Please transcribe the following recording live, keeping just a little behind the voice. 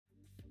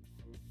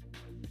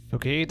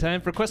Okay,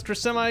 time for Quest for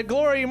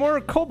Semi-Glory. More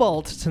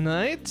Cobalt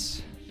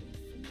tonight.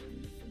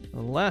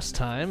 The last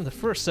time, the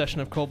first session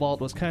of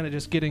Cobalt was kind of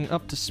just getting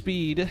up to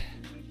speed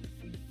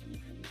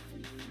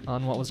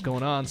on what was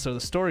going on. So the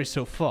story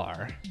so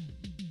far,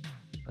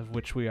 of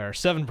which we are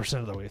 7%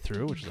 of the way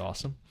through, which is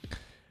awesome.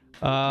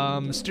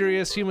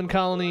 Mysterious human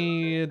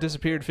colony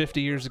disappeared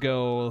 50 years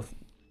ago.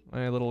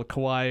 My little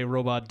kawaii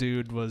robot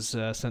dude was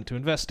sent to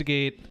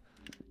investigate.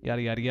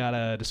 Yada yada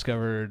yada.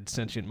 Discovered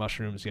sentient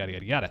mushrooms. Yada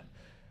yada yada.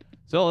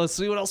 So let's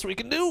see what else we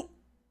can do.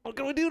 What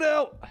can we do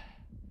now?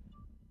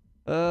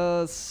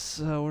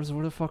 So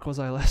where the fuck was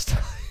I last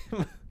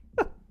time?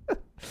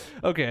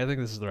 Okay, I think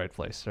this is the right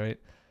place, right?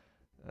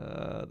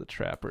 The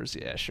trappers.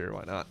 Yeah, sure,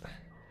 why not?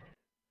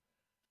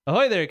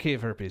 Ahoy there,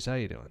 Cave Herpes. How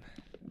you doing?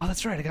 Oh,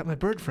 that's right. I got my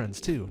bird friends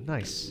too.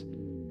 Nice.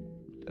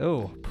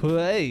 Oh,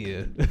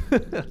 play.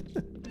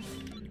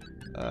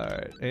 All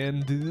right,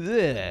 and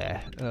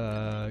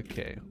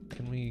okay.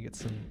 Can we get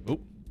some? Oh,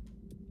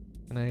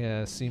 can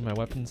I see my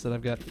weapons that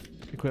I've got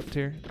equipped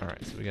here? All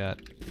right, so we got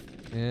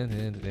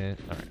and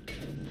all right.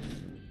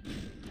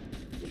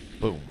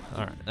 Boom.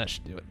 All right, that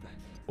should do it.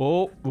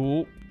 Oh,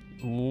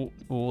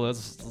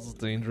 that's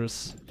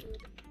dangerous.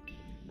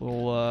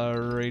 Little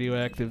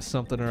radioactive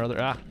something or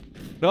other. Ah,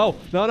 no!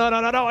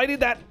 I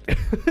need that.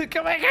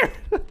 Come back here.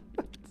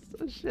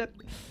 Oh, shit.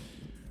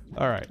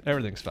 All right,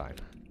 everything's fine.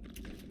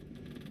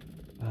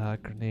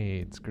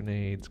 Grenades.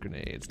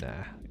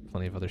 Nah,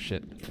 plenty of other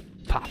shit.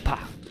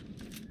 Pa.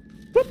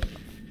 Whoop.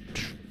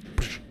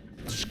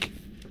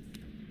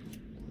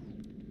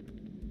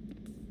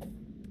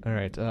 All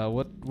right,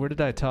 where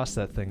did I toss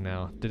that thing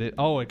now? Did it?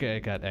 Oh, it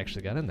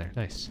actually got in there.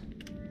 Nice.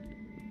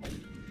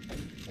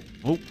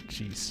 Oh,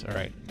 jeez. All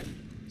right.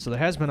 So there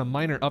has been a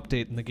minor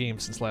update in the game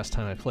since last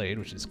time I played,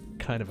 which is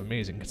kind of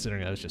amazing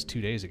considering that was just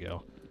 2 days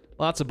ago.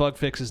 Lots of bug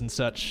fixes and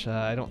such.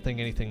 I don't think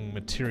anything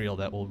material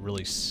that we'll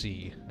really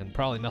see, and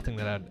probably nothing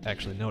that I'd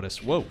actually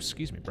notice. Whoa,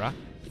 excuse me, brah.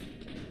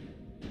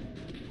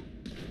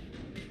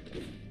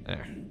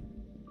 There.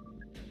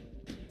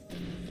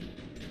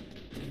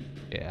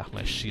 Yeah,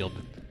 my shield.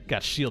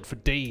 Got shield for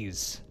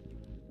days.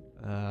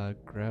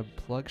 Grab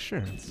plug? Sure.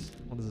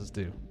 What does this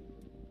do?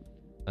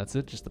 That's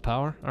it? Just the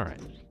power?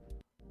 Alright.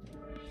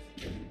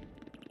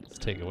 Let's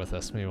take it with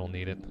us. Maybe we'll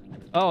need it.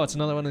 Oh, it's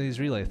another one of these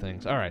relay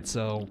things. Alright,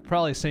 so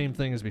probably same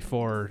thing as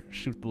before.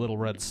 Shoot the little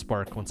red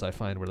spark once I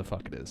find where the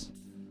fuck it is.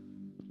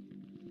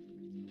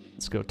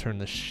 Let's go turn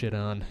this shit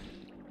on.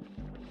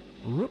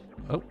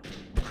 Oh.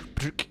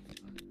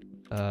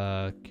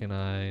 Can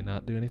I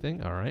not do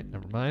anything? Alright,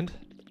 never mind.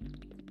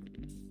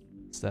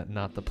 Is that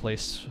not the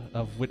place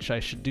of which I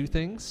should do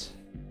things?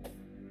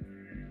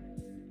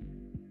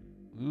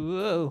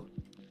 Whoa.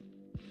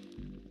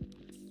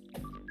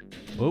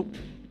 Whoa.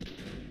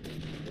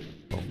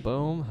 Boom,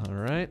 boom. All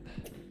right.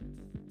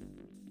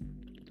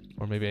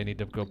 Or maybe I need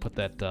to go put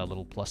that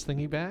little plus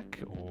thingy back.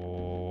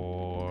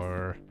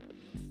 Or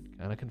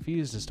kind of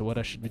confused as to what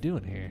I should be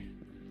doing here.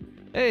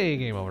 Hey,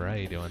 game over. How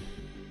you doing?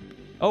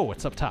 Oh,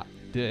 it's up top.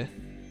 Duh.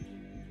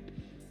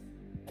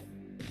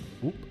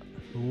 Whoop.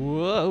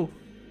 Whoa.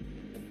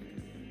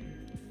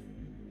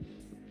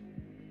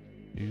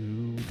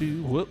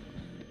 Whoop.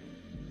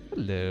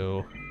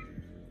 Hello.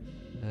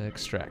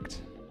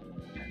 Extract.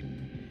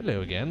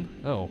 Hello again.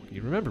 Oh,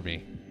 you remember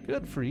me.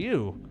 Good for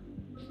you.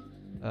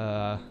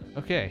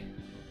 Okay.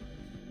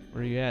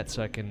 Where are you at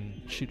so I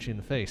can shoot you in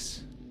the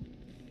face?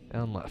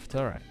 Down left.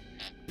 Alright.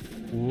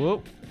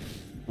 Whoop.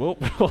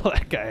 Whoop. Well,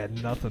 that guy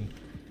had nothing.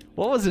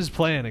 What was his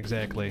plan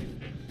exactly?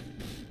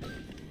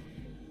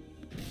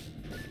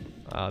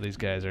 Oh, these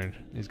guys are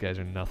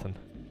nothing.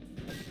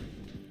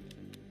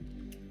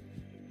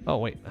 Oh,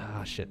 wait.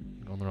 Ah, shit.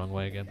 Going the wrong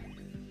way again.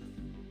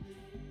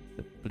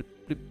 Blip, blip,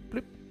 blip,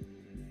 blip.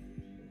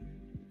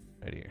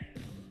 Right here.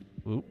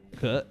 Oop.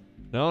 Cut.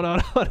 No.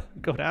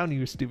 Go down,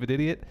 you stupid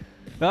idiot.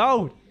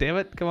 No! Damn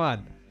it. Come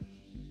on.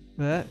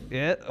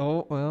 Yeah.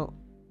 Oh, well.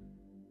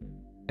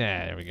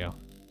 Yeah, there we go.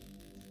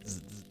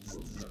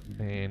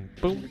 And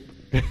boom.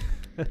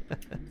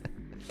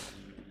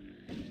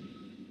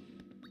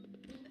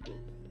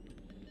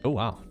 Oh,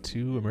 wow.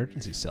 2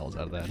 emergency cells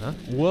out of that, huh?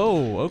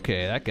 Whoa,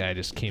 okay. That guy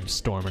just came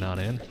storming on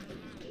in.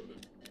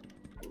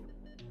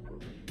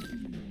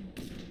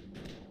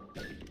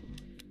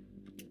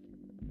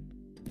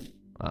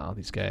 Wow,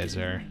 these guys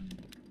are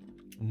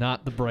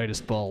not the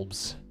brightest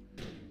bulbs.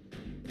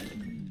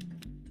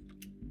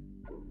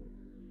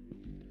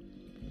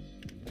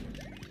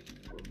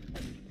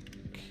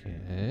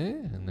 Okay,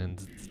 and then...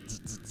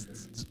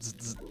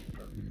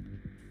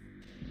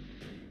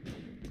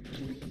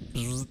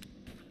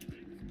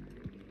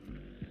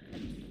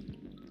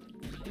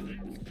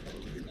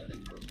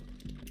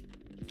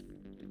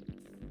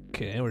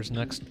 Okay, where's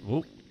next?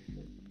 Whoop.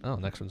 Oh,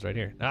 next one's right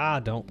here. Ah,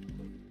 don't.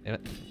 Damn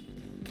it.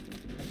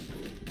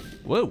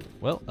 Whoa.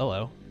 Well,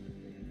 hello.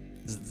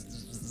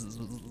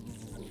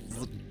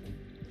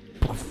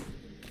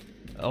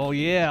 Oh,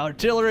 yeah,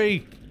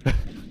 artillery!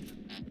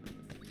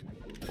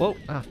 Whoa.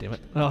 Ah, damn it.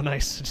 Oh,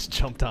 nice. Just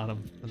jumped on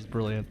him. That was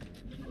brilliant.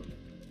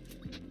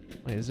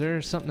 Wait, is there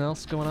something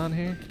else going on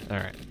here?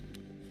 Alright.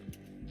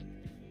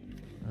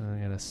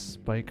 And a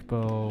spike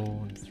bow,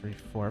 1, 3,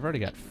 4. I've already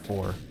got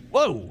 4.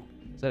 Whoa!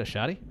 Is that a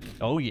shotty?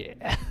 Oh yeah.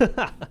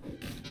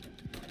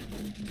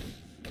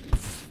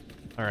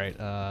 Alright,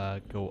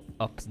 go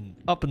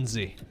up and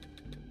Z.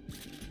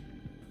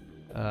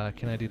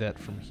 Can I do that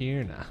from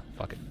here? Nah,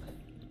 fuck it.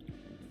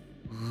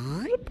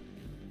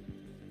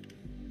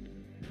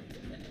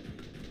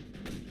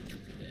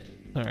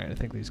 Alright, I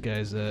think these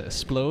guys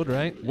explode,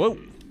 right? Whoa!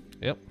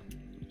 Yep.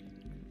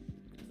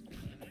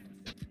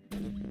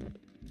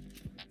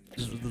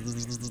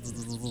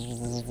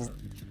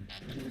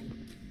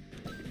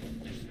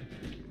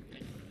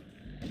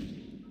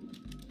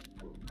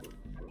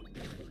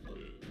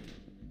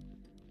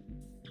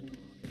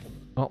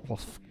 Oh, well,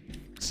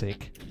 f***'s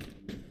sake.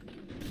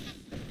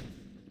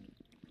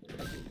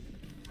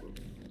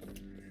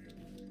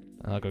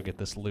 I'll go get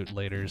this loot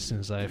later as soon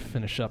as I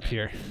finish up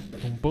here.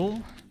 Boom,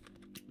 boom.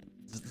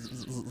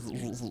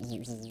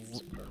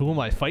 Who am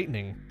I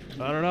fighting?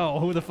 I don't know.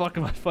 Who the fuck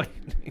am I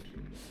fighting?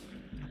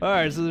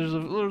 Alright, so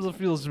there's a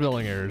few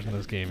spelling errors in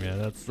this game, yeah,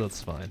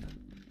 that's fine.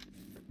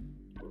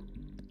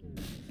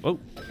 Whoa.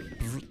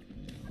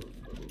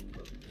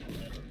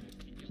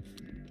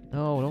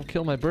 No, don't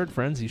kill my bird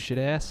friends, you shit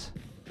ass.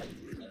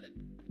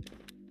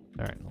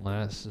 Alright,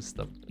 last is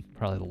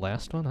probably the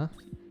last one, huh?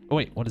 Oh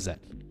wait, what is that?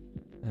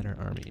 Enter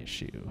army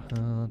issue.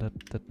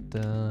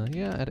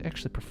 Yeah, I'd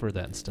actually prefer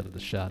that instead of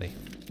the shoddy.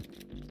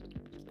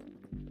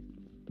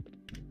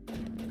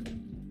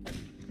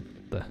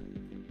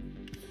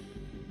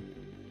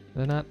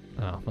 They're not?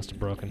 Oh, must have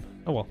broken.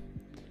 Oh well.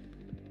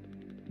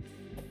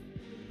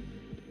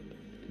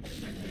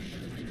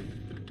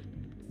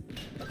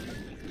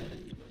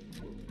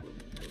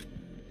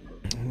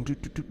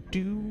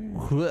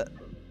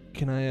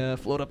 Can I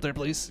float up there,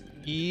 please?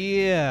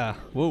 Yeah.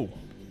 Whoa.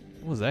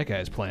 What was that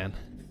guy's plan?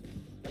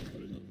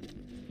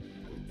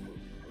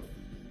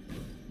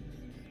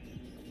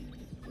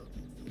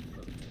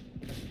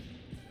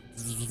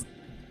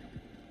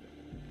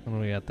 What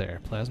do we got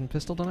there? Plasma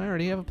pistol? Don't I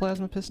already have a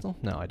plasma pistol?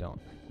 No, I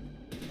don't.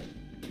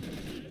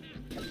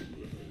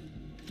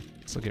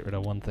 So get rid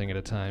of one thing at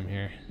a time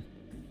here.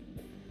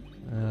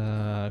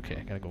 Okay,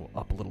 I gotta go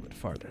up a little bit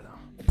farther though.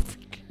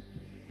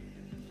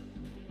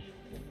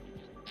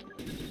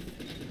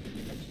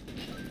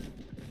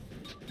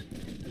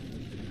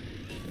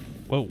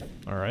 Whoa,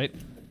 alright.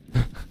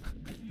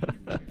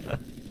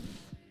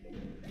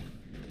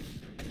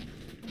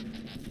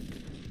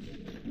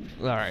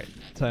 Alright,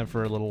 time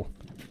for a little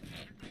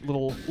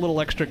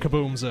extra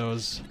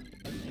kaboomzos.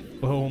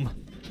 Boom.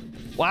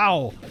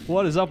 Wow,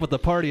 what is up with the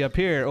party up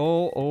here?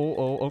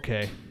 Oh,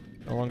 okay.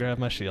 No longer have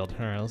my shield.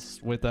 Alright,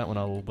 let's wait that one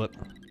out a little bit.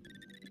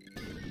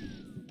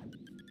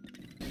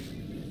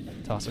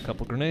 Toss a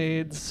couple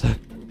grenades.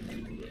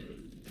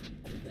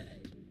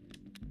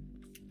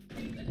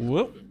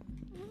 Whoop.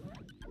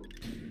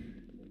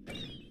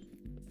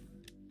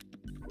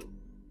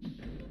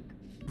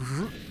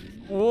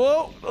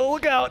 Whoa! Oh,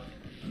 look out!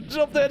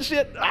 Jump that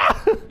shit!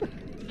 Ah!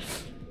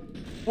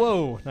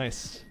 Whoa,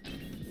 nice.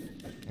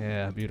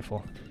 Yeah,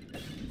 beautiful.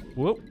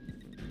 Whoop.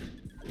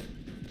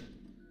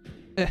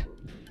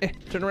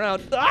 Turn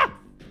around. Ah!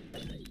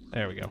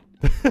 There we go.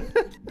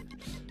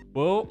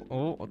 Whoa,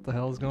 oh, what the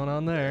hell is going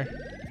on there?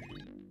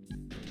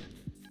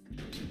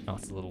 Oh,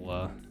 it's a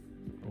little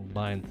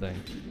mine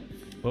thing.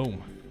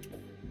 Boom.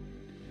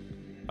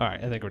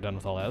 Alright, I think we're done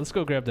with all that. Let's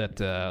go grab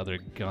that other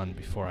gun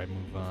before I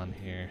move on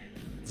here.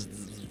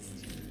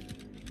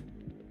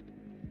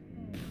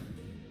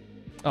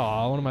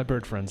 Oh, one of my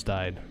bird friends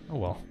died. Oh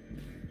well.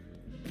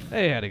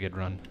 They had a good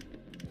run.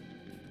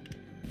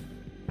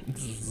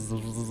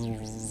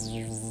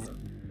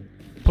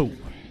 Pooh.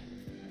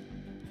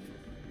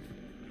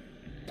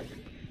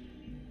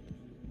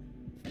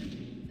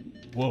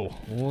 Whoa,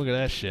 look at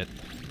that shit.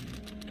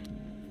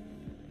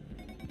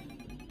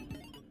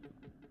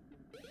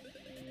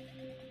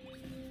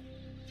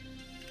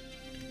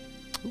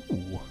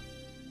 Ooh.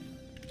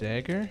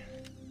 Dagger.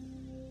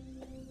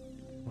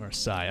 Or a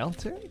sai. I'll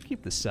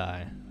keep the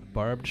sai. A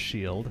barbed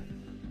shield.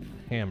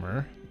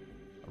 Hammer.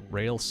 A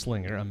rail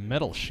slinger. A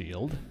metal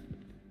shield.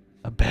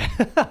 A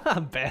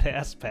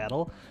badass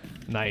paddle.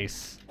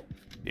 Nice.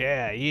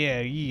 Yeah,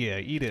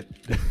 eat it.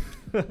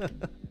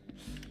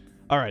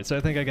 Alright, so I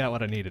think I got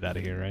what I needed out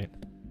of here, right?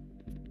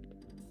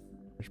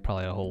 There's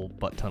probably a whole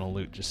butt ton of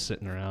loot just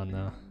sitting around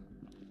now.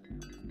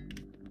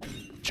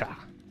 Cha.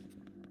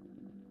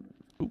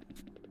 Ooh.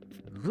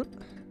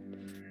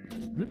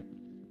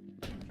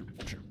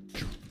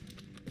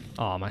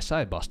 Aw, my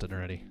side busted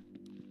already.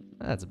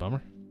 That's a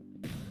bummer.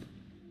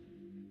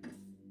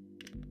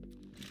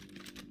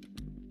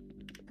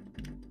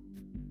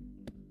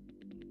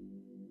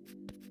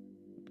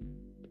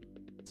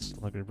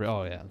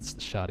 Oh yeah, that's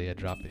the shotty I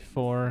dropped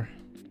before.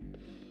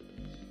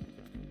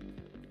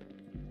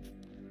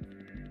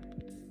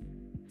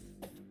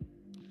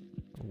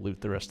 I'll loot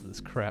the rest of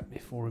this crap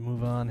before we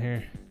move on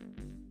here.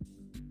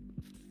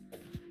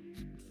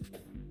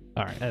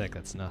 Alright, I think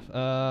that's enough.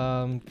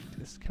 Can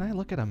I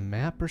look at a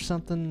map or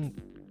something?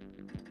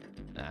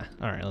 Nah,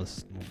 alright,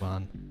 let's move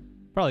on.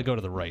 Probably go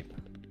to the right.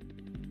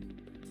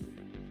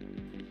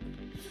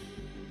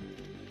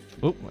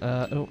 Oh,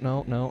 oh,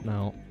 no, no,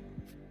 no.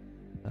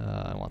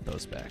 I want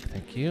those back,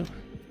 thank you.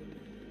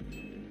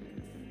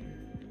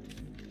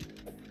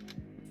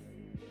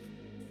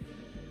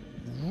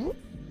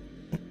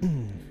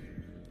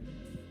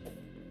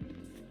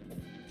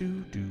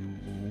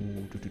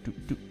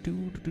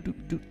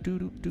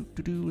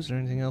 Is there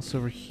anything else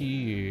over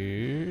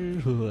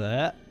here?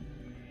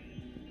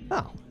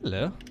 Oh,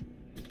 hello.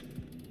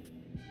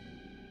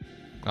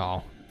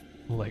 Oh,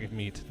 leg of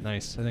meat.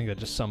 Nice. I think that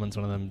just summons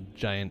one of them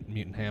giant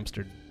mutant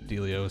hamster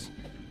dealios.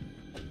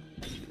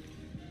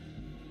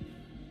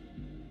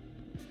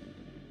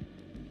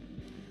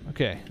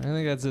 Okay, I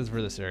think that's it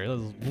for this area.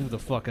 Let's move the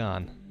fuck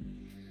on.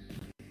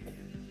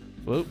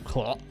 Whoop,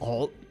 claw,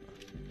 halt.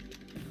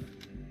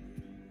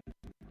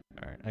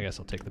 Alright, I guess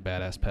I'll take the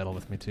badass pedal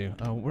with me too.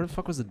 Oh, where the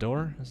fuck was the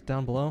door? Is it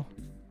down below?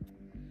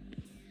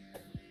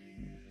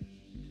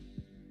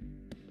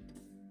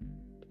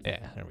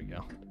 Yeah, there we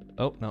go.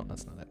 Oh, no,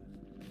 that's not it.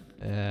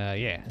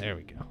 Yeah, there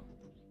we go.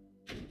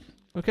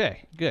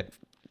 Okay, good.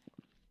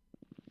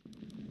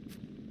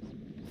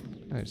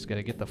 I just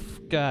gotta get the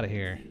fuck out of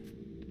here.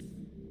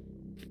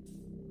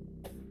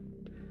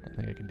 I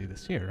think I can do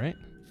this here, right?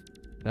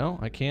 No,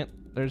 I can't.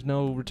 There's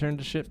no return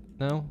to ship.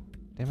 No?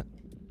 Damn it.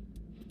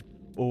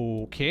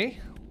 Okay.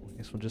 I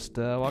guess we'll just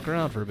walk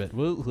around for a bit.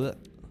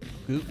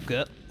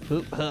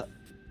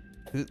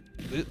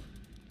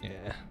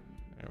 Yeah,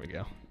 there we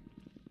go.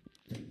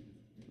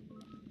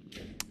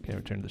 Can I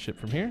return to the ship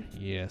from here?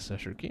 Yes, I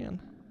sure can.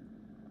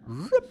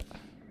 Rip.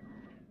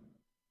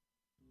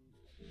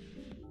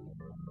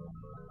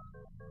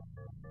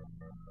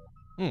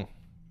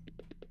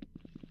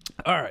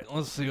 Alright,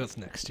 let's see what's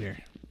next here.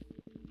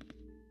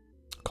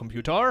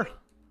 Computer,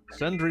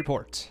 send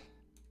report.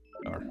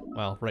 Or,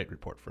 well, write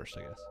report first,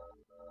 I guess.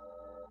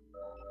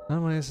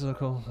 Anomalous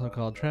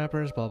so-called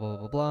trappers, blah blah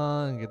blah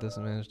blah, and get this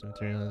managed to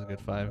materialize a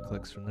good 5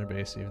 clicks from their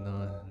base, even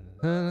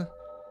though...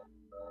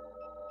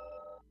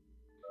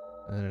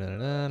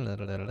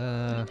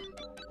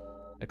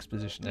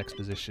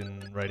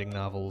 Exposition, writing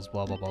novels,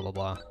 blah blah blah blah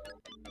blah.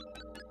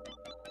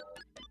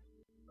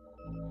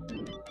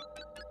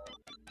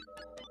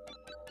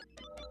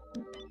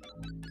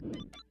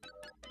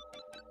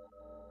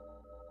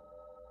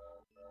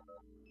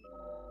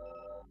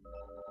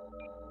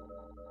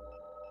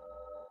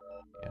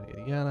 Yada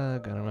yada yada,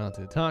 gun amount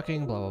to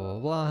talking, blah blah blah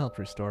blah, help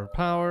restore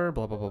power,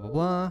 blah blah blah blah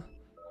blah.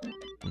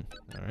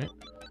 Alright.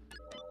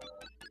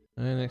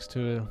 And next to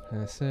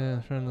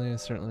it, friendly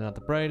is certainly not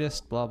the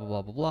brightest, blah blah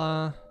blah blah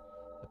blah.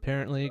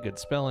 Apparently, good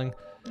spelling.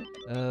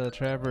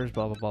 Trappers,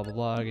 blah blah blah blah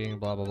blah, gang,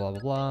 blah blah blah blah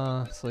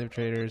blah. Slave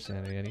traders,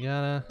 yada yada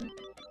yada.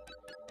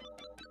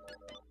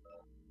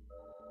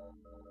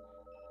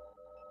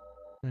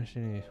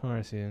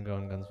 Horsey and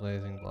going guns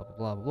blazing, blah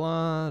blah blah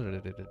blah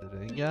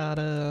blah.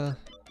 Yada.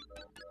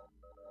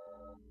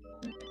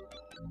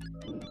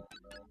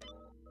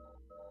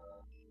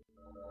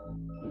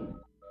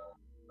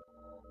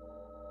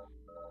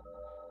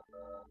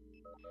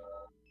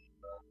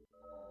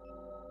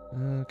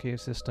 Cave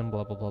system,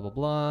 blah blah blah blah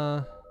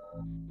blah.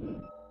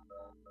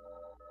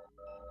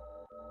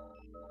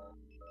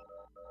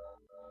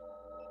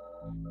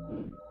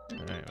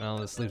 Alright, well,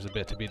 this leaves a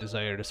bit to be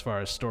desired as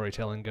far as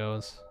storytelling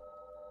goes.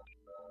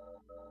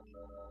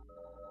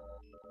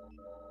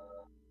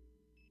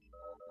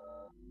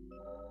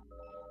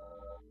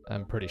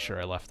 I'm pretty sure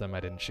I left them, I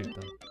didn't shoot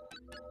them.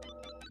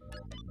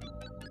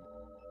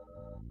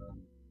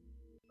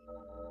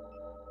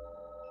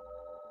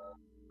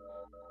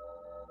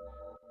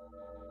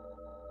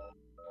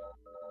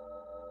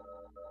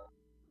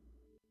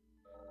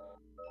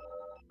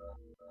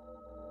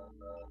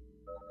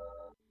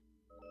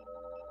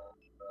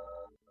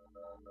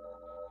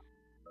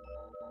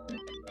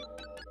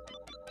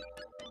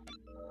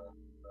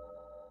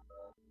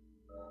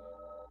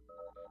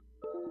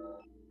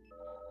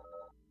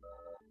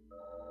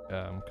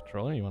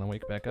 Controller, you want to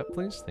wake back up,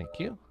 please? Thank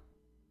you.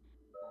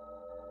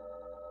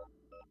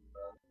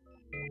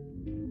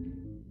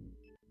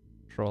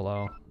 Control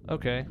O.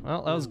 Okay,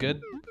 well, that was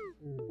good.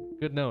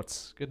 Good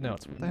notes. Good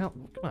notes. What the hell?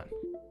 Come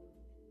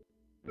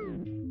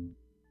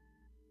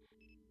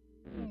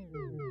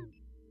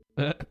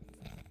on.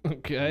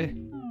 Okay.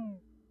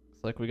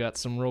 Looks like we got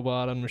some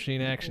robot on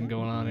machine action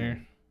going on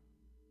here.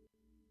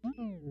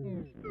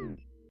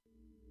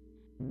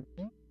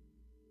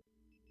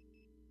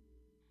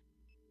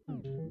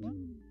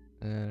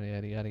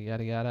 Yada yada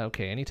yada yada.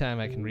 Okay, anytime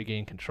I can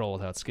regain control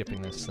without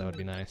skipping this, that would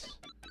be nice.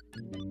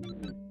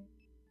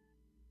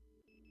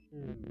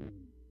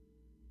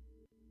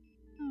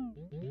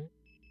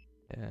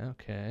 Yeah,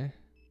 okay.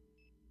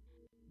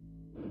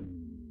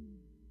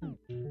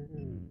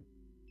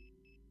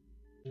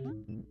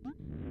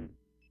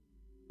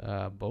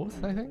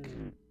 Both, I think?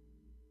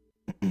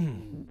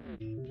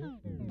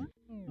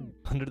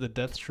 Under the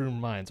Death Shroom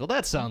Mines. Well,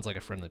 that sounds like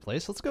a friendly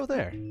place. Let's go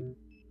there.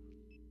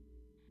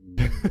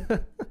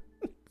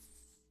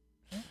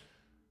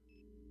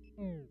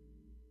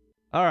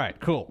 Alright,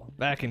 cool.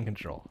 Back in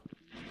control.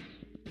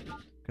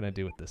 What can I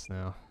do with this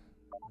now?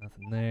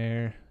 Nothing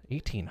there.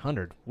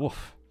 1800.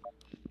 Woof.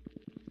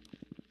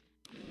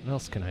 What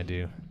else can I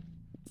do?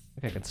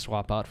 I think I can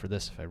swap out for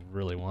this if I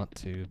really want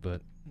to,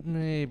 but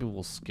maybe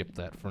we'll skip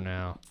that for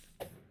now.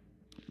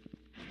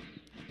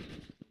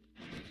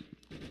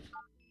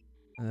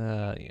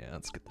 Yeah,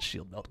 let's get the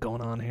shield belt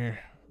going on here.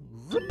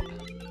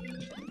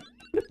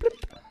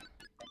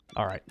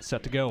 Alright,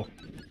 set to go.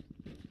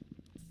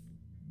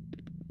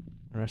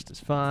 The rest is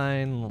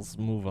fine, let's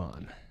move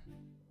on.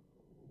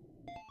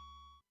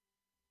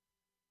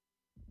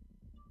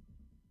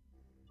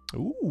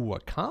 Ooh, a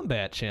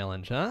combat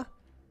challenge, huh?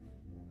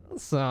 That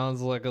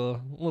sounds like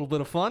a little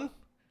bit of fun.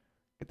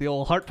 Get the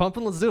old heart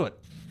pumping, let's do it.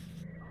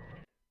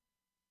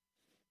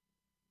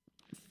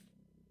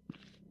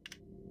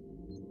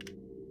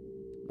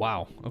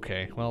 Wow,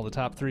 okay. Well, the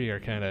top three are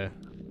kinda...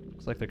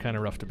 looks like they're kinda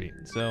rough to beat.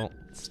 So,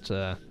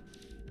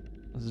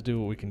 let's do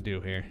what we can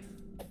do here.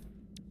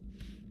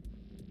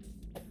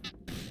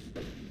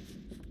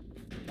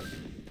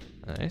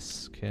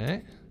 Nice,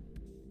 okay.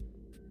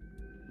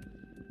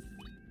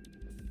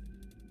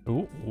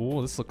 Ooh,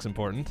 this looks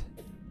important.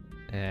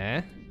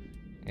 Yeah,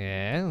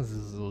 this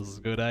is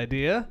a good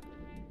idea.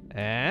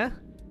 Yeah,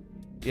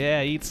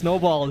 eat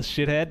Snowball, this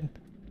shithead.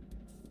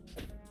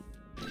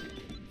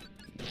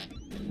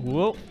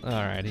 Whoa,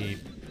 alright, he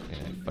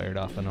fired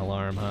off an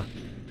alarm, huh?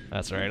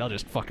 That's alright, I'll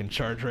just fucking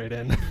charge right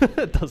in.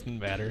 It doesn't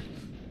matter.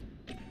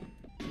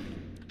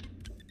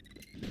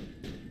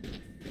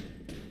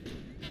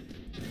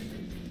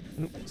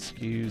 Oop,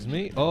 excuse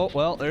me. Oh,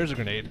 well, there's a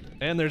grenade.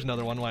 And there's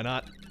another one, why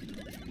not?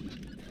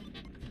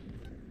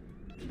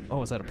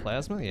 Oh, is that a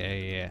plasma?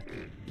 Yeah.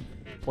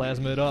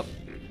 Plasma it up.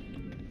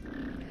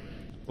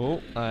 Oh,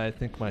 I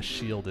think my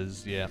shield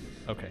is, yeah.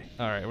 Okay,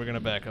 alright, we're gonna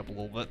back up a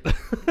little bit.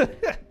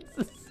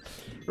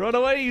 Run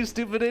away, you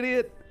stupid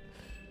idiot!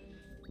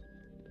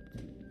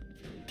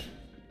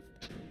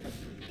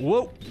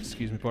 Whoa!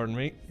 Excuse me, pardon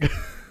me.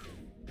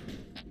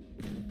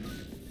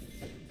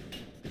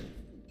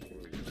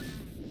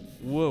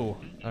 Whoa.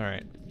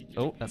 Alright.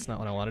 Oh, that's not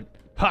what I wanted.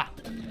 Ha!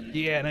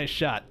 Yeah, nice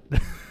shot.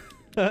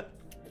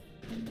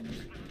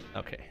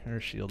 Okay, her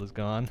shield is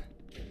gone.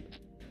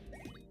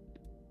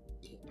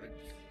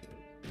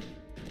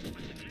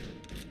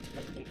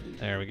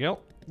 There we go.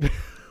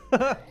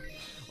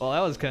 Well,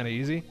 that was kind of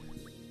easy.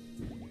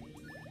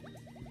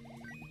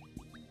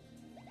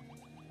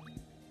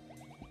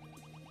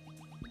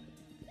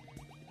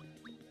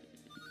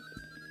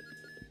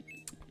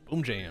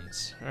 Boom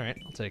jams. Alright,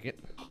 I'll take it.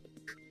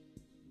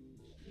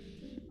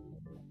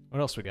 What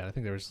else we got? I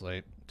think there was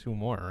like 2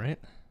 more, right?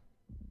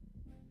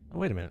 Oh,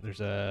 wait a minute.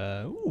 There's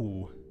a...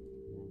 Ooh.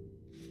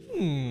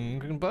 We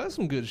can buy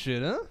some good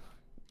shit, huh?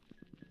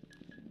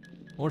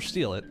 Or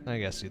steal it. I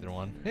guess either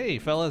one. Hey,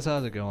 fellas,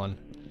 how's it going?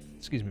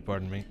 Excuse me,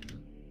 pardon me.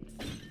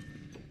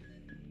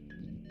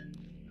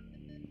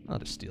 I'll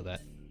just steal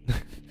that.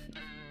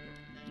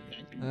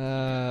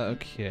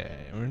 Okay.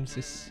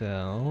 Emergency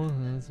cell.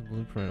 That's a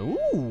blueprint.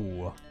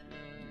 Ooh!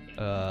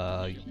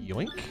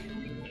 Yoink.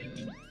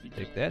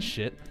 Take that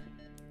shit.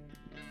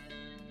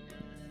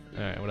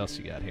 Alright, what else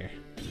you got here?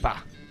 Bah!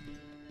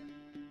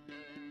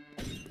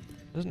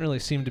 Doesn't really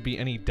seem to be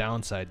any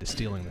downside to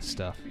stealing this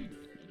stuff.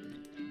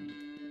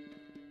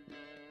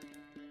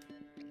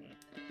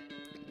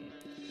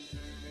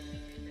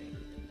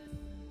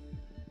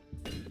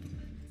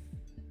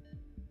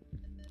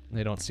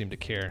 They don't seem to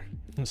care.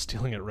 I'm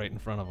stealing it right in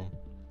front of them.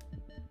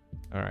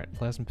 Alright,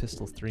 plasma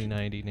pistol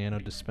 390, nano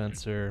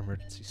dispenser,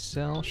 emergency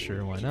cell,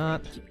 sure, why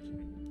not?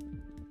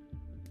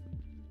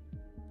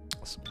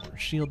 Some more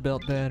shield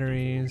belt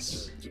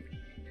batteries.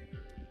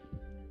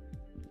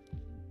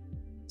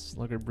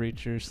 Slugger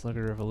breacher,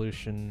 slugger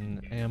revolution,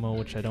 ammo,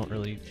 which I don't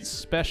really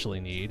especially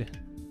need.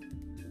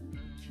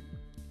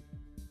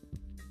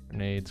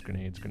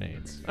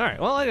 Grenades.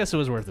 Alright, well, I guess it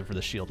was worth it for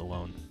the shield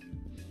alone.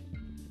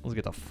 Let's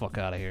get the fuck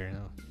out of here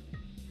now.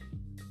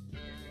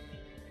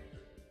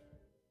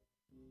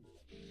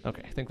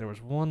 Okay, I think there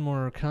was one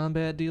more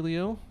combat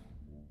dealio.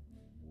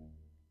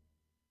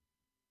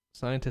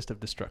 Scientist of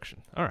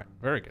Destruction. Alright,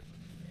 very good.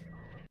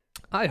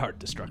 I heart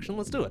destruction,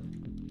 let's do it.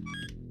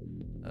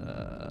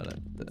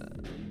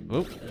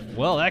 Oh,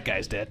 well, that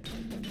guy's dead.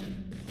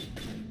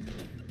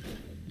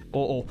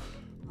 Uh-oh.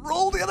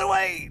 Roll the other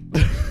way!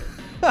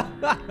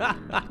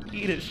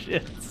 Eat his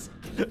shits.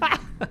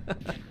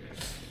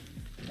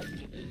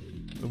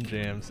 Boom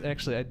jams.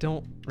 Actually, I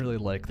don't really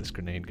like this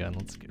grenade gun.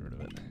 Let's get rid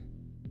of it.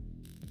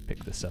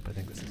 Pick this up. I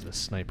think this is a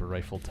sniper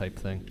rifle type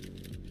thing.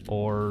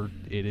 Or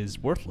it is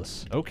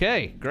worthless.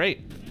 Okay,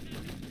 great.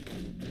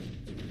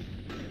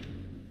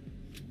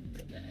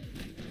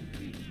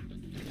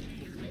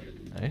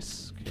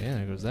 Nice. Okay,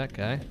 there goes that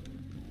guy.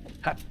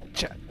 Ha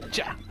cha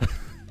cha.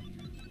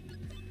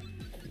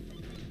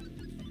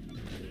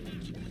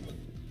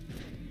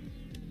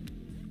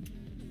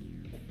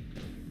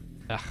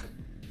 Ugh.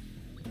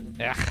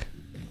 Ugh.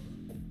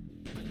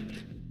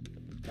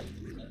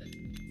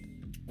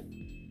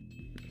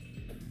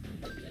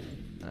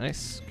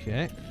 Nice.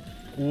 Okay.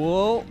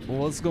 Whoa,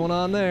 what's going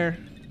on there?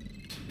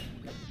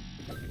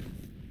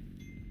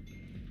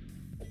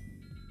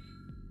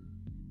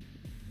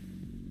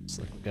 Looks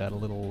like we got a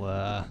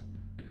little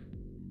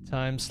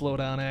Time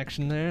slowdown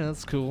action there.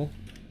 That's cool.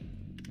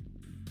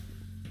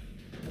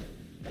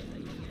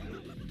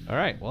 All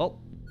right, well,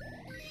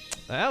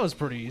 that was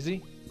pretty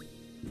easy.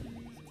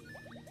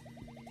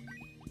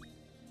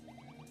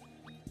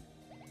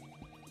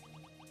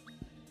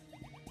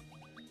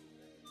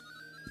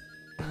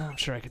 I'm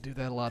sure I could do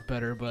that a lot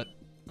better, but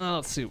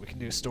let's see what we can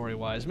do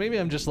story-wise. Maybe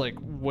I'm just like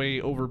way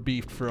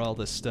over-beefed for all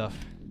this stuff.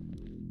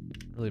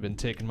 Really been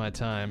taking my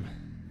time.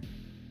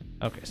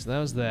 Okay, so that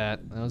was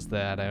that. That was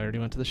that. I already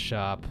went to the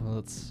shop.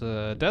 Let's,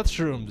 death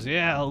shrooms.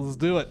 Yeah, let's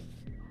do it.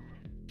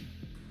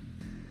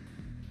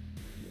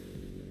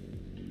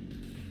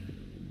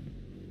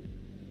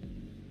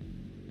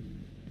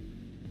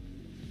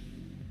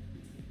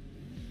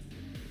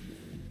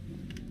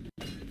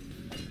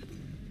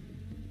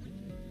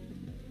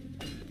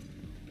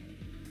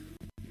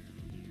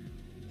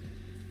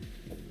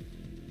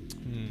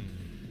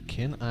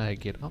 Can I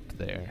get up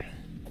there?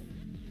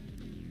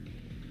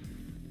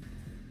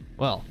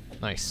 Well,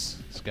 nice.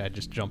 This guy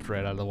just jumped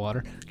right out of the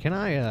water. Can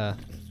I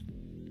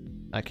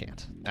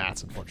can't. Ah,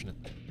 that's unfortunate.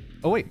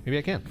 Oh wait, maybe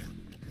I can.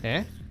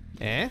 Eh?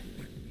 Eh?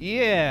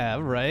 Yeah,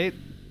 right.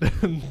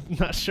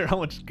 Not sure how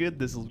much good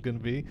this is gonna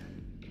be.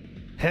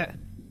 Heh.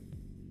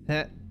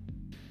 Heh.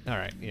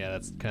 Alright, yeah,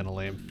 that's kinda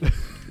lame.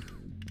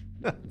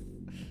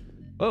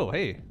 Oh,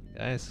 hey,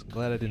 guys.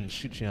 Glad I didn't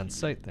shoot you on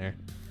sight there.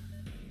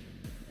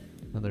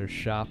 Another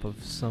shop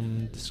of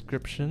some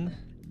description.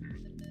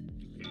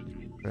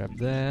 Grab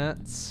that.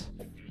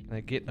 Can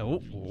I get...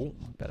 Oh,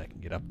 I bet I can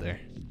get up there.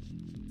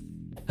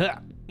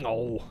 Ha!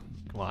 No.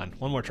 Come on,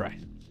 one more try.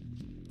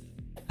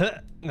 Ha!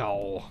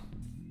 No.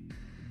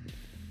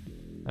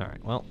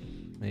 Alright, well,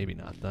 maybe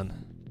not then.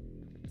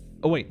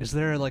 Oh wait, is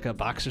there like a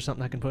box or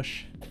something I can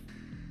push?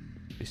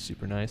 Be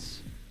super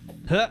nice.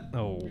 Ha!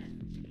 No.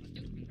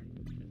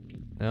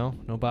 No?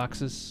 No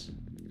boxes?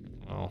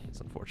 Oh,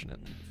 it's unfortunate.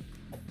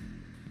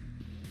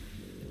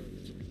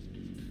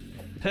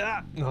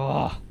 Ha!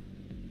 Oh.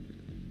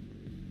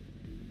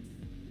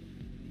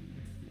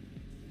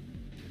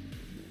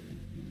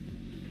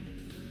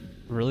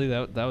 Really?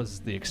 That was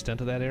the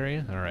extent of that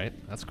area? Alright,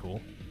 that's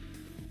cool.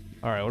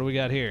 Alright, what do we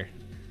got here?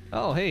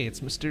 Oh, hey,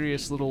 it's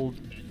mysterious little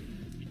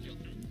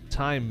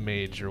time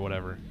mage or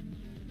whatever.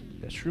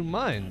 Got shroom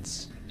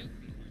mines.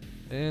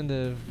 And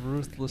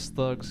ruthless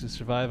thugs who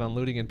survive on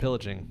looting and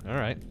pillaging.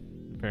 Alright.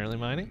 Apparently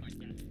mining?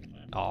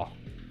 Oh,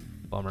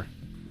 bummer.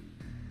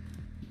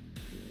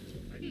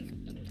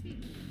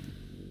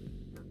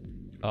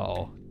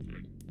 Uh-oh.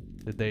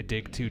 Did they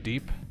dig too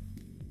deep?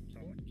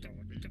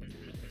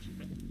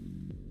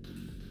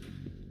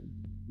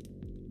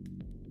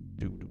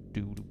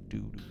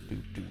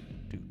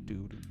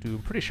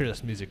 I'm pretty sure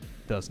this music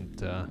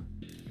doesn't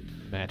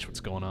match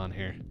what's going on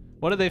here.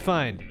 What did they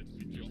find?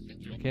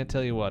 I can't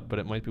tell you what, but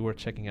it might be worth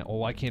checking out. Oh,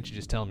 why can't you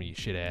just tell me, you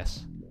shit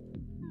ass?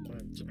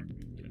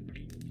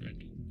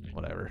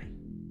 Whatever.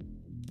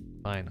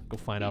 Fine, go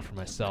find out for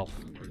myself.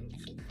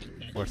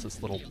 Where's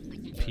this little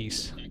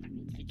piece?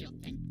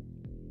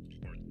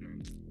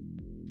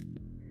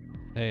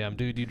 Hey,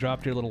 dude, you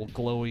dropped your little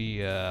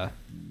glowy,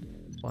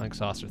 flying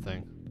saucer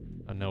thing.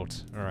 A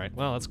note. Alright,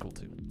 well, that's cool,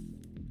 too.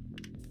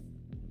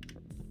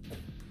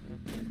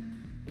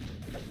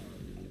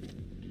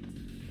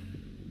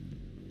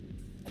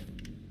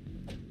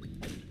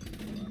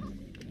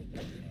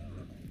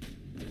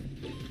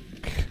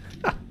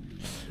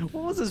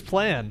 What was his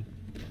plan?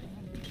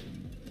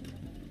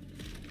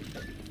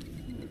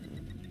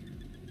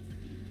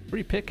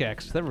 Free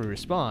pickaxe with every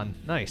respawn.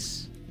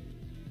 Nice.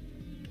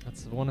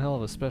 That's one hell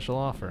of a special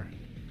offer.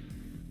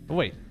 Oh,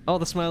 wait. Oh,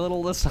 that's my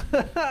little that's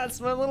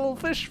my little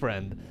fish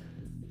friend.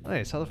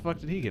 Nice. How the fuck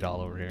did he get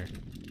all over here?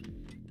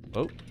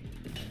 Oh.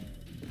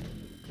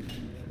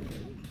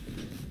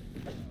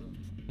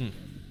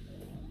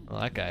 Well,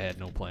 that guy had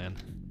no plan.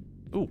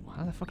 Ooh,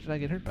 how the fuck did I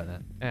get hurt by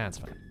that? Ah, it's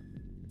fine.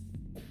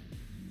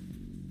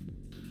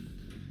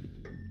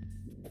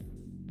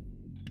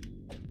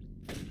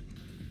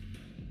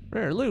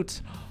 Rare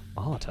loot.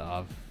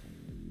 Molotov.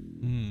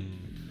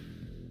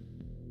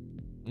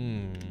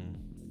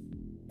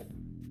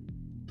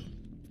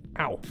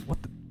 Ow, what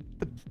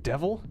the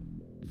devil?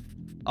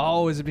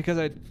 Oh, is it because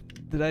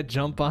did I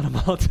jump on a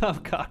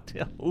Molotov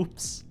cocktail?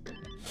 Oops.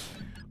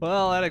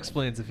 Well, that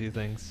explains a few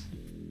things.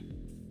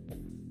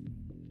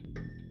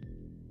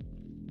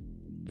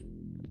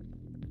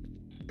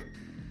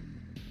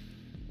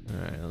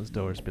 Alright, those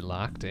doors be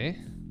locked, eh?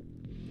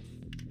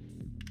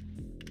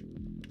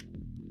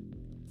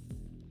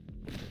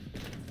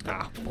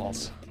 Ah,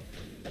 balls.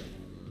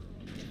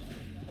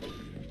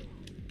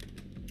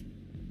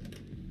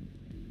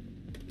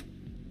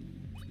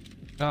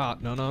 Ah,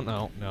 no, no,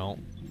 no, no.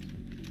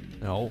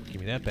 No,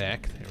 give me that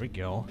back. There we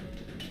go.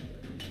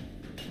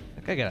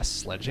 That guy got a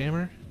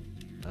sledgehammer?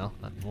 Well,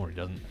 not anymore, he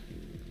doesn't.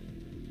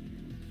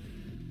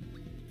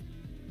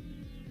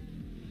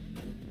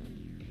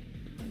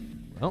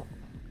 Well,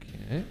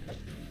 okay.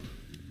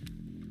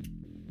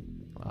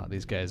 Wow,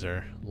 these guys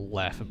are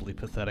laughably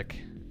pathetic.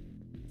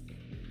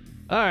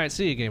 Alright,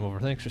 see you, game over.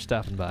 Thanks for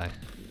stopping by.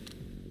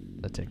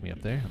 Does that take me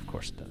up there? Of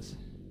course it does.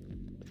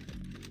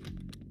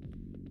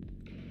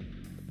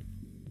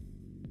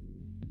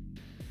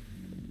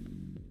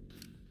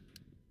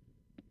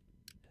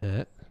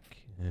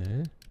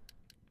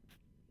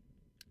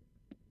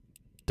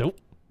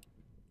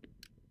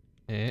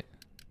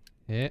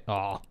 Hit.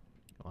 Oh,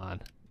 come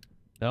on.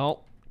 No.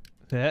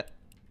 Hit.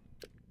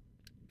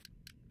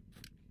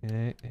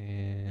 Okay,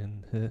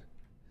 and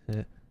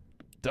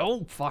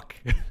don't fuck.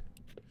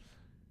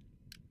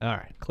 All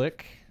right,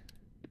 click.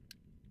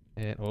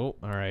 And oh,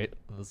 all right,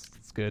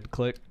 that's good.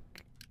 Click,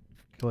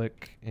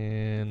 click,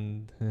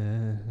 and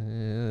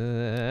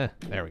there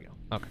we go.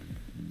 Okay,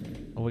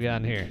 what we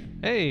got in here?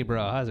 Hey,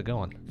 bro, how's it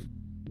going?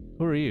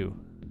 Who are you?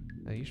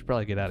 You should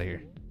probably get out of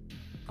here.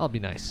 I'll be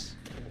nice.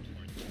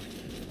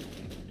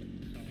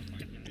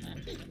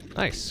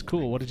 Nice,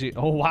 cool. What did you?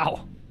 Oh,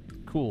 wow,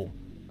 cool.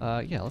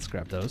 Yeah, let's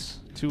grab those.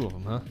 2 of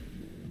them, huh?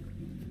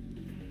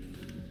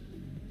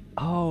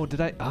 Oh, did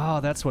I?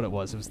 Oh, that's what it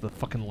was. It was the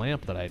fucking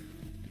lamp that I...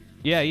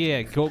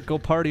 Yeah, go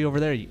party over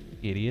there, you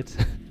idiot.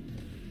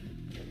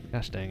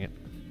 Gosh dang it.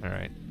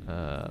 Alright.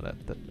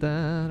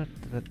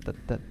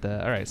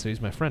 Alright, so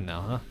he's my friend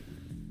now, huh?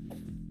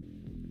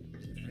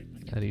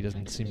 And he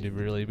doesn't seem to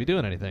really be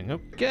doing anything.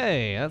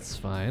 Okay, that's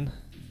fine.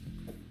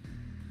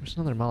 There's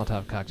another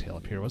Molotov cocktail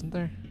up here, wasn't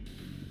there?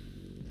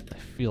 I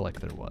feel like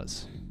there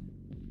was.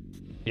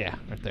 Yeah,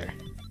 right there.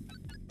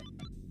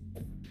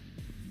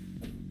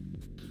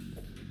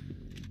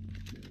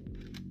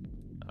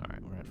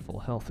 Alright, we're at full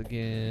health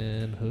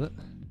again. Huh.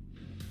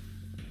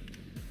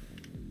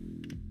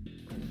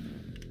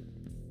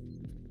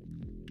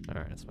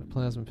 Alright, it's my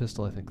plasma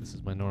pistol. I think this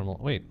is my normal...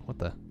 Wait, what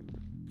the...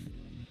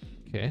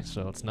 Okay,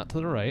 so it's not to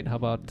the right. How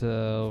about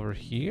over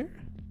here?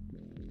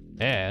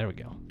 Yeah, there we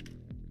go.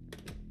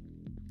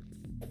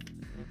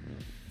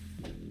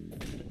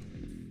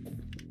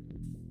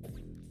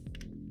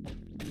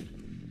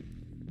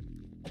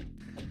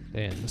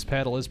 Damn, this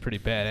paddle is pretty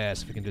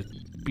badass if it can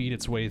just beat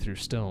its way through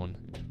stone.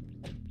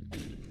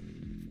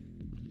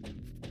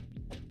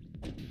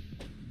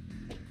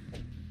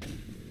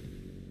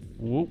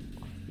 Whoop.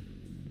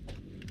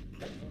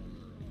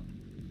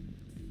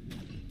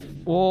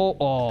 Whoa,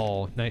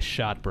 oh, nice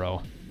shot,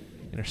 bro.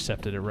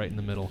 Intercepted it right in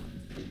the middle.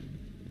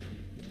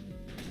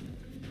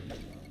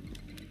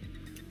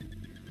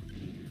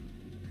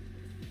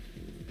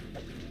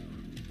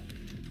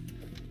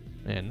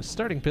 Man, the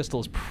starting pistol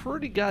is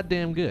pretty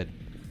goddamn good.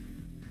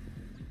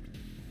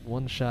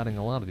 One-shotting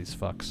a lot of these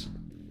fucks.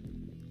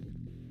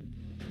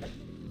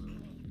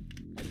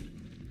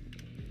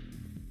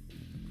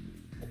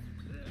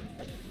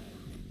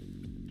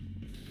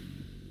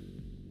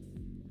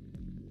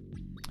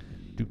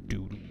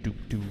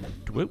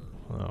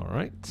 All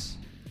right.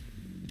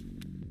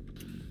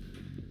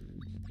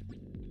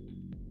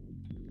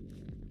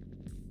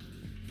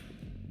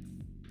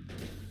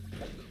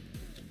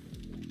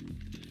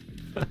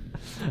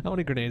 How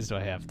many grenades do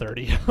I have?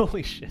 30.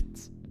 Holy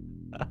shit.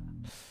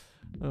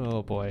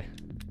 Oh boy.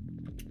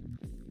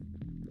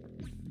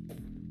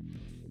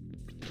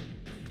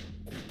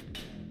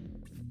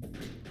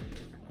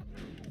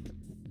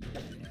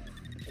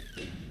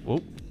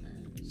 Whoop.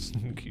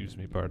 Excuse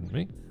me, pardon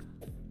me.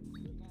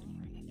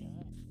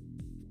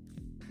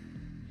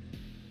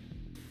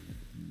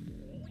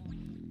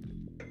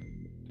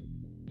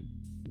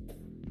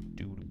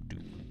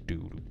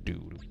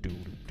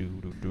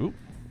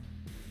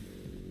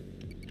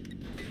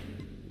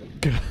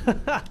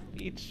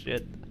 Eat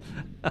shit.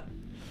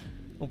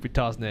 Won't be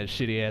tossing that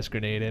shitty ass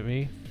grenade at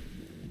me.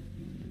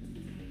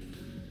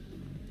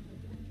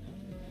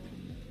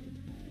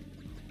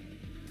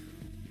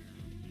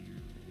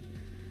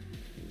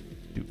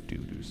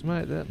 Is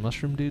that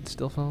mushroom dude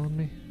still following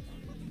me?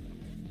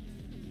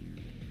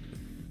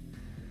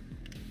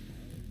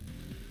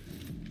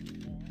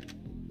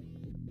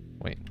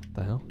 Wait, what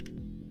the hell?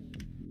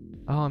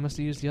 Oh, I must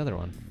have used the other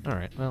one.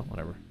 Alright, well,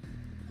 whatever.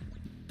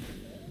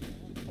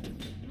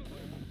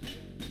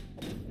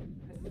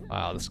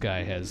 Wow, this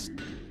guy has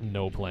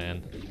no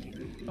plan.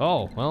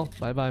 Oh, well,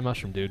 bye-bye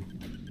mushroom dude.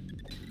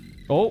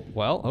 Oh,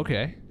 well,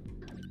 okay.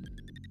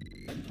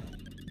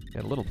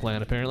 Got a little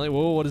plan, apparently.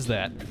 Whoa, what is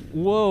that?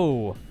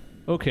 Whoa!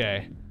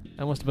 Okay.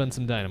 That must have been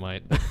some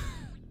dynamite.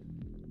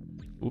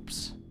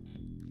 Oops.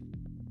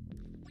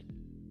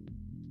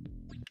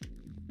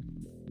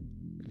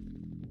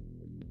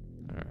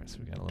 Alright, so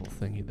we got a little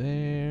thingy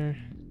there.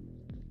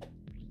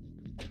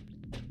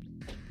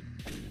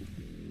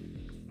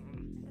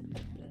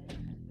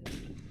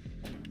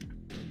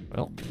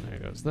 Well, there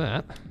goes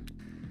that.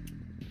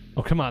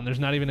 Oh, come on, there's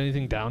not even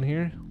anything down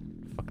here?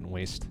 Fucking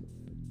waste.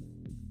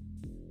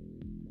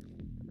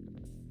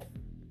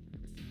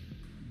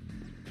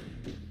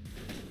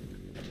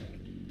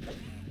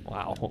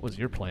 Wow, what was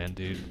your plan,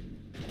 dude?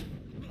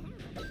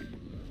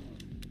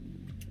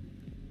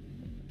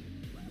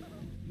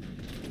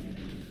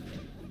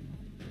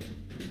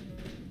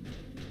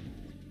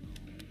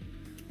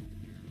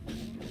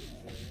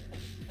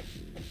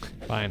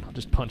 Fine, I'll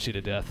just punch you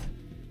to death.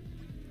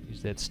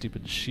 Use that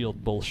stupid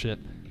shield bullshit.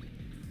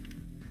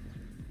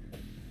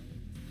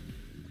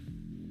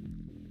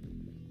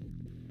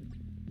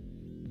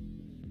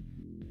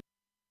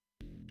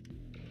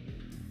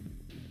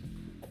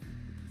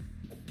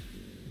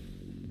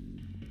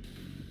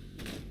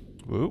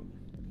 Whoop.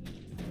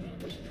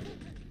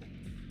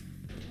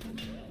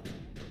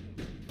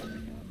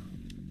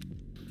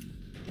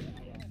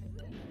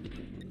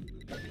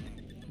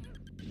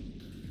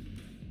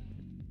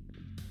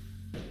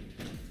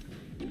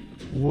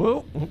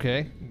 Whoa,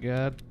 okay.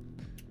 Got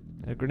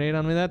a grenade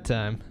on me that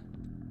time.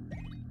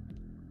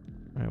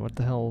 Alright, what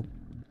the hell?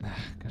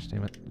 Gosh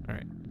damn it.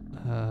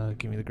 Alright.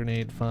 Give me the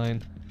grenade,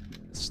 fine.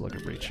 Slugger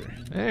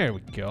breacher. There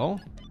we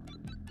go.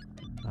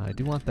 I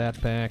do want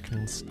that back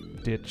and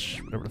stitch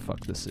whatever the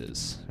fuck this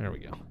is. There we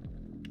go.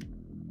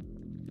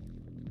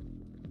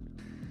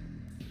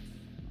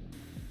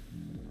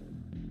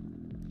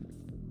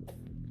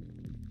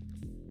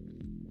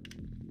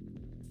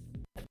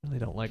 I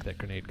really don't like that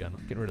grenade gun.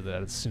 I'll get rid of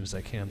that as soon as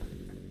I can.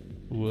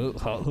 Whoa.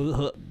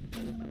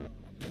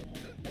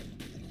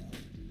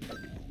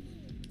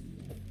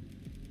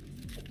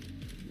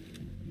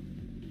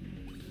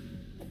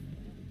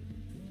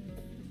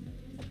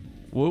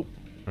 Whoa.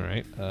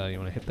 Alright, you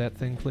wanna hit that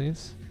thing,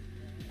 please?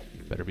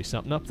 Better be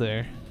something up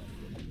there.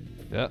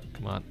 Yeah,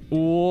 come on.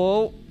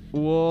 Whoa!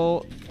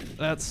 Whoa!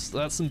 That's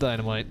some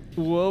dynamite.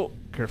 Whoa!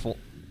 Careful.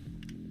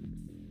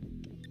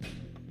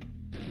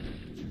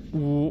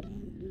 Whoa.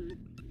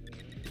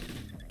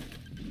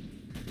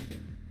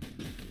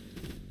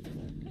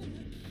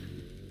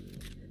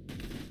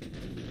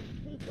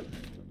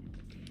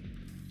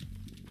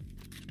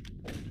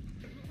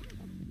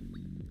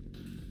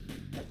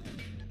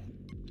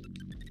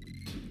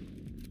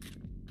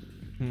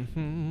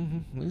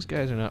 These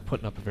guys are not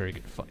putting up a very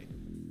good fight.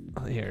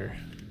 They're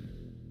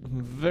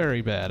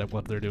very bad at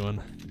what they're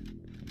doing.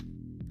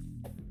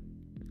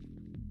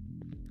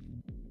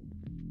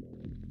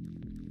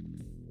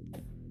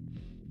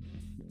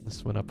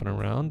 This went up and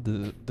around.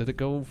 Did it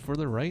go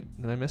further right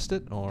and I missed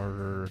it?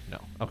 Or no?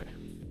 Okay.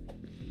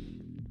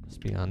 Let's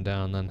be on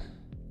down then.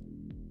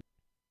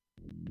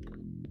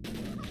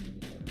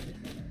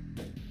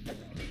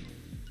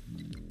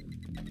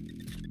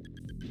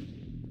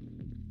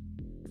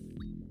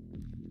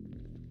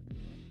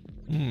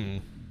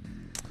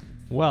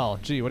 Well,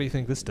 gee, what do you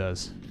think this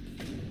does?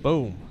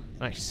 Boom.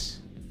 Nice.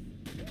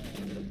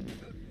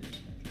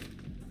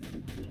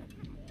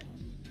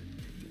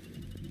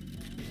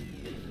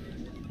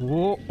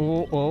 Whoa,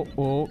 whoa, whoa,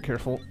 whoa.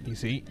 Careful.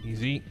 Easy,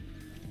 easy.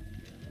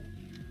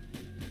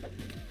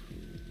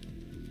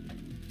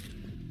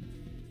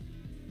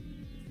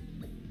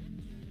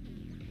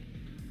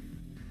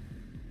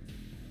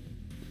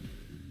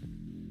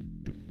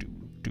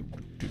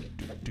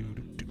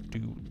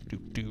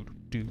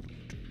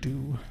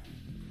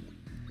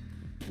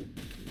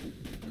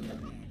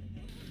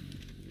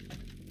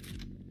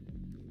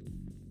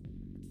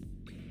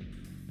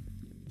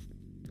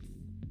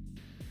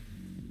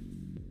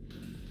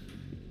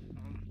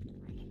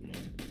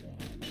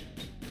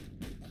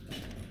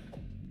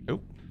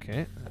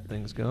 Okay, that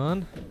thing's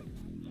gone.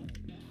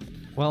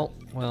 Well,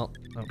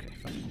 okay,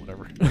 fine,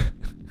 whatever.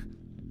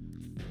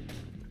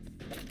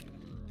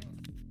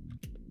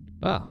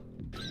 Ah.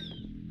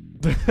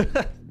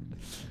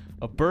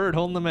 A bird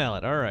holding the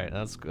mallet. Alright,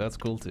 that's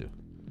cool too.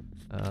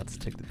 Let's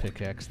take the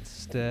pickaxe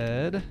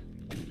instead.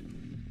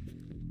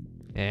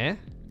 Eh?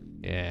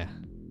 Yeah.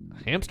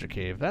 A hamster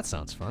cave, that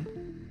sounds fun.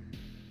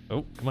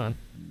 Oh, come on.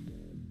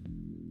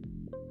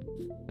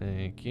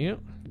 Thank you.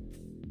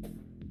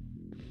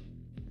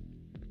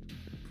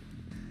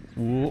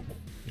 Whoa,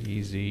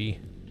 easy.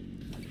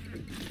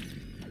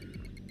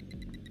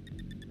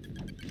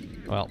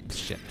 Well,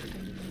 shit.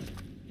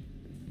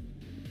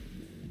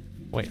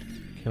 Wait,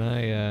 can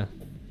I,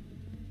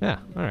 yeah,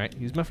 alright,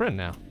 he's my friend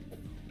now.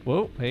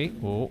 Whoa, hey.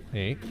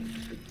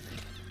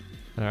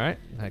 Alright,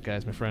 that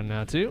guy's my friend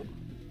now too.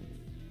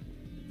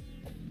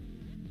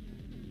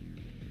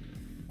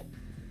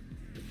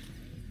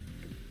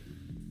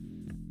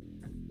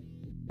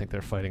 I think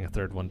they're fighting a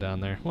third one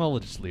down there. Well,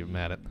 we'll just leave them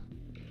at it.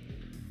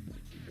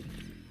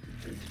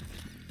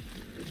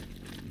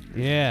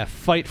 Yeah,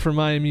 fight for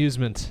my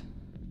amusement.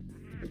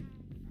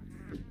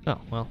 Oh,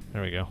 well,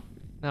 there we go.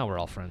 Now we're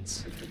all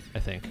friends, I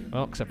think.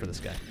 Well, except for this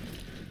guy.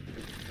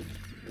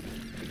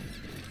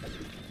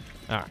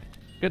 Alright,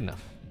 good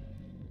enough.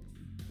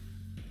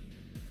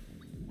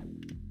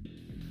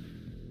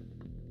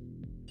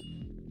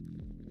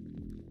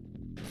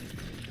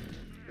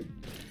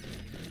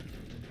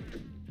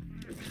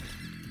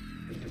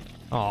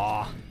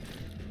 Aww.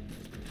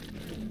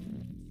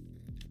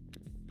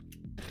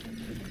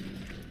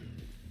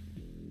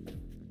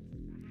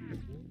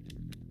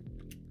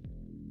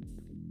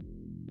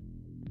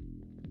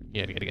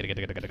 Yeah,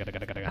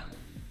 get.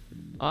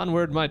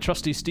 Onward, my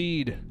trusty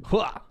steed.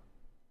 Hua!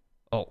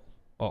 Oh,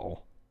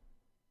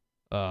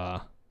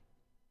 uh-oh.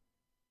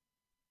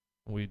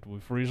 We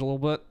freeze a little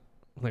bit?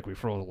 I think we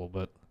froze a little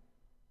bit.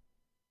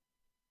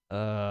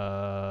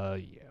 Yeah,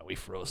 we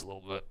froze a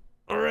little bit.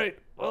 Alright,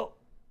 well,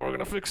 we're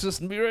gonna fix this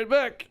and be right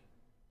back.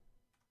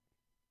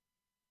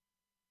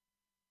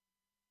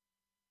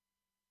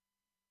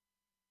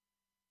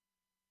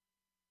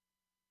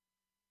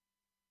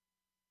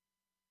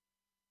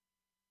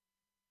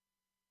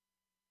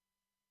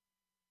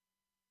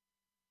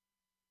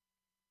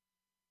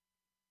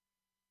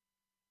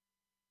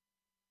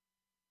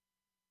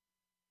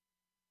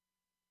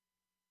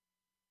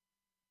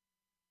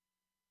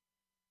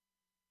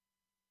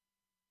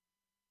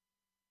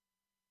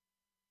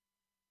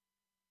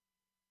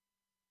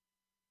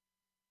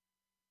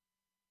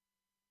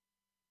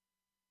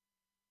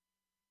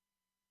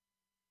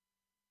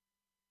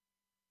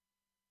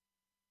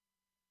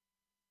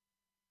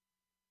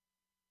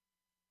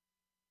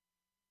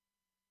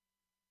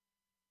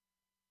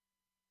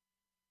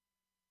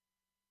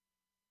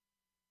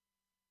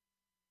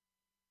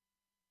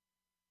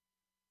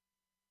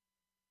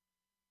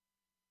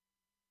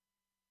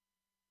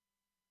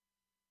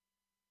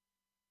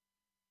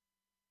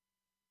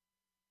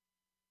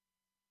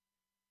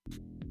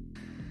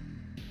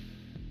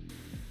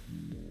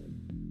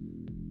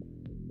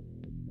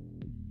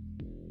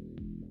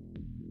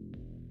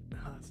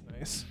 That's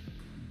nice.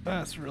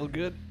 That's real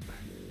good.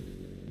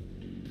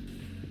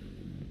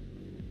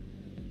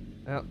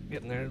 Well,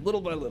 getting there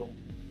little by little.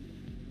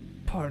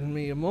 Pardon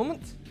me a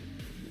moment.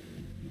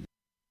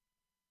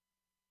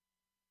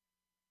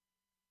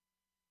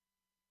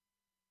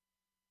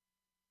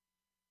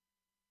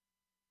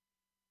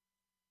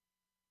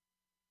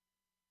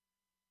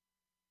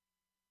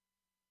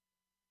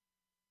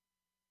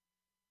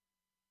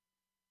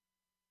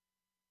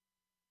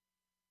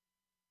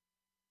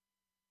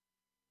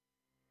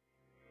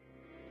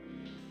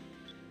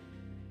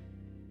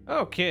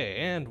 Okay,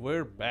 and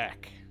we're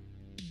back.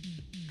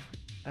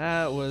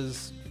 That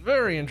was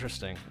very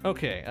interesting.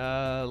 Okay,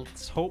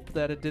 let's hope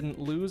that it didn't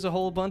lose a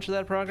whole bunch of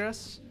that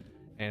progress.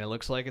 And it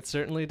looks like it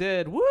certainly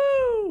did.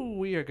 Woo!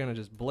 We are gonna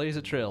just blaze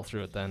a trail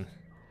through it then.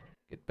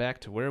 Get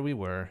back to where we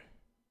were.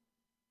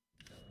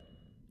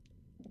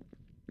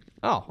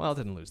 Oh, well, it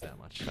didn't lose that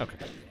much.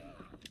 Okay.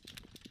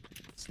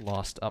 It's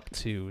lost up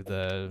to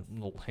the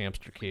little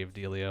hamster cave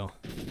dealio.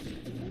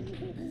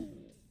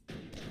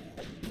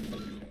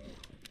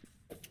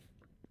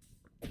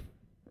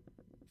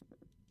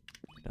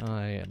 Did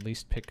I at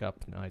least pick up?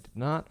 No, I did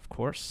not, of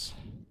course.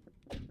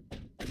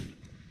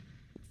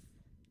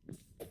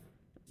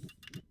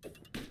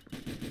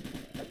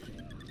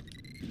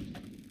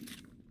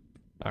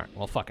 Alright,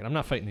 well, fuck it. I'm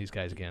not fighting these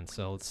guys again,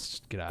 so let's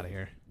just get out of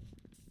here.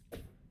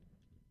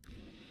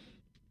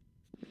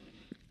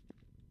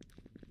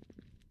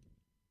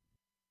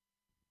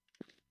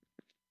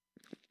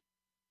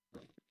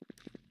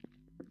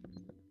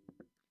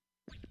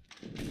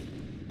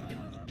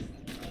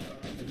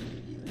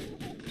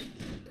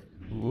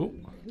 Ooh.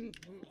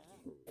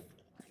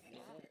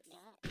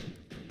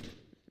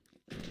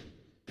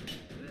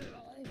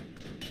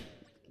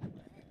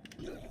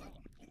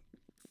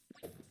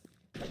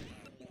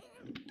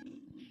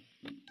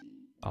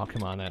 Oh,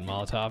 come on, that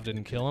Molotov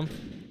didn't kill him.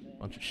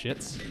 Bunch of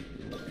shits.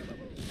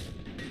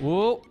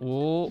 Whoa,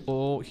 whoa,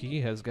 whoa,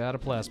 he has got a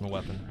plasma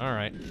weapon.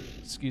 Alright.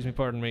 Excuse me,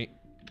 pardon me.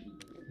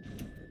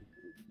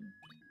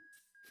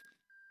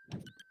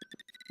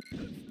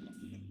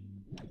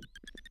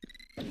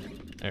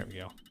 There we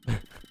go.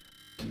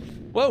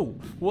 Whoa!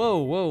 Whoa,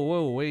 whoa,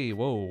 whoa, wait,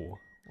 whoa.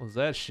 What was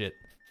that shit?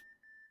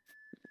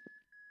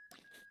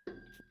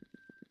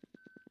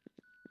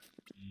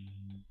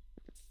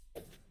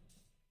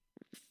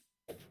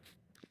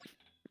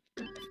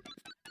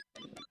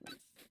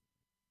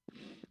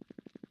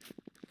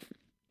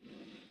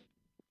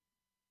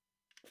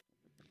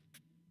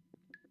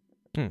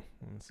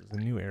 This is a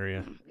new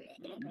area.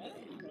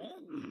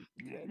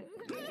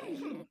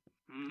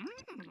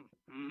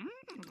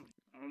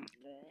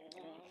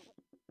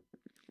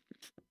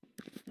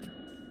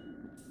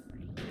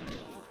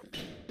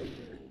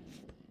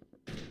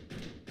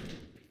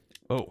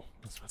 Oh,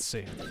 let's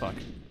see. Fuck.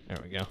 There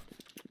we go.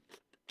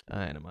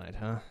 Dynamite,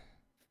 huh?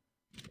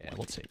 Yeah,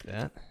 we'll take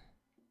that.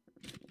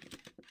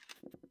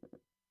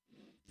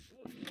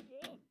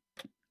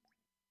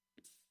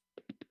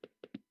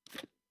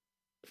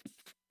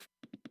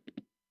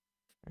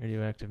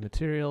 Radioactive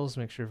materials,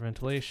 make sure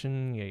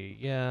ventilation,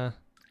 yeah.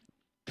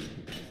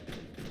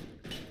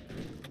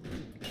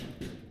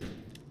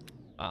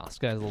 Ah, this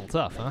guy's a little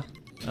tough, huh?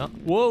 Oh,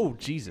 whoa,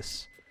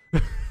 Jesus.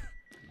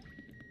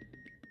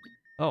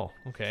 Oh,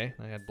 okay,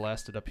 I got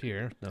blasted up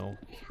here, no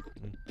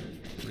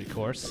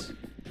recourse.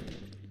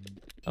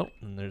 Oh,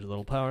 and there's a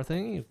little power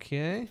thing,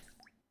 okay.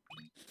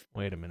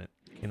 Wait a minute,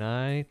 can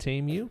I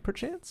tame you,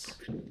 perchance?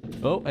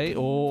 Oh, hey,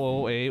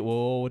 oh, hey,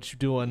 whoa, what you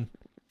doing?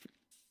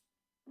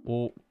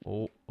 Oh,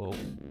 oh, oh,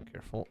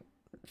 careful.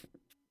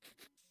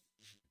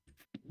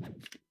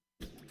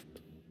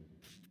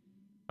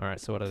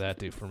 Alright, so what did that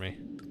do for me?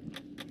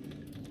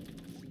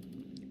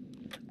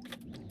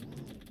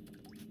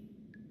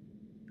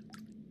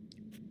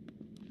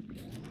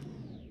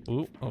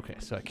 Ooh, okay,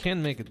 so I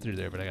can make it through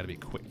there, but I gotta be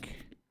quick.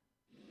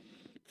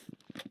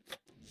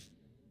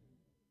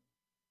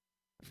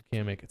 I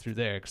can't make it through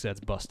there, because that's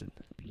busted.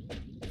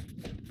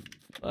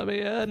 Let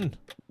me in!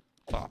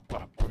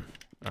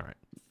 Alright.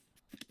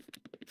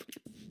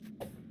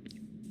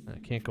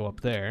 Can't go up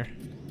there.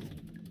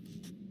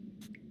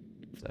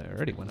 So I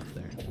already went up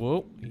there.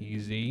 Whoa,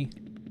 easy.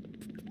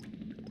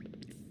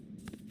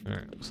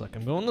 Alright, looks like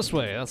I'm going this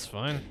way. That's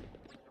fine.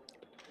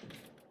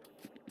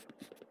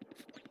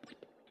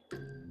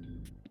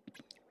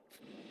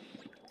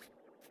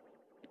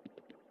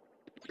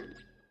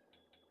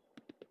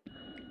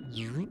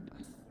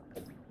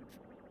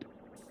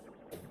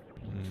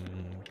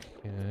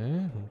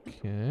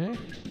 Okay.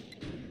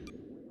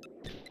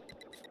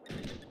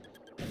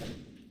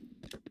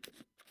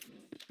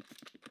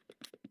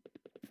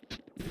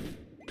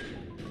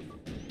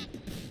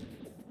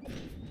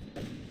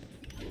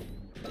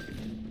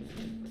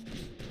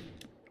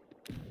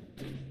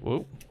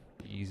 Whoa,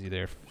 easy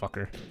there,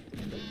 fucker.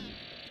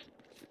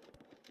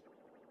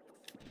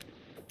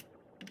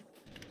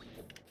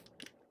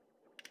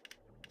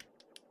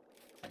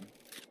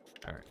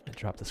 Alright, I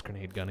dropped this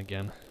grenade gun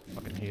again.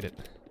 Fucking hate it.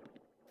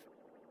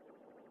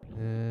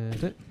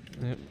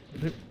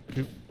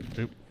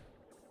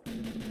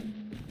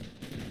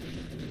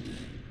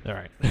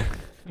 Alright.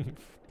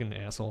 Fucking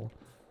asshole.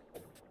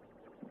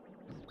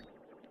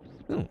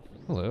 Oh,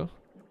 hello.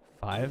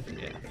 5?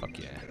 Yeah, fuck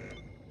yeah.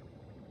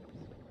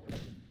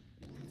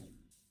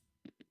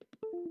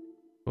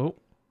 Oh,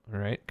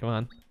 alright, come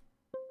on.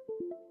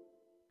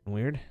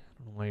 Weird. I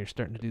don't know why you're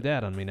starting to do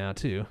that on me now,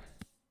 too.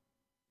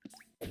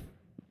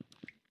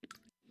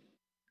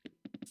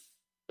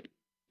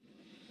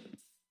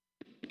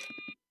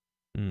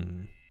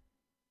 Hmm.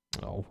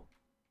 Oh.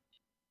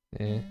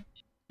 Eh.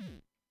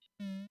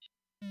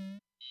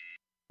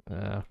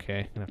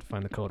 Okay, gonna have to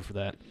find the code for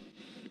that.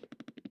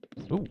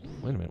 Oh,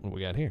 wait a minute, what do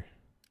we got here?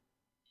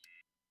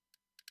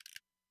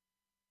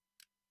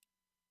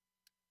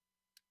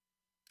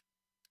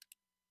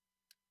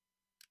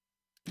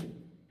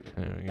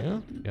 There we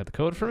go. You got the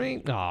code for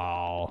me?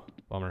 Oh,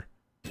 bummer.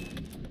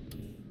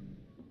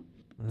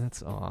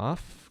 That's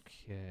off.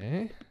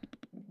 Okay.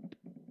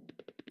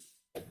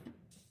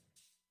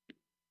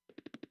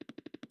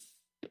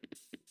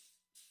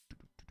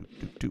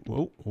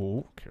 Whoa,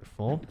 whoa,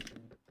 careful.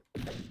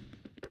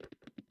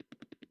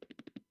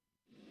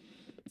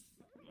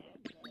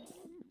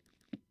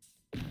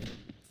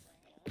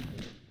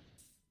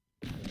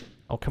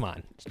 Oh, come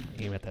on. Just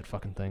aim at that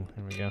fucking thing.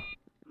 There we go.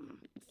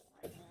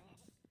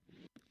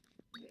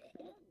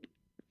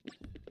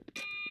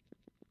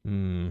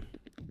 Hmm.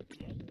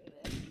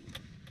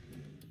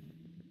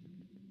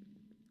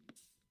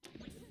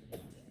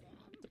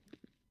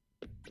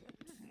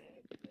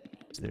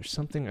 Is there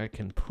something I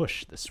can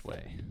push this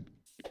way?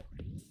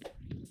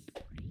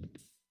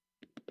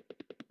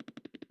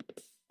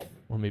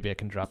 Or maybe I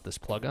can drop this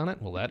plug on it?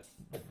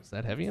 Is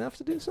that heavy enough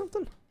to do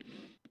something?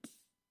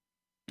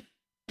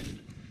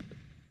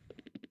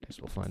 Guess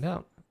we'll find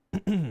out.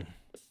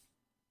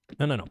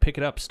 No, pick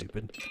it up,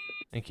 stupid.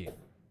 Thank you.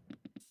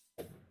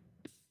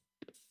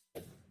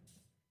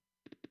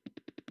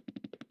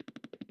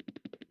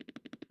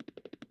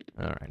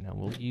 Alright, now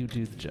will you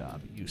do the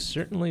job? You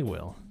certainly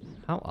will.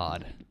 How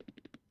odd.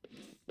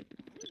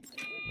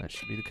 That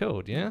should be the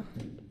code, yeah?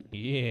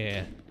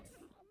 Yeah.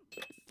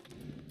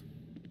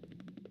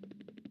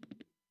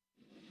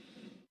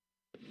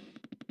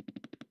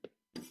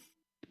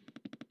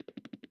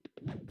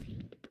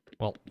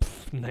 Well,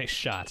 nice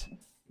shot.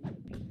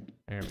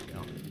 There we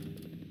go.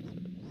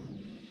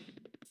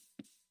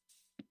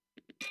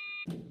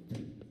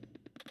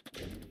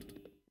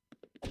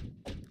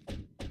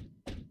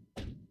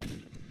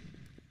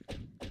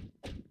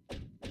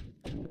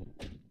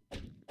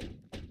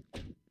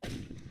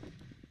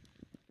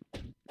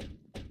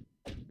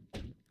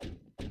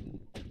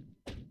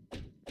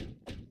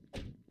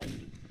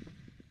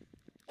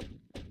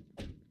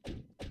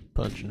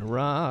 Punching a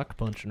rock,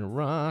 punching a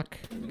rock.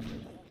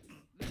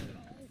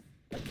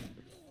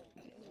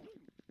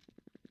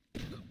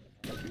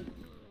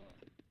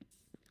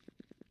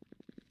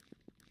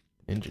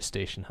 Ninja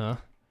station, huh?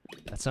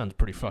 That sounds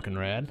pretty fucking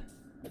rad.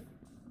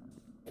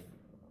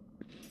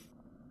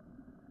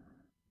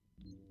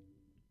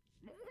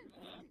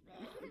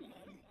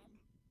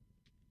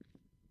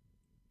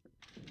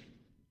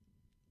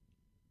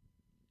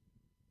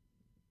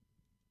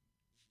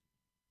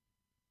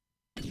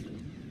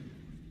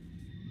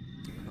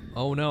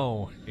 Oh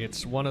no,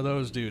 it's one of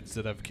those dudes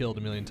that I've killed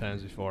a million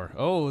times before.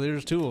 Oh,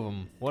 there's two of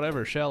them.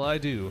 Whatever shall I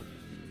do?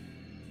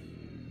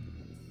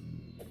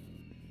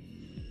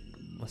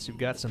 Unless you've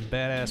got some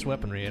badass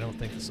weaponry, I don't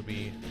think this will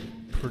be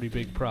a pretty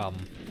big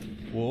problem.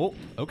 Whoa,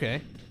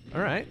 okay.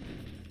 Alright.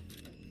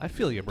 I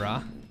feel you,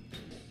 brah.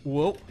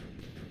 Whoa.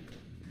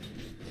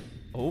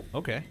 Oh,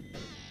 okay.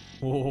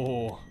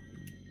 Whoa.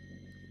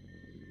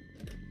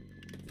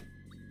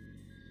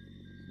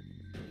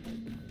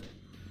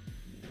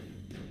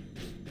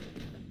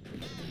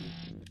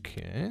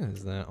 Okay,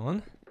 there's that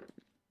one.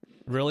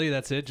 Really?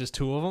 That's it? Just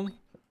two of them?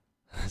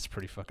 That's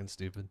pretty fucking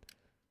stupid.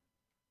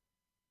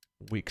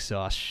 Weak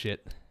sauce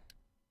shit.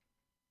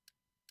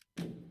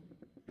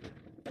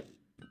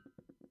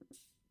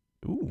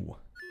 Ooh.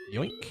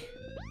 Yoink.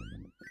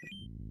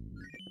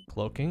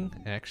 Cloaking,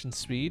 action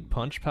speed,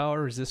 punch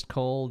power, resist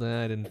cold.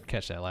 I didn't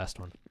catch that last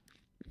one.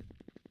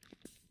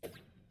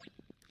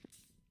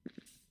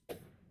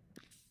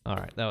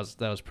 Alright, that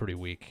was pretty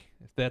weak.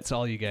 If that's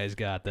all you guys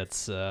got,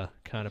 that's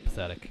kind of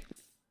pathetic.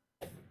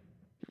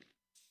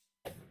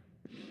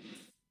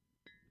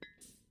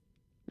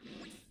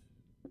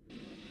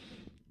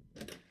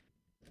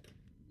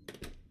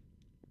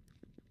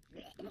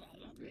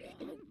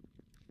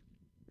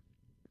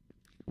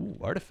 Ooh,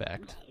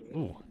 artifact.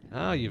 Ooh,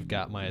 now you've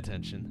got my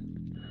attention.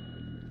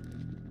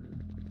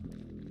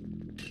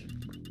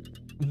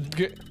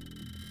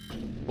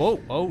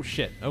 Whoa, oh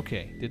shit,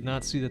 okay. Did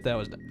not see that that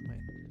was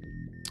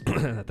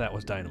dynamite. that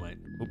was dynamite.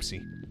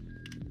 Oopsie.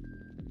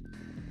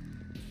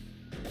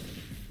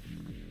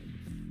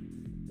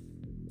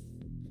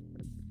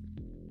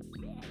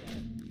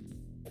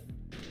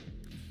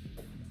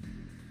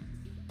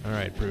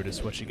 Alright,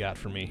 Brutus, what you got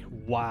for me?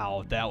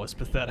 Wow, that was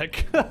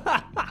pathetic.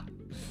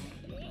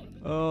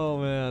 Oh,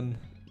 man.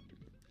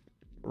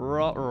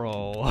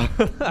 Ruh-roh.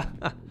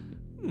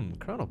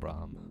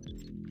 Chronobrom.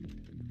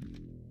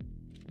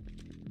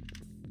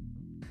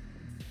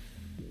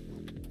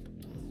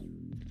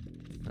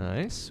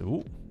 Nice.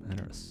 Ooh,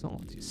 better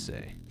assault, you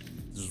say.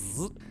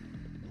 Zzz.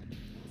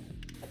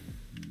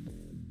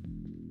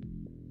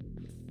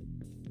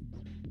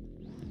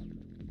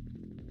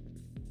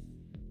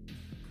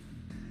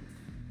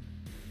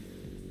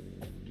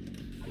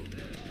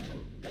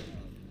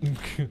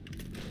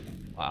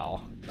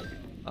 Wow.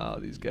 Wow,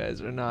 these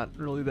guys are not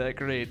really that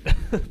great.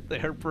 They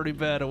are pretty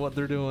bad at what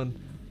they're doing.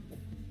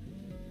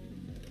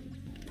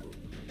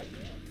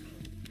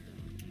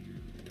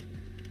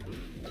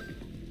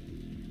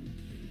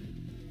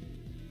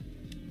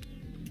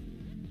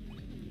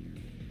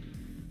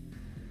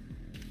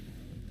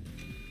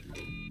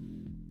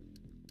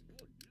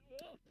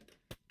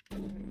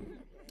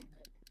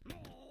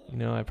 You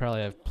know, I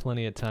probably have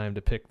plenty of time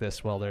to pick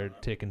this while they're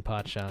taking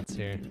pot shots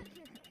here.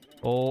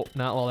 Oh,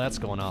 not while that's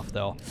going off,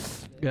 though.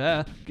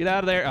 Yeah, get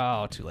out of there.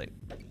 Oh, too late.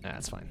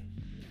 That's fine.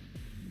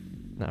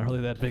 Not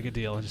really that big a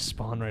deal. I just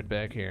spawn right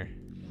back here.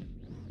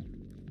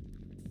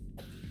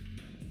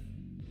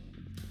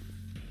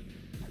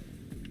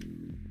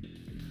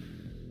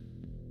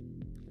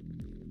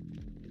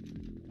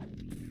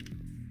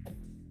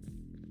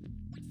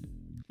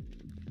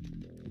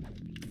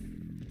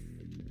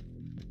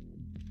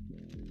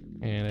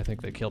 And I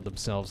think they killed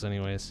themselves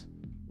anyways.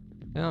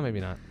 No, maybe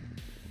not.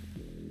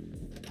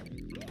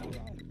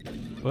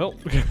 Well,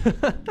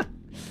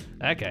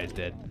 that guy's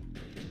dead.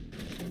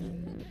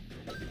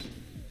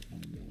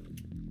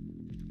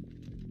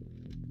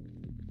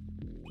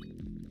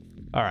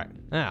 Alright,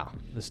 now,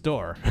 this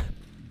door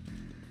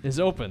is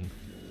open.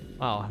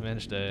 Wow, I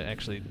managed to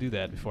actually do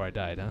that before I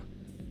died, huh?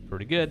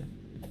 Pretty good.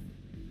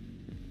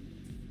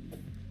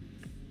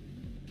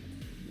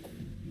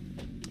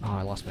 Oh,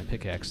 I lost my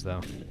pickaxe,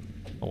 though.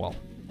 Oh well.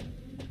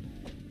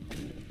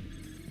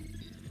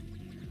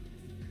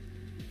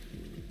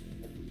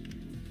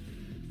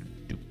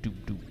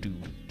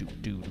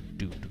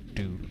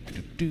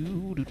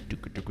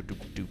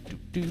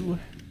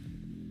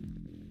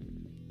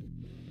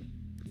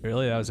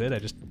 Really, that was it? I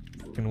just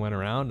fucking went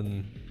around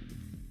and...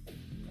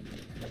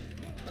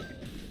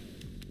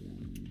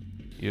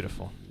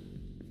 Beautiful.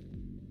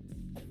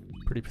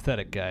 Pretty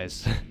pathetic,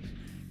 guys.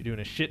 You're doing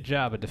a shit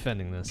job at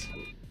defending this.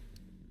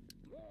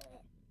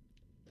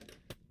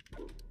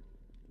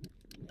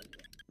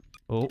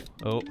 Oh,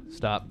 oh,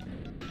 stop.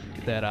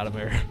 Get that out of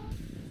there.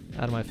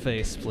 Out of my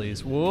face,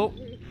 please. Whoa.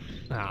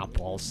 Ah,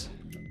 balls.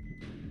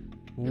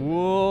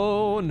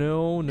 Whoa,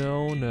 no,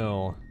 no,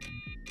 no.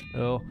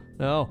 Oh,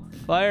 no.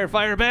 Fire,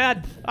 fire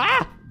bad!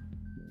 Ah!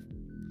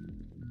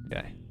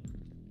 Okay.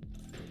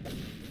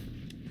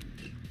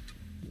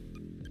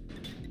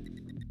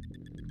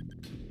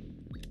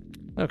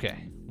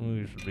 Okay,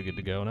 we should be good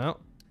to go now.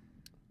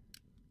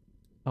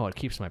 Oh, it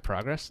keeps my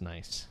progress?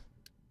 Nice.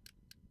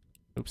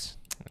 Oops.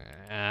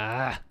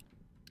 Ah!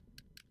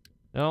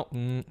 No,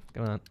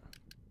 come on.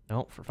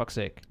 No, for fuck's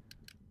sake.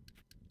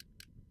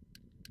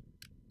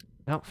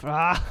 No,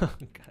 ah!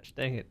 Gosh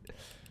dang it.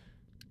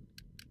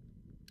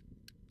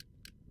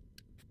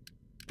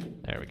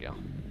 There we go.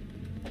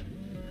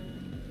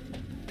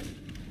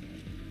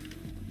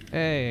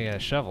 Hey, I got a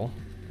shovel.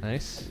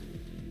 Nice.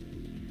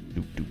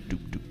 Doop, doop,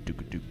 doop, doop,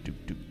 doop, doop, doop,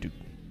 doop, doop.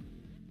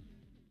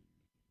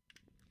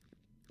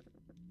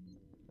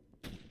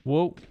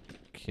 Whoa.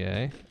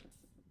 Okay.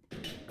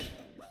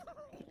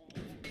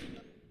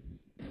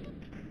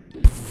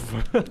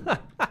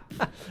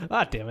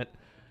 Ah, damn it.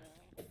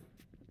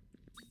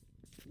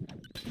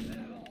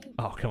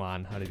 Oh, come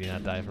on. How did he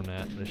not die from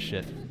that? This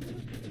shit.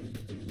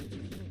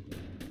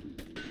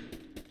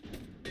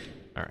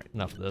 Alright,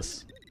 enough of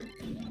this.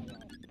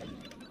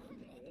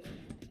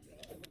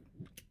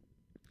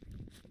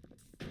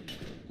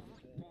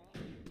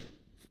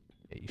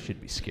 Yeah, you should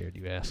be scared,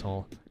 you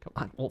asshole. Come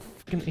on, well,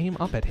 fucking aim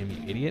up at him,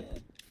 you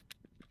idiot.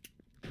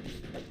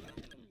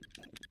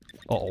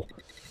 Uh-oh.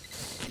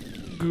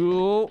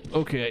 Go.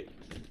 Okay.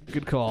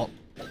 Good call.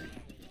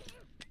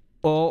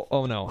 Oh,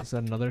 oh no. Is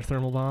that another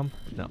thermal bomb?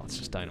 No, it's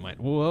just dynamite.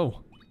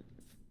 Whoa.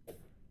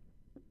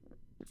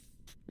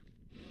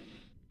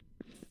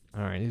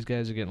 Alright, these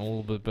guys are getting a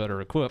little bit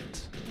better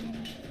equipped.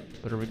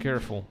 Better be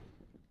careful.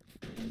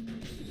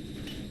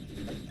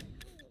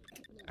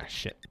 Ah,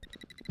 shit.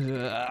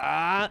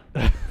 Ah.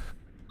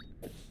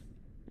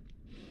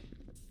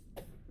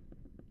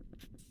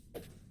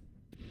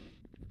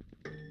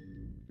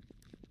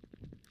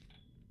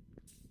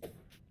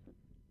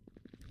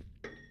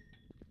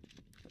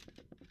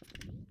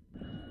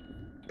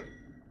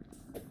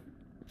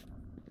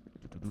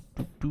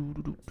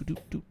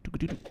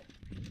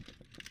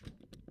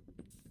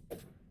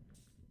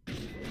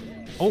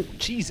 Oh,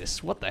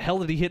 Jesus, what the hell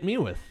did he hit me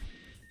with?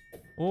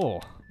 Oh,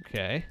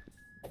 okay.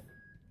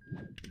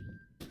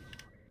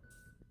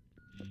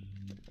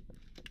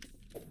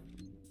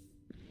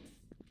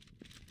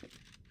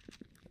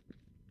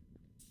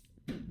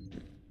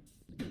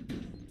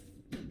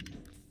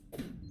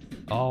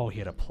 Oh, he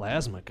had a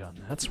plasma gun,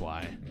 that's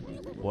why.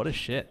 What a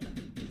shit.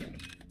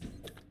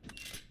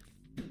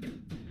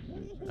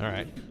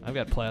 Alright, I've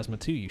got plasma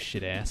too, you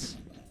shit ass.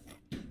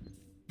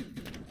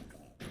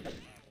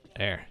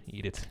 There,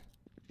 eat it.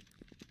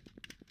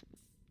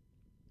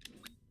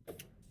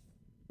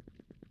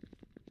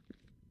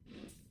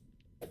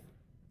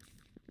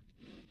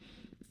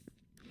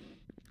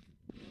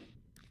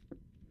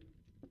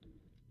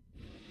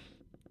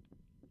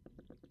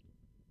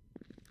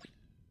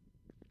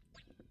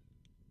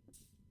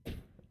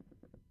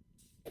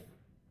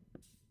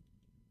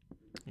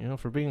 You know,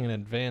 for being an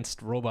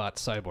advanced robot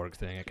cyborg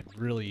thing, I could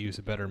really use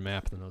a better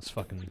map than those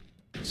fucking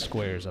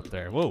squares up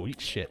there. Whoa, eat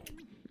shit.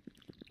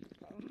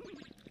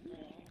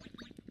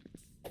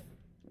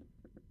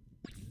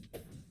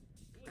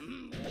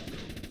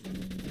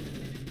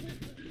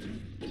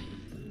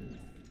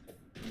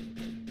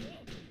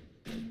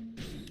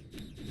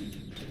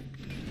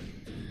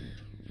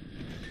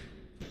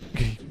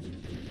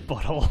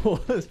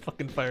 Butthole is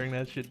fucking firing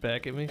that shit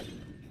back at me.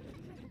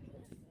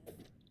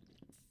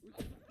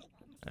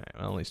 Alright,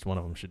 well, at least one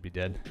of them should be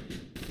dead.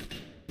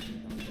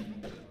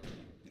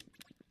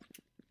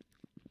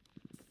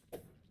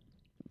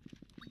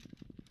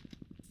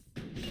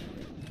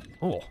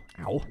 Oh,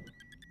 ow.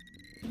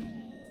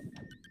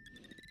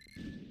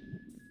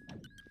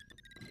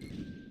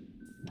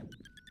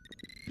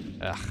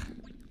 Ugh.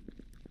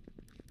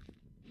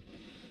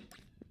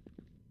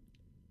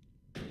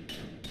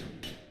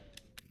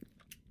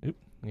 Oop.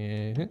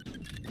 Yeah.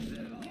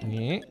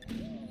 Yeah.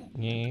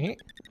 Yeah.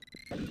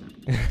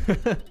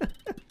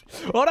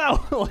 Oh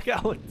no! Look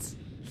out!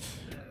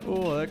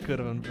 Oh, that could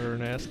have been very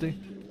nasty.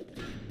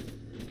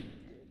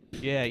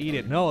 Yeah, eat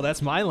it. No,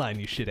 that's my line,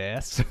 you shit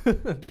ass.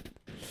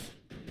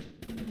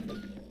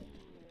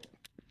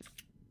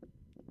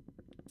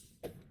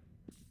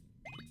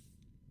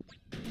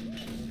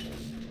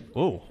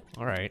 Oh,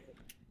 alright.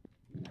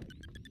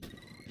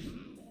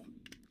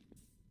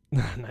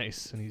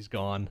 Nice, and he's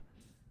gone.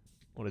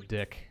 What a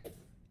dick.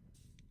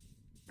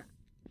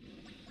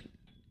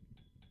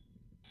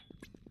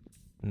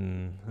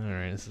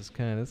 Alright, this is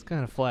kind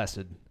of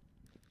flaccid.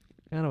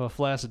 Kind of a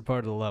flaccid part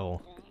of the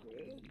level.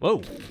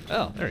 Whoa!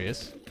 Oh, there he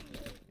is.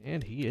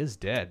 And he is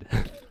dead.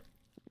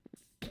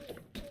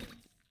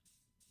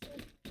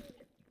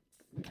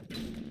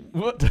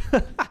 What?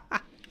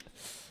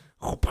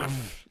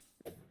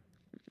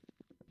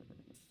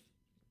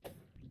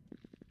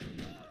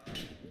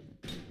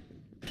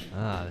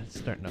 Ah, they're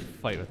starting to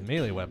fight with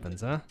melee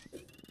weapons, huh?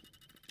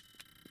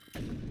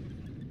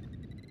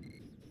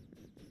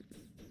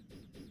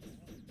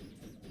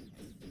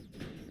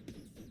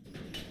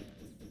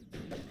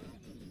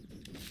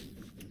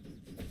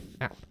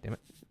 Ow, damn it.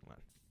 Come on.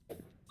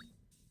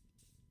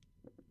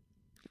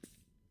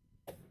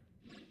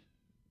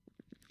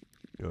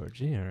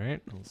 Georgie,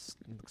 alright. Let's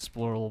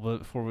explore a little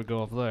bit before we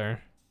go up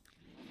there.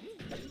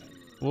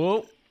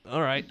 Whoa!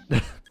 Alright.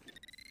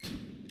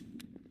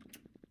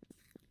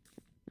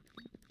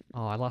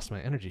 Oh, I lost my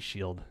energy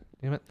shield.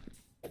 Damn it.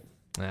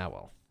 Ah,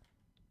 well.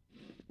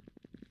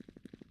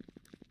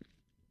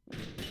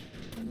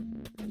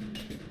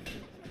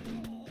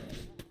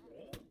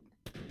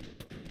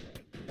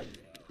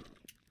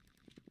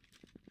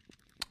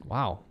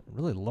 Wow,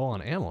 really low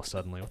on ammo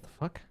suddenly. What the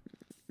fuck?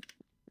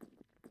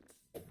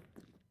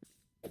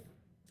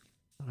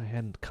 Thought I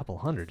had a couple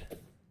hundred.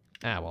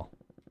 Ah, well.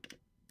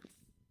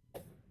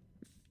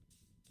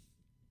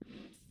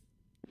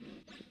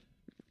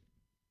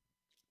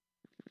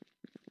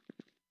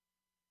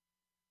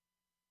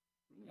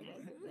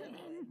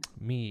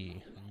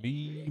 Me.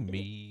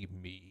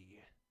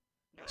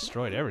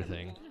 Destroyed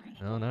everything.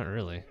 No, not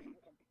really.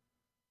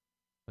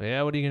 But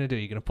yeah, what are you gonna do?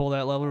 You gonna pull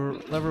that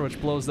lever which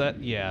blows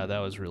that? Yeah, that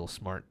was real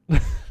smart.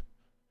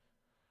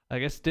 I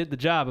guess it did the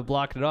job, it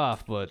blocked it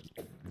off, but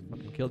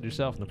fucking killed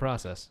yourself in the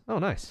process. Oh,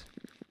 nice.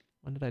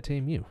 When did I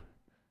tame you?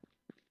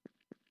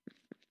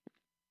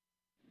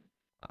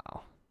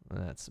 Wow,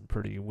 that's some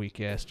pretty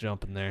weak-ass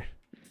jumping there.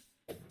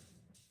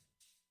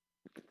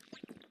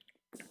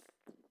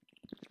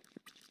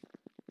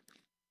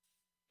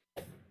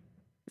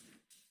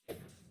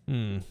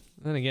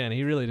 Then again,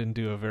 he really didn't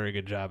do a very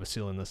good job of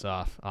sealing this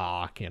off.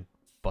 Aw, I can't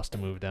bust a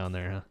move down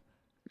there, huh?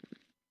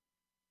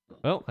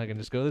 Well, I can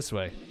just go this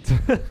way.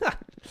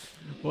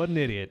 What an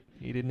idiot.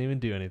 He didn't even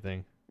do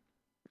anything.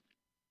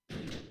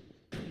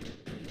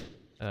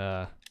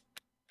 Okay,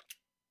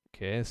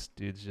 this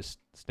dude's just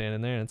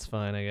standing there. That's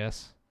fine, I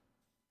guess.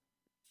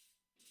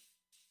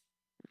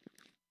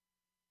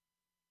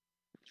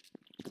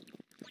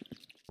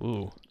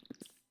 Ooh.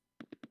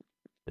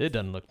 It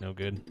doesn't look no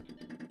good.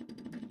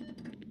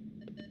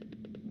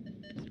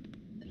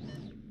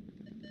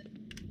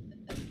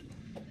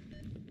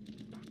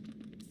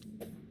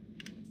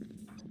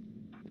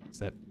 Is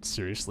that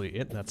seriously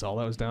it? That's all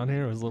that was down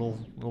here? Was a little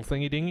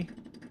thingy dingy?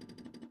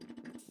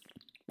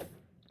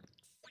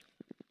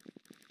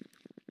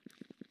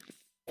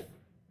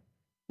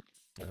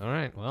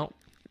 Alright, well.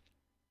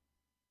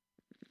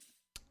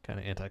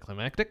 Kinda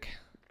anticlimactic.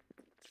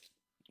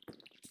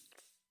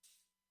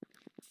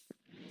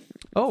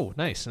 Oh,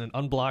 nice, and it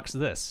unblocks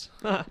this.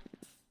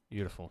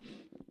 Beautiful.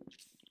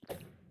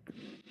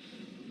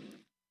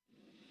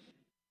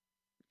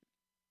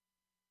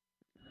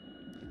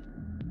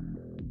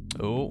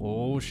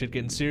 Oh, shit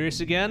getting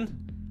serious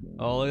again?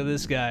 Oh, look at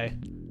this guy.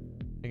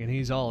 Thinking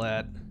he's all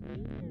that.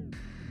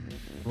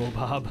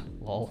 Robob,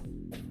 lol.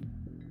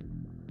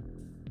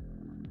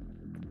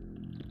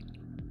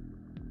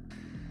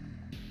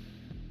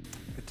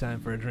 Good time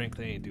for a drink,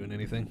 they ain't doing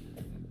anything.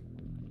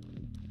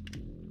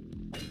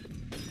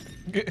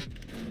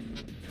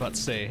 About to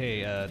say,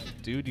 hey,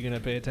 dude, you gonna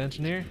pay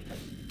attention here?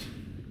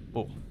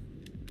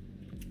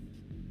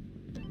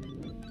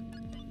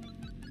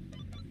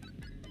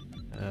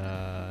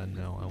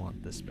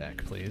 this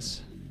back,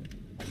 please.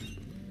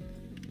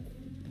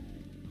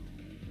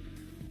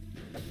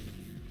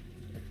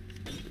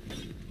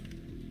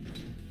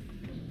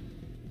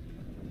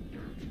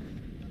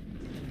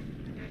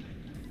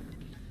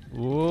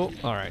 Whoa,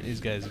 alright,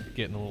 these guys are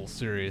getting a little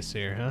serious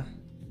here, huh?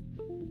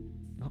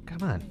 Oh,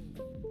 come on.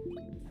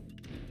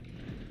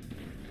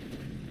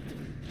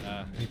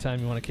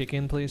 Anytime you want to kick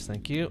in, please,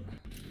 thank you.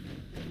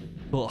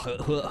 Whoa!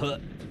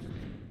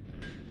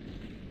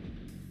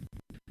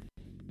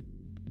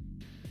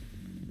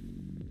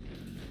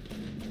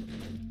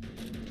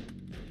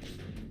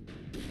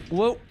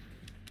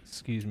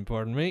 Excuse me,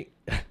 pardon me.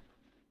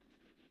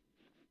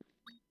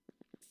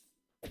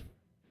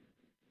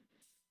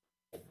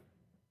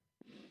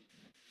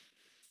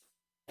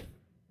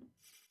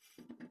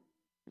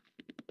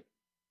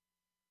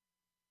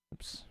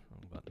 Oops,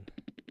 wrong button.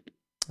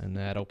 And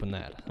that opened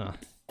that, huh?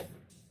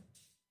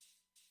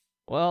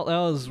 Well, that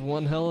was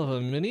one hell of a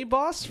mini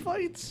boss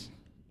fight.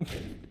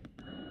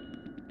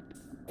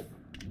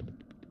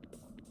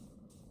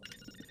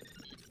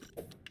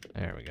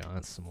 There we go,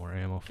 that's some more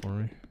ammo for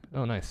me.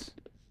 Oh, nice.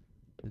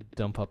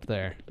 Dump up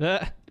there.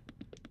 Ah!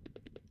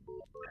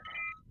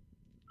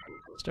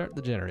 Start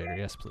the generator,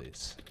 yes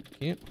please.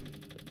 Thank you.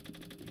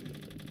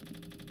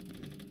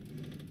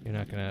 You're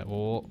not gonna,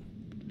 oh,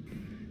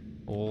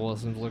 that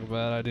seems like a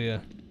bad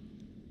idea.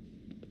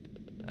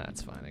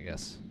 That's fine, I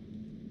guess.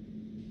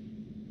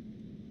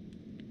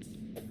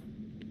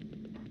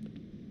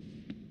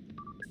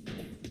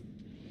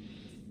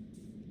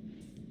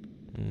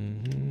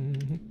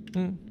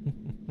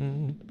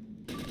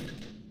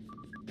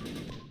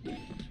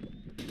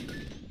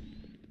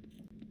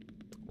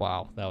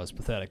 Wow, that was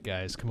pathetic,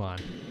 guys. Come on.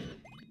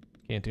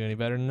 Can't do any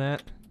better than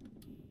that.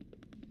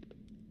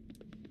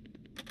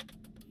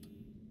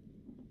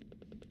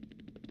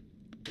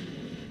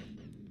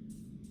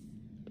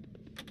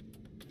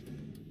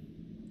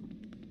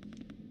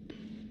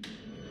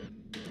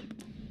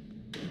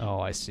 Oh,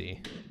 I see.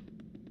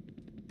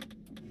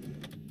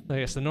 I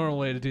guess the normal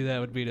way to do that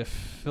would be to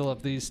fill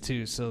up these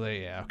two so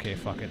they, yeah, okay,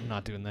 fuck it, I'm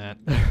not doing that.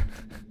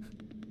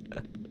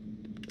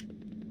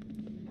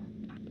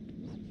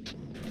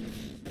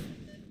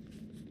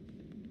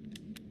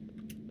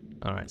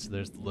 Alright, so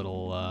there's the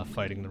little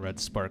fighting the red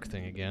spark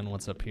thing again.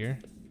 What's up here?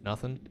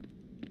 Nothing?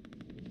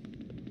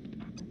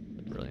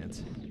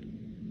 Brilliant.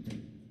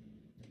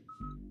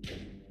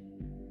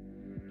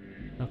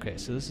 Okay,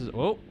 so this is,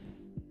 whoa!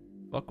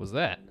 Fuck was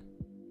that?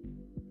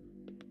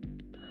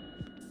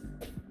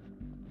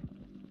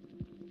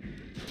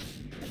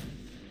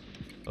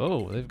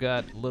 Oh, they've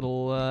got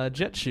little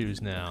jet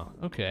shoes now.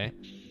 Okay.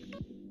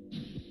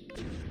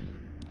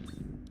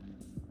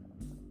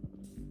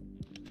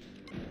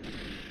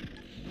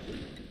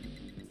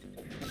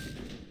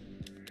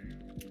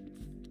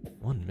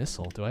 One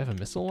missile? Do I have a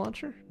missile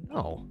launcher?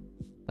 No.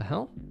 The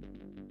hell?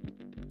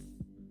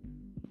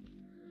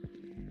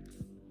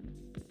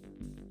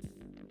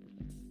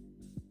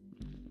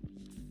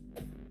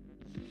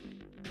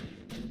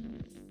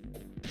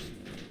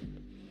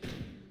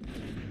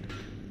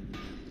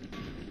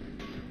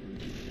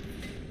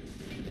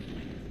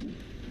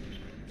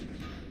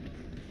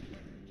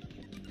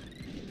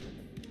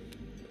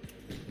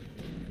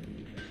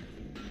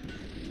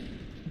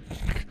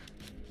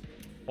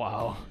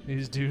 Wow,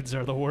 these dudes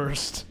are the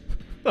worst.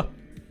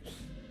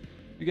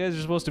 You guys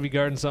are supposed to be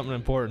guarding something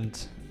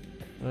important.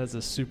 That's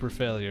a super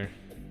failure.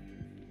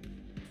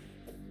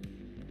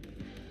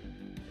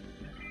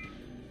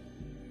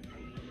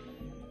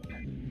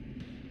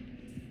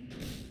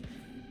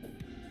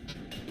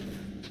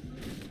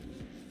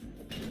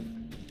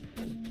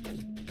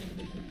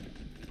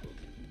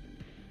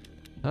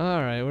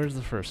 Alright, where's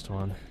the first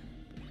one?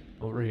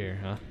 Over here,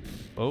 huh?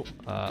 Oh,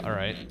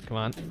 alright, come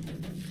on.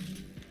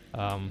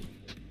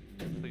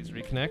 Please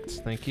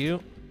reconnect, thank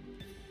you.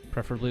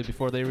 Preferably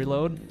before they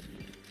reload.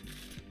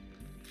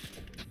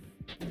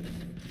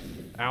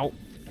 Ow.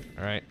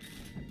 Alright.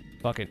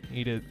 Fuck it.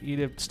 Eat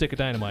a stick of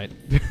dynamite.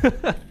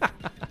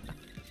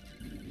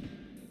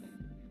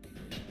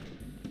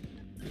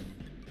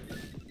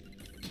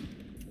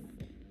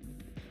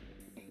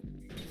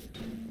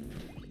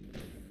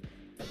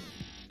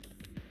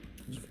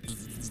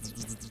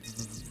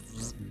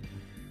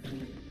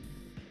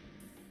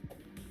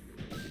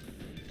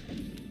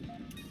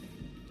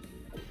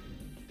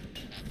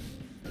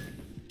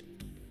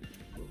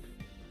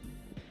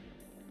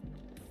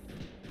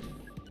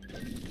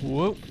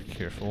 Whoa,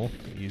 careful,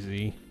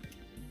 easy.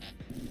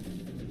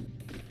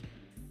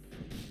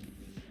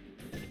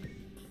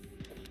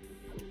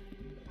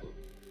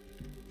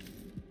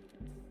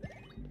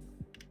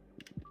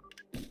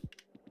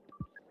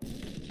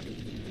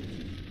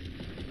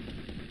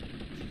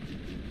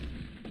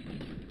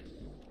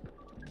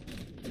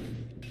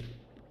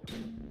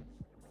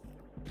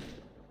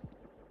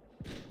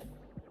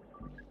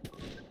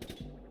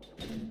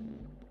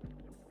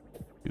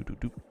 Do do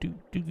do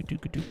do do do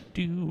do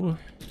do.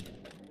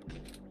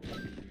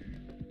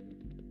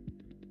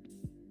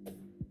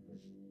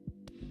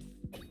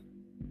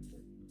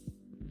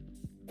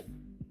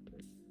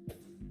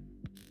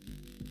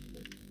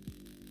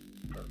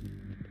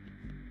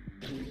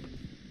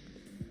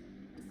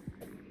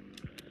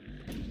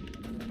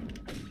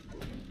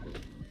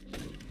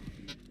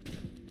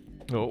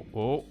 Oh,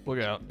 oh, look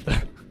out.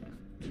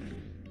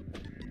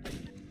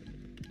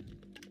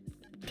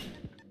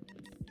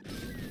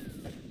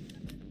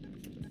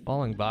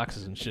 Falling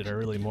boxes and shit are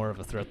really more of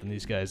a threat than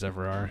these guys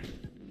ever are.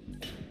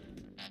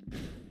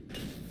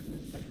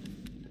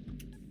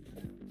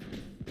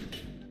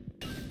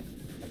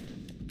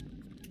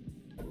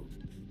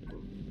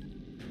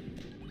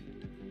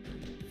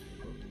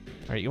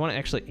 Alright, you want to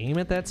actually aim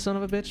at that son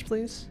of a bitch,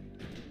 please?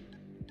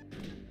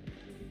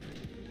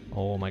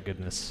 Oh my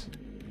goodness.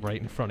 Right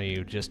in front of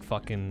you, just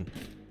fucking...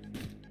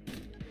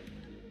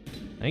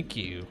 Thank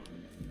you.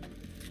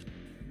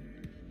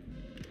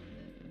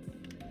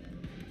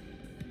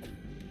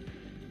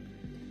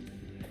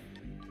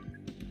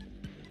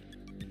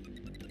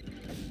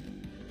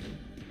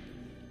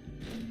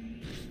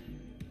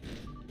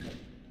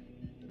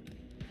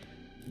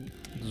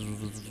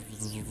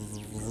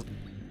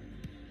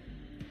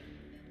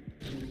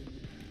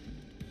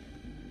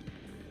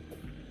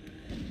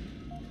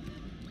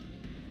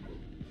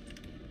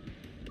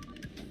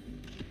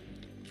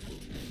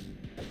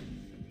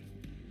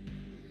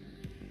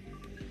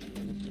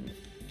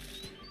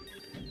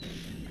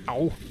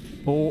 Ow.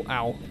 Oh,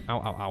 ow. Ow,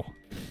 ow, ow.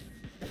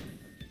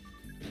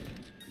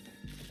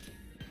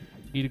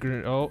 Eat a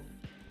grenade. Oh.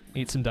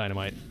 Eat some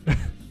dynamite.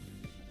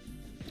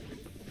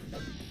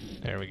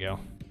 There we go.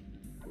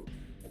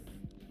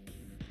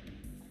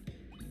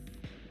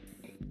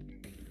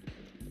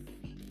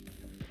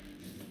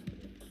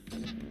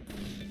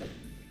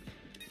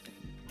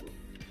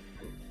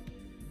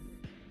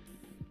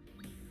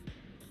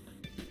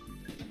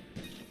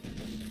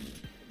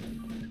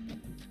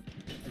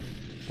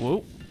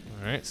 Whoa.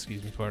 Alright,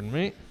 excuse me, pardon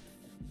me.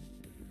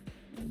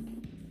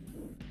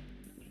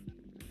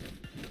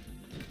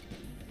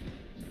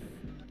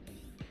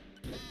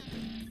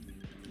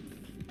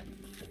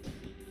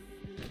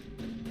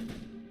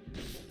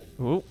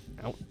 Whoa.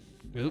 Ow.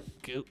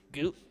 Goop, goop,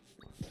 goop.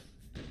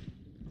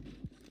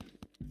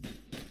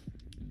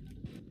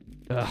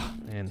 Ugh,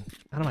 man.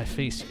 Out of my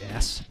face, you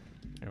ass.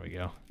 There we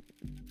go.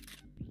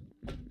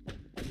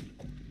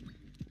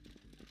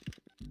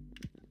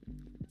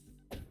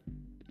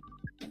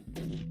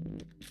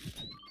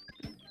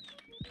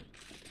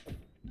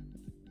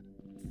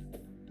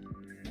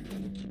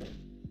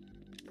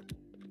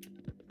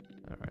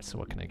 Alright, so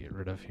what can I get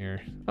rid of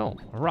here? Oh,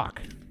 a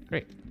rock.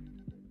 Great.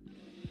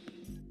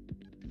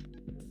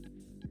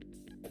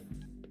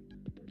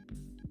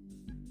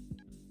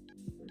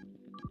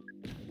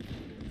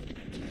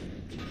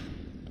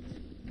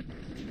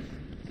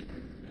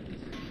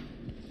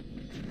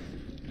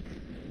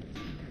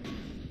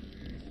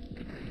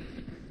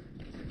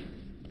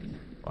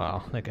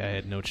 Wow, that guy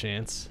had no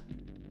chance.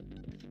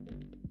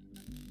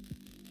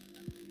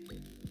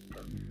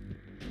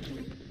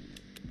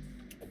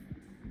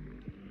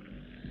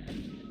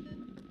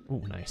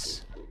 Ooh,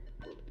 nice.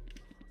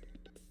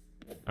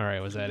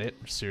 Alright, was that it?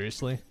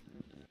 Seriously?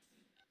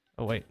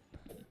 Oh, wait.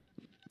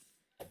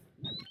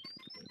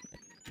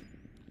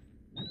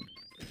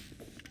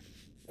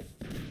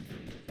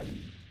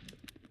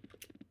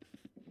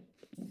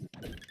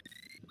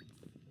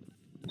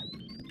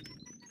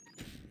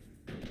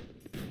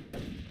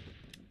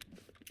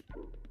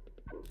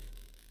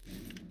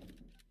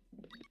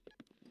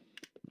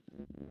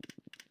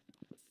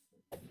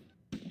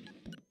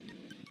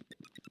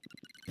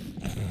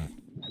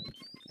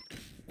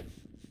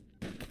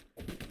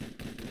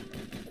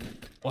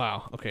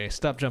 Wow, okay,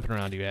 stop jumping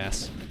around, you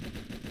ass.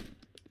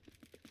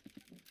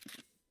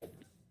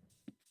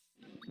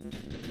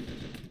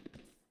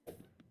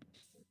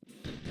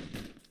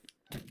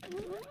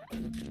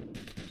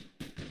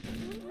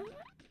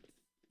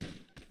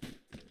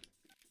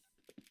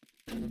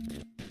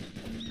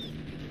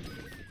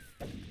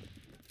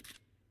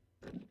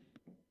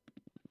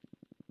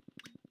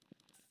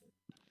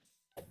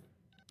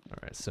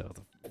 Alright, so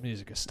the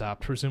music has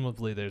stopped.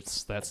 Presumably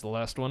that's the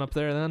last one up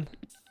there then?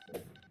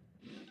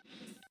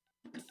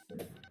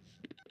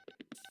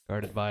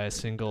 Guarded by a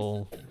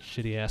single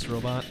shitty-ass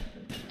robot.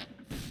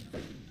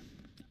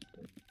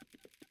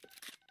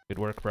 Good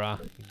work, brah.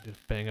 You did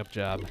a bang-up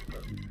job.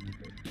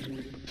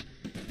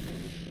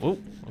 Whoa,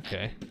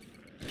 okay.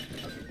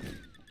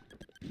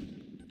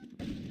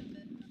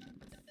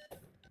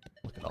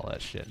 Look at all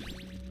that shit.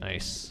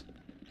 Nice.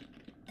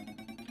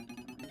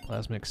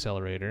 Plasma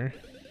accelerator.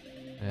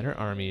 Matter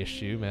army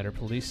issue, matter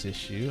police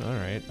issue.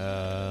 Alright,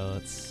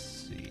 let's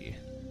see.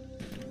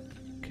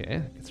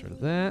 Okay, gets rid of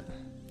that.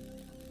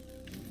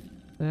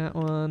 That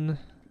one.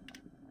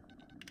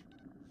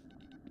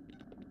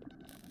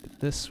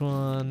 This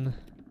one.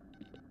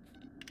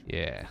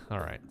 Yeah,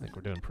 alright. I think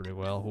we're doing pretty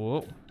well.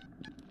 Whoa.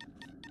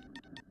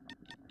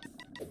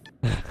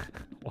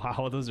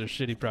 Wow, those are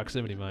shitty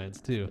proximity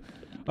mines, too.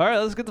 Alright,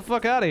 let's get the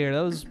fuck out of here.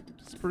 That's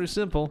pretty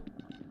simple.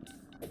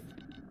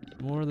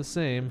 More of the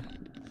same.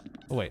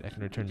 Oh, wait, I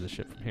can return to the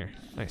ship from here.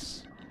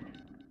 Nice.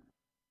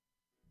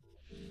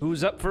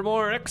 Who's up for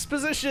more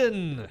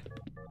exposition?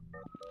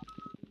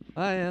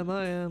 I am.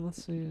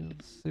 Let's see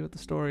what the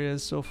story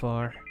is so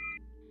far.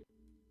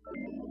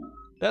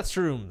 Death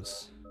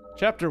Shrooms,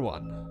 Chapter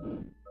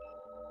 1.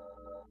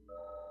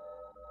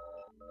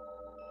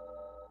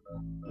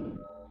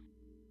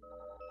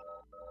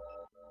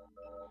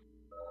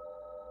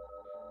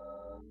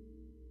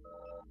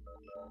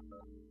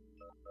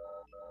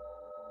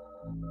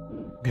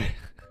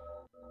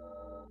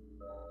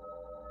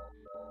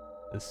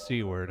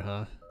 C word,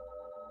 huh?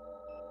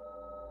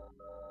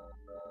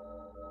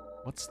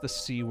 What's the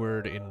C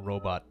word in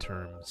robot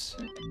terms?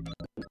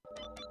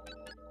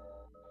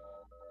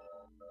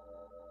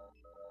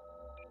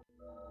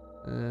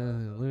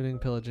 Looting,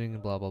 pillaging,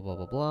 blah blah blah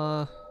blah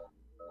blah.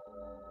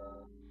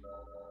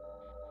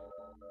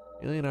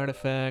 Alien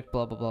artifact,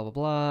 blah blah blah blah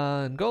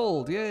blah, and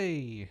gold,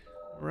 yay!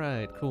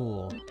 Right,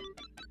 cool.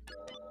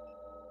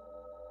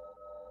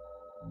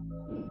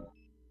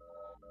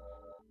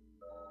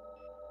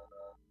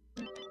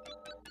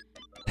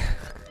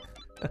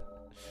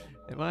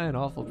 Am I an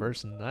awful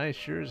person? I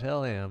sure as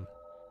hell am.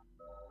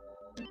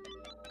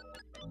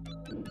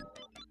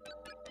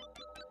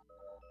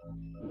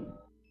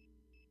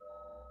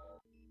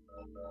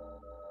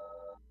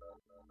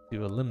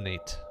 To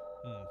eliminate.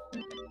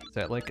 Is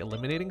that like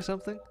eliminating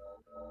something?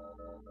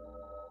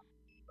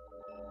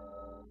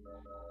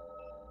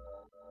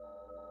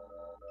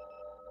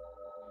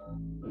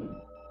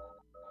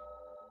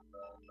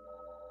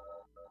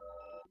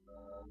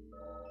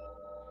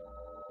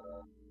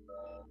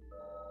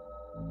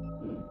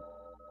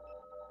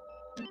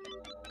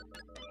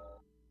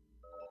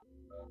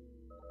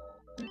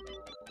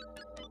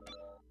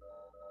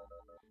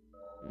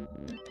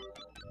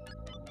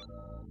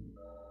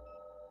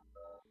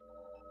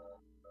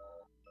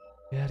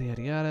 Yada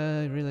yada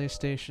yada, relay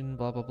station,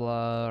 blah blah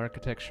blah,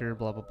 architecture,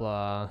 blah blah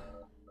blah.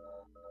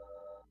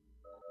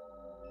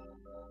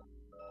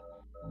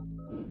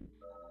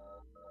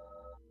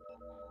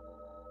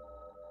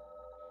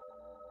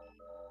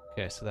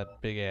 Okay, so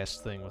that big ass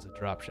thing was a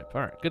dropship.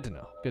 Alright, good to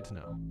know, good to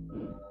know.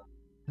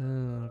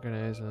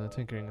 Organize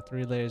tinkering with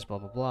relays, blah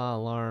blah blah,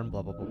 alarm,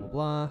 blah blah blah blah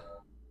blah.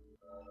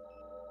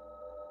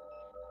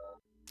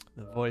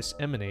 The voice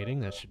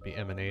emanating, that should be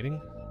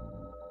emanating.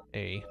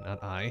 A,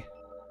 not I.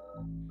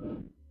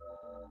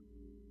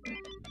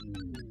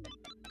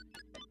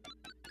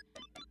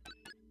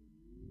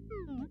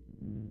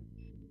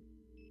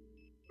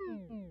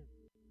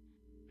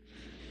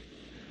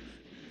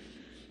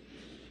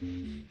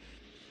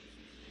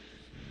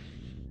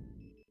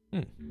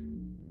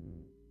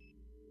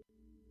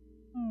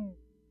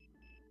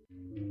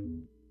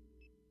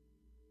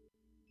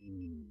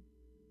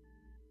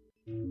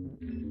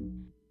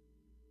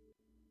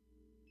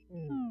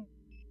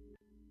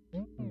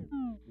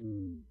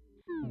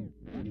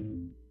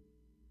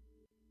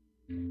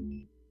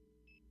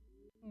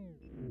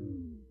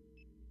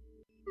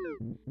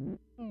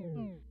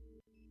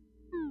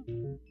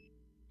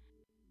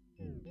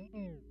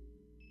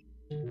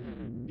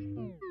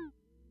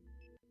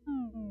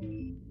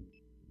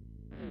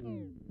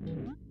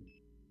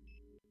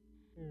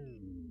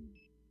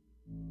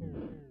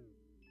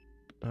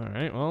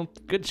 Alright, well,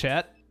 good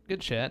chat.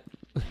 Good chat.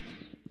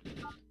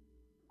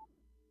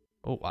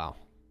 Oh, wow.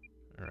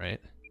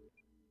 Alright.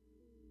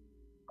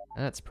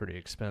 That's pretty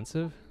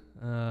expensive.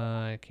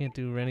 I can't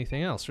do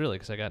anything else, really,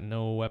 because I got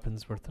no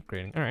weapons worth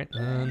upgrading. Alright,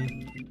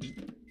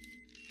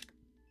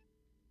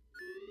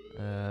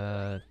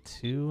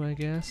 2, I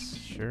guess.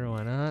 Sure,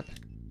 why not?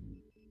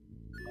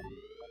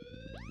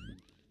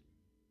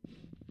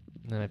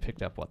 And then I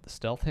picked up, what, the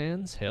stealth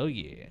hands? Hell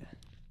yeah.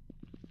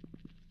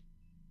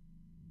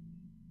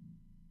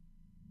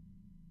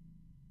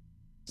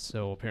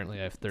 So apparently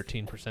I have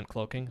 13%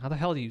 cloaking. How the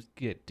hell do you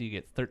get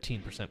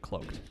 13%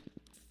 cloaked?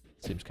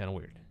 Seems kind of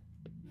weird.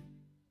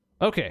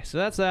 Okay, so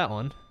that's that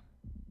one.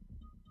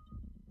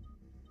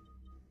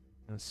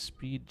 A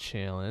speed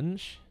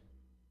challenge.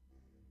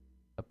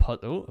 A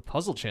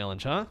puzzle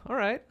challenge, huh? All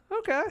right.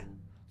 Okay.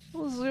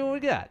 Let's see what we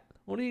got.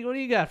 What do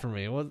you got for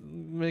me? What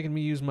making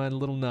me use my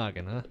little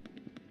noggin, huh?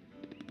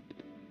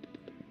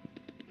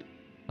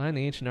 Find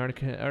the ancient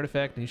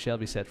artifact and you shall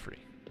be set free.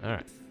 All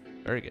right.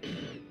 Very good.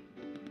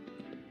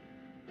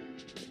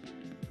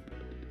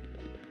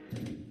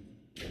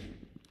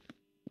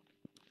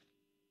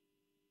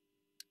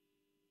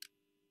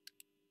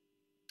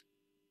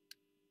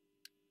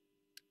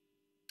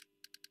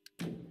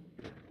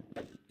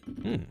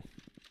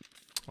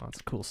 Lots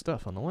of cool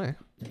stuff on the way.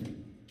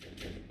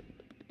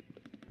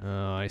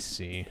 Oh, I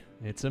see.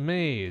 It's a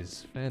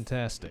maze.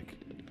 Fantastic.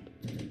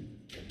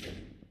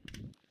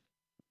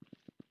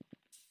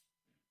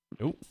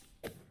 Oh.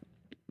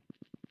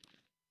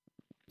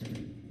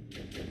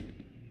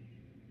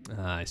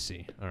 Ah, I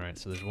see. Alright,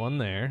 so there's one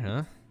there,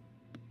 huh?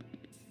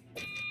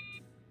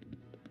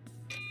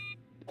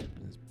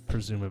 It's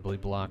presumably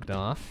blocked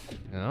off.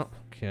 Oh,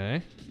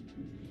 okay.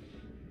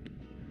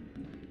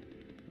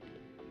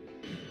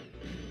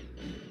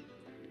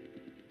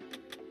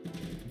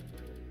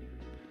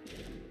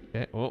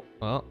 Okay, well,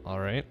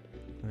 alright.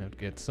 I have to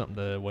get something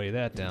to weigh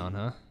that down,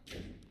 huh?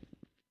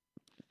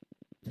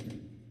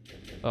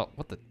 Oh,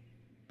 what the?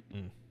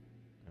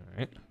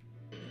 Alright.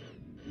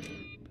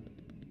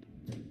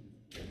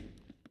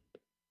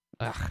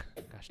 Ugh,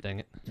 gosh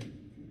dang it.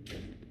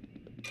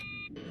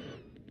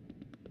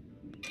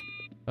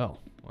 Oh,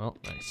 well,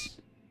 nice.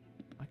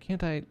 Why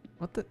can't I?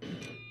 What the?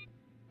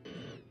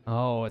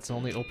 Oh, it's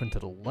only open to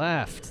the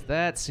left.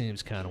 That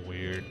seems kind of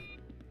weird.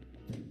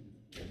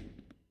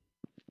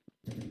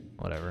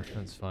 Whatever,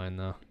 that's fine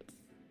though.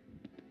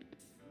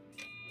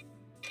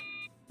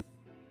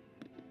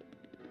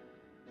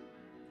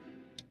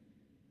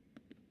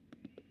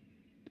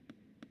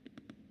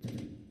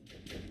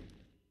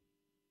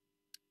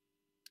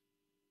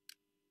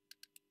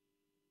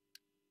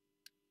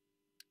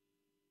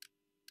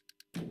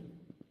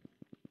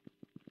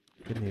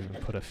 Didn't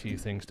even put a few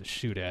things to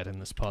shoot at in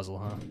this puzzle,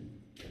 huh?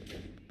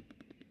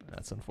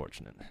 That's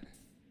unfortunate.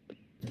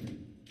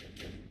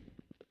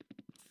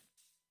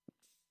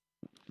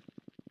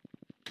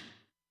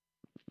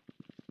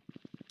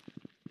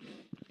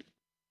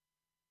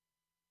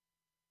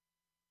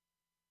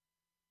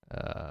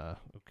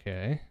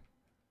 Okay.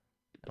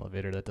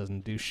 Elevator that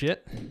doesn't do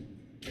shit.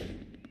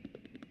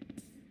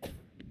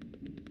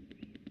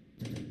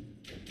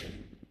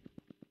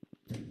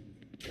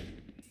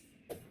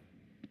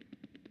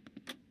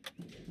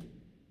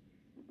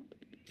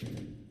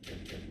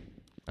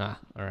 Ah,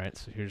 alright,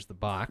 so here's the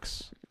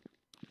box.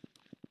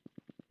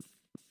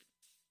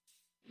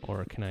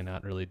 Or can I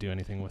not really do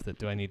anything with it?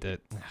 Do I need to...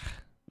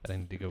 I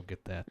need to go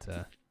get that,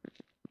 Let's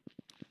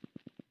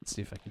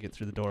see if I can get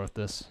through the door with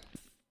this.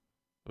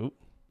 Oop.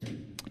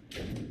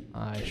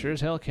 I sure as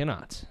hell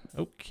cannot.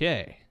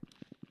 Okay.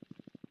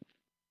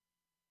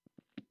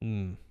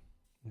 Need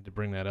to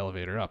bring that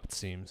elevator up, it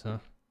seems, huh?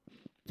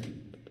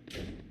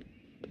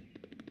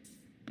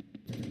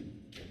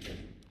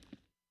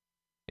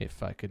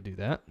 If I could do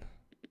that.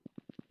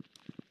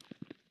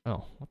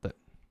 Oh, what the...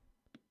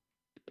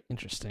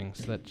 Interesting.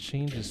 So that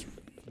changes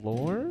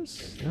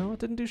floors? No, it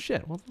didn't do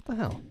shit. What the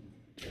hell?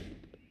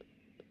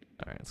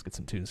 Alright, let's get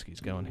some tune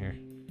skis going here.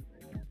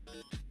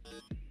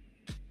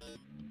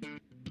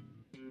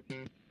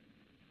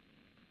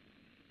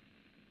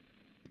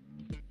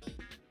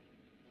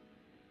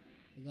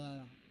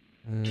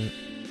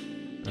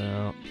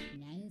 No.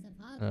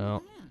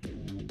 No.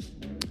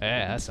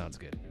 Yeah, that sounds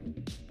good.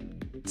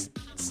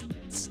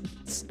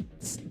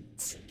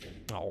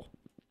 Oh.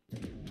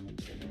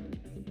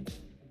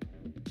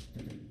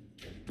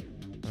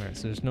 Alright,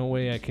 so there's no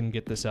way I can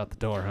get this out the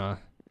door, huh?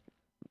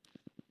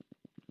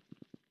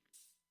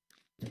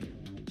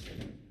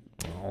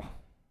 Oh.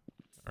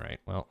 Alright,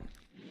 well.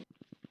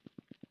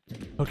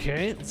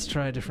 Okay, let's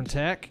try a different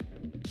tack.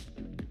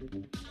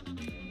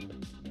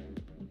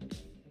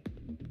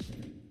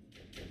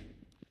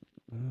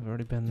 I've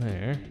already been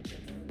there.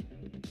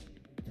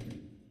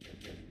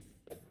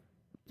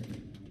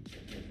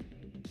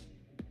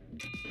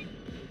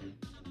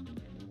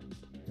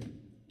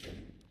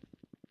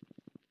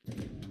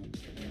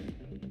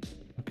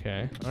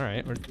 Okay,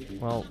 alright.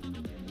 Well,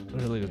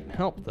 really doesn't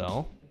help,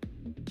 though.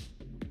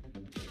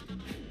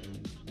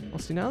 Well,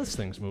 see, now this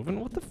thing's moving.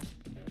 What the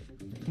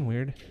f...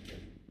 Weird.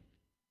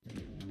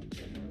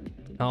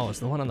 Oh, it's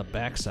the one on the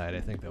backside,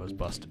 I think, that was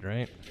busted,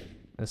 right?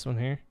 This one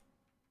here?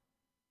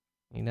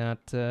 You not,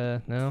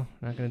 no?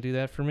 Not gonna do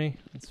that for me?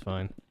 That's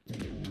fine.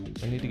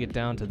 I need to get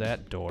down to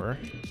that door,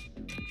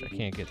 which I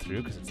can't get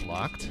through because it's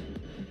locked.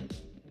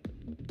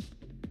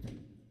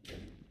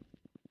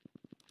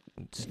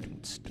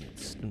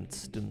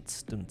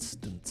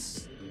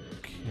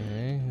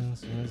 Okay,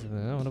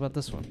 what about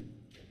this one?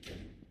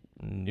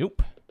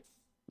 Nope.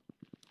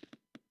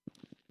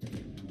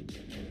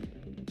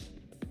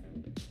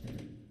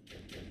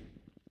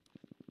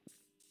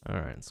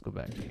 Alright, let's go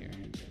back to here.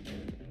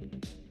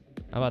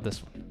 How about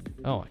this one?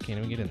 Oh, I can't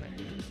even get in there.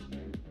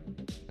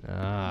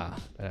 Ah,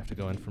 I have to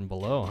go in from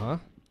below, huh?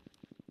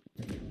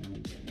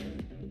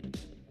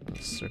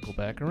 Let's circle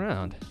back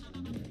around.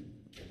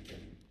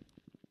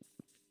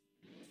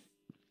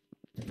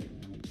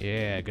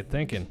 Yeah, good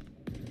thinking.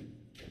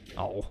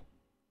 Oh.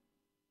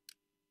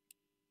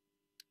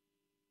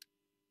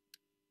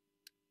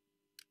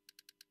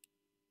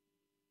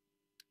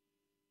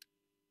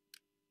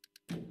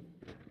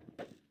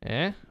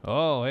 Eh?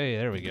 Oh, hey,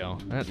 there we go.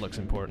 That looks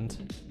important.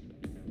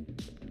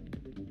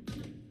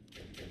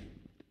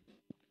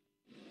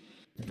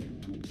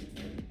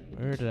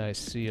 Where did I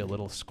see a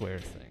little square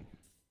thing?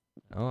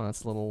 Oh,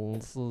 that's a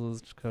little...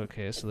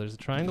 Okay, so there's a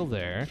triangle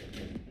there.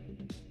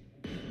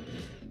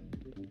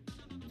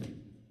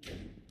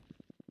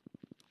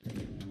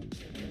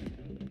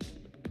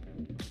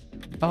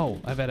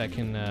 Oh, I bet I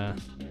can, yeah.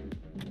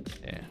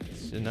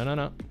 So, no.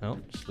 No,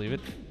 just leave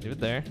it. Leave it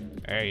there.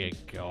 There you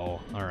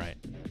go. Alright.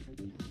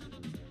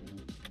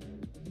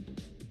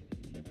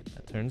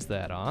 That turns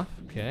that off.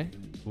 Okay.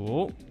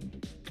 Cool.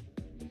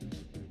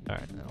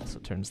 Alright, that also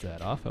turns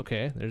that off.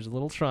 Okay, there's a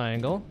little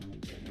triangle.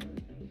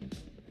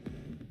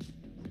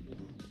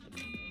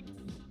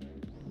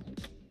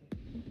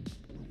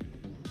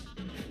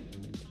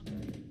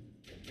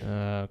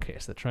 Okay,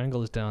 so the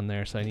triangle is down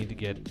there, so I need to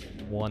get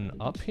one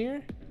up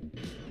here?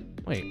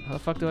 Wait, how the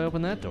fuck do I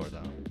open that door,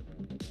 though?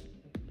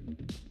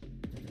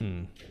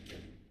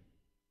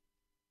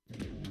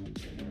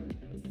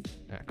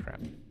 Ah, crap.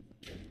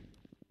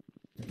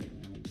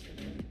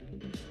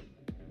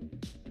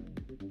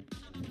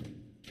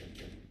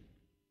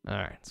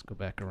 Alright, let's go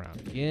back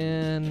around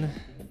again.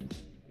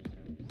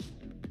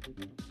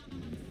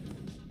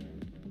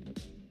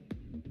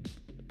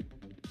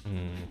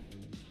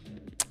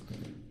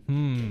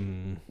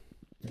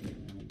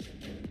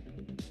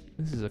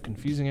 This is a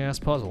confusing ass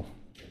puzzle.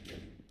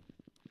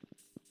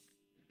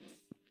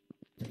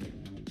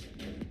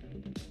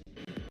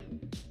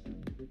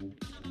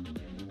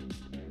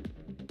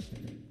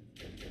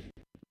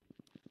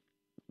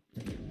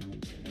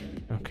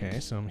 Okay,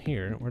 so I'm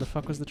here. Where the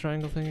fuck was the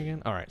triangle thing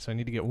again? Alright, so I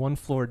need to get one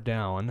floor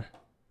down.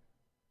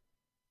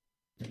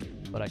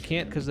 But I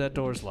can't because that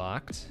door's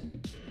locked.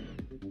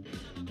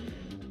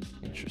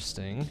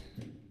 Interesting.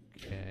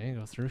 Okay,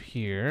 go through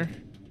here.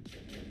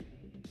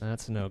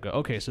 That's a no-go.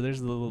 Okay, so there's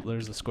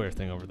the square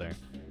thing over there.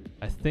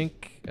 I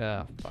think...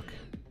 fuck.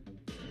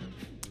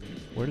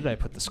 Where did I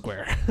put the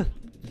square?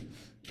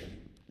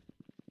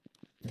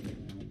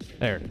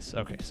 There it is.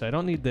 Okay, so I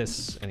don't need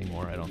this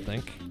anymore, I don't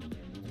think.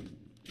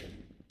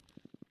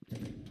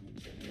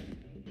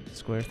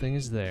 Square thing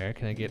is there.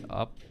 Can I get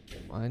up?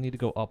 I need to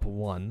go up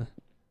 1.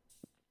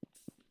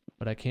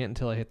 But I can't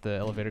until I hit the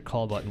elevator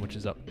call button, which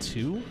is up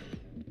 2?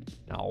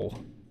 No.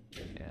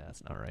 Yeah,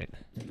 that's not right.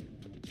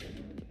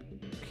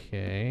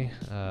 Okay,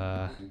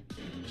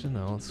 so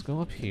no, let's go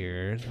up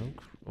here.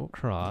 Go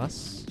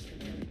across.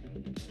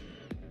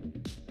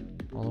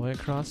 All the way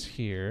across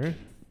here.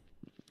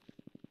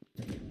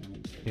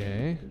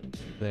 Okay,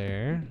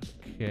 there.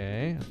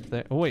 Okay,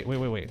 there. Oh,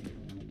 wait.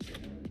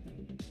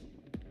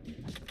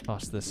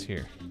 Toss this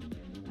here.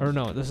 Or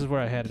no, this is where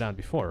I had it on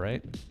before,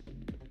 right?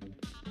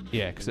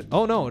 Yeah, because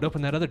oh no, it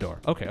opened that other door.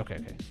 Okay. Okay,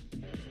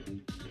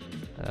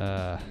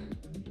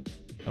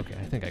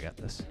 I think I got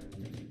this.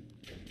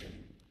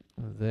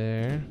 Go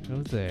there, go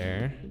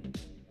there.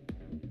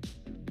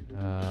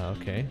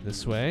 Okay,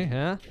 this way,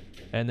 huh?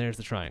 And there's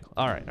the triangle.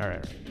 Alright.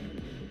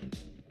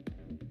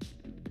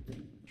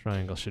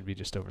 Triangle should be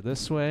just over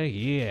this way.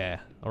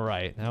 Yeah.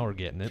 Alright, now we're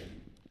getting it.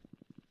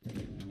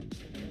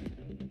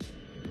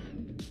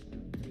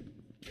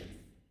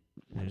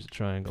 There's a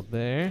triangle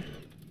there.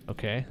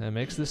 Okay, that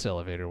makes this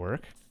elevator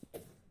work.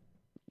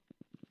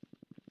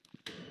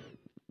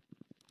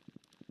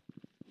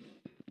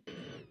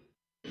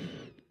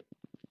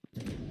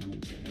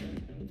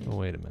 Oh,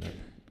 wait a minute.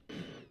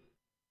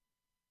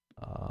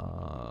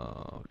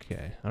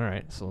 Okay,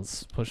 alright, so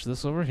let's push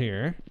this over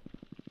here.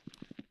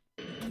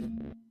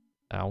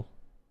 Ow.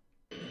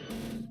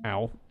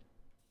 Ow.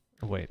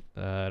 Oh, wait,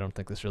 I don't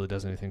think this really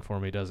does anything for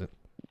me, does it?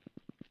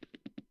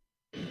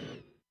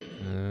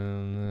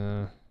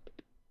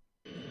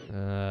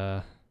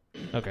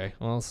 Okay,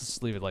 well, let's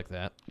just leave it like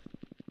that.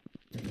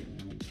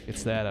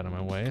 Gets that out of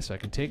my way, so I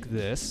can take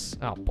this.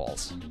 Oh,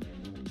 balls.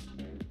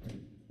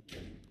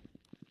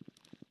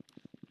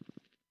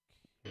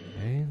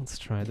 Okay, let's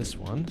try this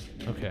one.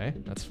 Okay,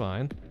 that's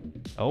fine.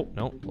 Oh,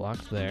 no,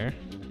 blocked there.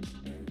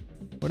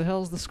 Where the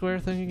hell is the square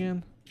thing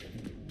again?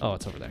 Oh,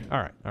 it's over there.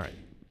 Alright.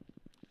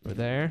 We're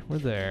there.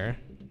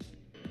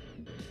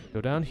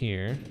 Go down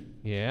here.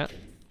 Yeah,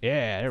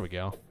 there we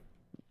go.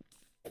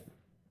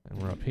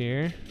 And we're up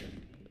here.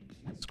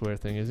 Square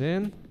thing is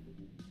in.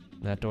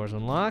 That door's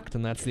unlocked,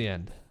 and that's the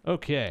end.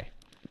 Okay.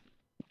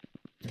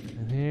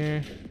 And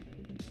here.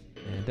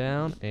 And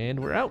down, and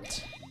we're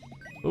out.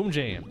 Boom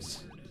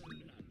jams.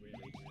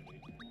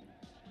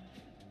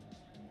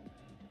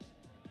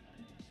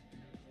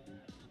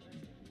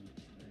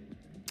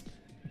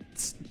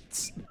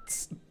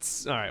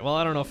 Alright, well,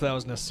 I don't know if that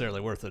was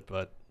necessarily worth it,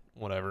 but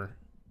whatever.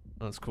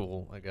 That's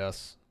cool, I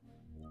guess.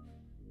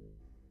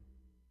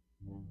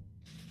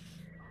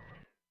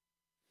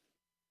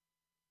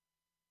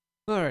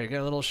 Alright, got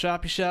a little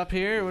shoppy shop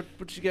here.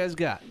 What you guys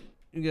got?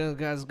 You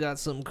guys got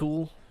something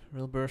cool?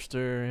 Real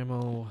burster,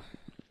 ammo.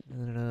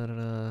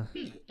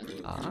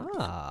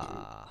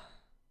 Ah.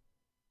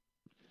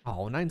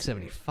 Oh,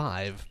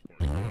 975.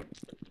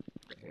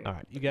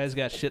 Alright, you guys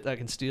got shit I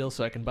can steal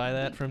so I can buy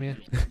that from you?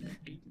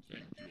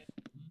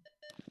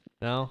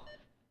 No?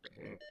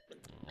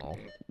 Oh.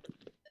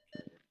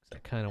 I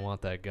kinda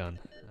want that gun.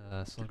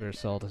 Slugger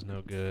Assault is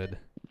no good.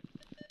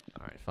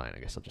 Alright, fine, I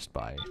guess I'll just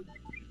buy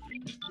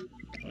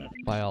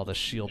all the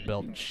shield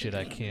belt shit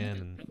I can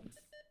and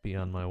be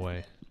on my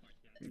way.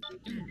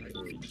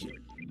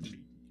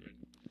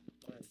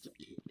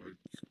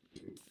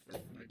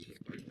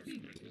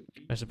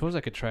 I suppose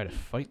I could try to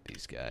fight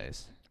these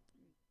guys.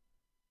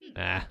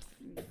 Ah.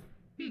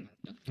 You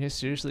guys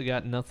seriously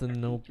got nothing,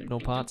 no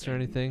pots or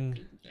anything?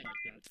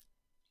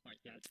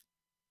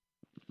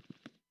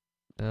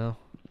 No?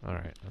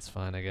 Alright, that's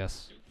fine, I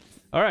guess.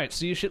 Alright,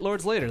 see you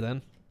shitlords later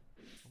then.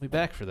 I'll be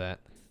back for that.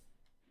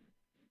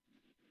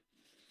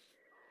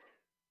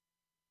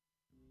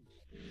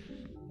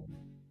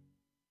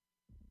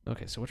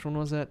 Okay, so which one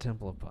was that?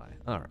 Temple of Pi.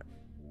 Alright.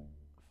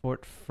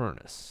 Fort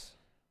Furnace.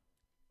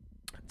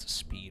 That's a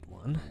speed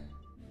one.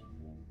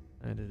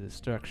 I did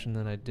destruction,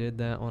 then I did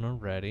that one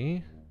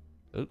already.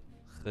 Oop.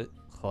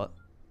 Those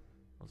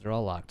are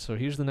all locked. So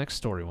here's the next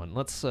story one.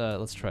 Let's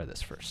try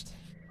this first.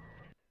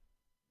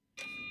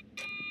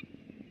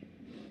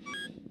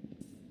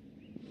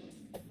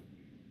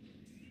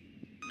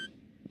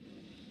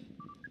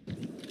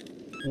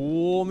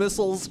 Oh,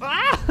 missiles!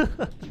 Ah!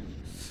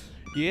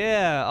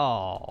 Yeah.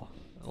 Oh,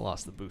 I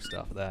lost the boost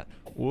off of that.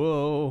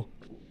 Whoa.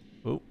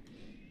 Oh.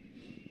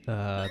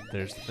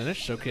 There's the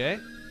finish. Okay.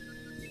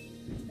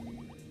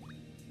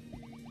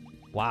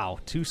 Wow,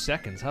 2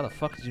 seconds. How the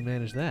fuck did you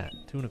manage that?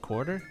 2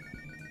 1/4?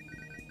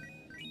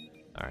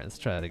 Alright, let's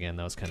try that again.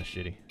 That was kind of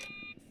shitty.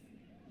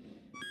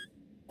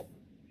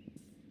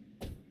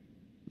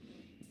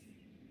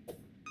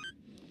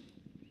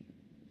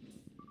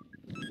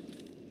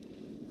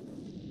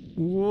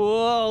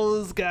 Whoa,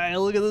 this guy,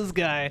 look at this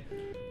guy.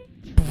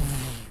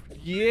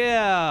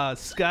 Yeah,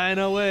 skying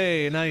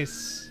away,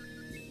 nice.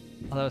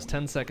 Oh, that was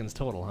 10 seconds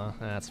total, huh?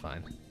 That's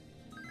fine.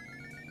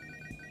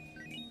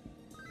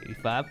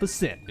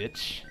 85%,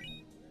 bitch.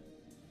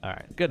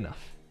 Alright, good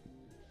enough.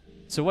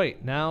 So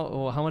wait, now,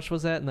 oh, how much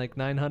was that? Like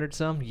 900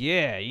 some?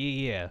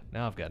 Yeah.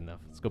 Now I've got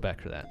enough. Let's go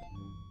back for that.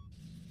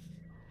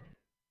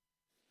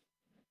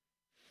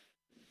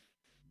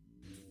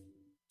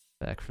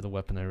 Back for the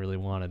weapon I really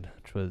wanted,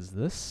 which was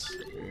this.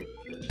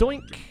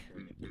 Doink!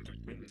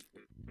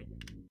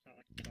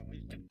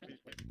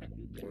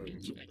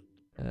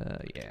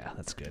 Yeah,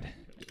 that's good.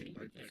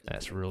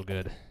 That's real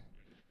good.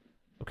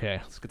 Okay,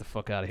 let's get the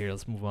fuck out of here.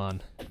 Let's move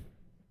on.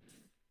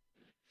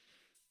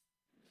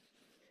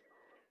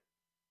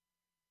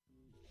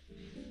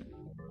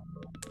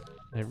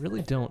 I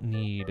really don't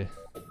need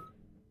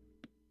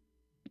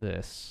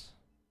this.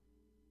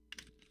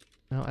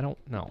 No, I don't.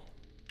 No.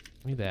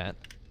 Give me that.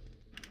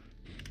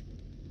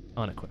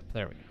 Unequip.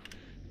 There we go.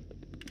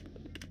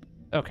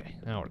 Okay,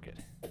 now we're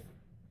good.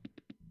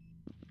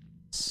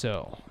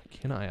 So,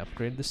 can I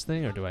upgrade this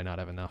thing, or do I not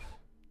have enough?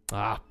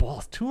 Ah,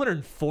 balls.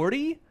 240?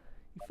 You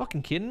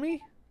fucking kidding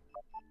me?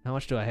 How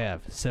much do I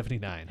have?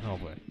 79. Oh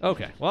boy.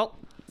 Okay, well,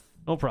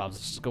 no problems.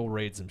 Let's just go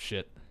raid some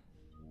shit.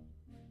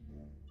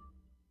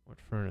 What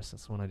furnace?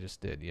 That's the one I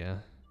just did, yeah.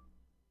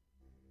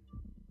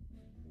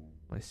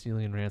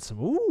 Mycelium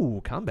ransom.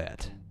 Ooh,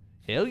 combat.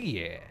 Hell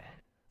yeah.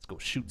 Let's go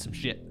shoot some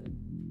shit.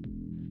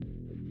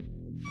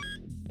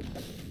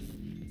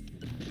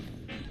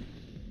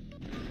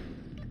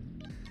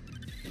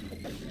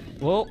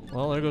 Well,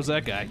 there goes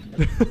that guy.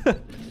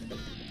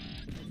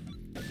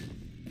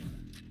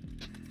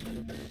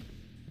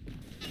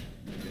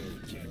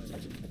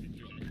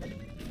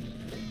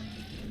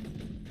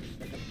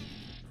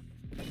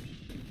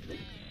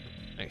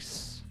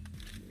 Nice.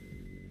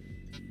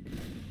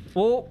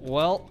 Oh,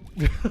 well.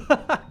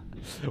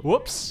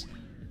 Whoops.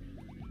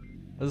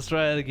 Let's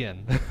try it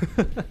again.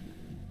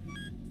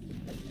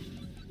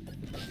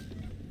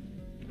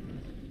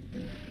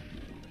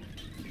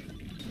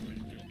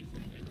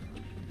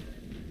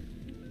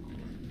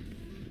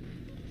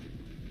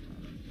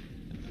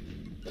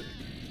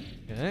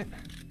 Okay.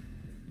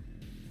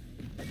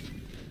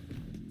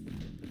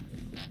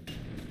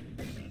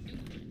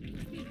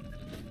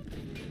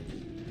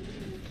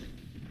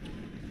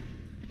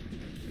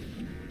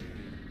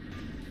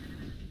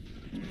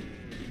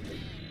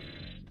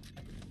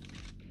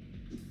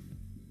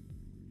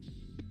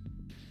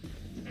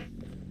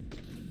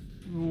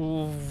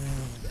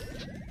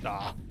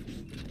 Ah.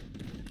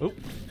 Oh.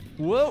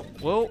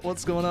 Whoa,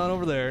 what's going on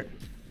over there?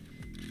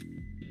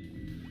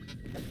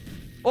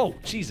 Oh,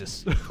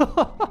 Jesus.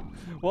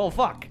 Well,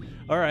 fuck.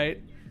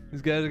 Alright.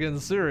 These guys are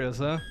getting serious,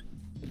 huh?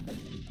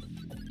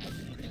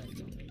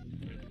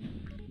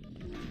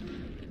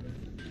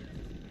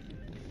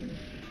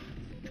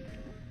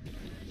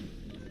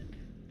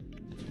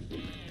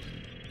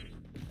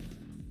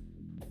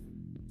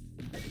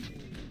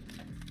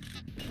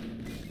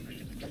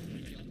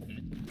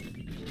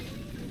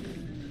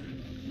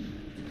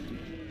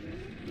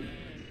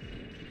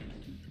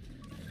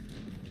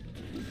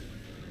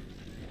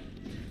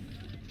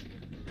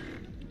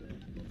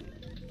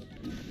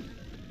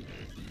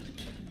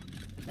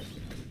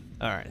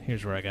 Alright,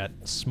 here's where I got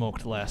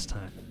smoked last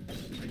time.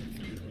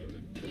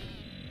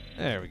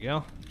 There we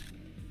go.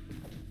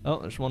 Oh,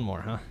 there's one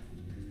more, huh?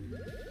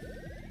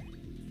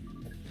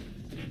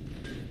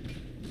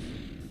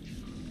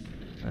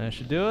 I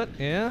should do it,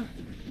 yeah?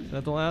 Is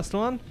that the last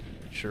one?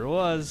 Sure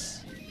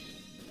was.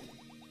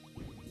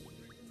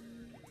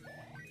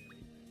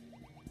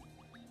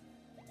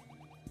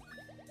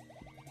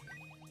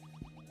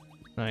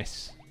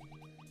 Nice.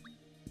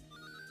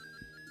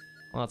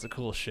 Lots of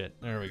cool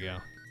shit. There we go.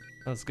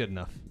 That's good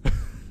enough.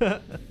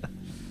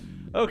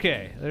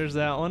 Okay, there's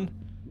that one.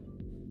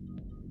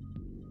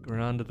 We're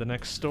on to the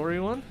next story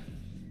one.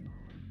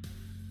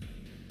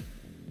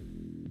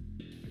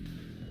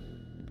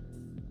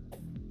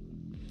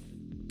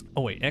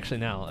 Oh wait, actually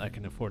now I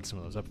can afford some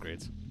of those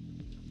upgrades.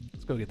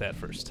 Let's go get that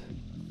first.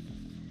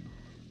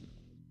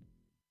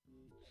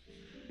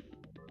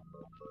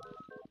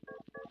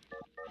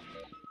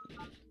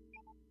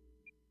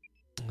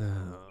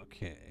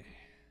 Okay.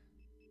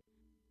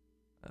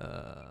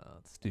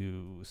 Let's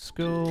do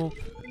scope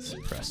and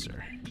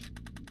suppressor.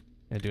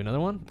 Can I do another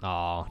one?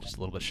 Oh, just a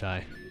little bit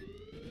shy.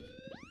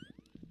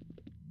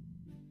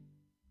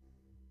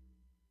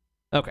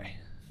 Okay.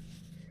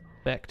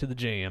 Back to the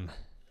jam.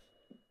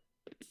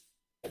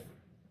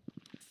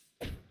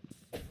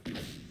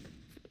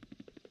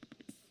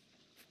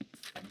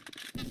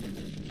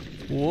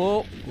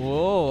 Whoa,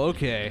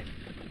 okay.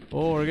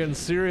 Oh, we're getting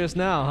serious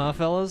now, huh,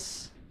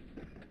 fellas?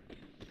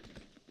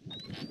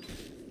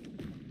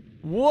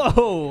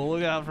 Whoa,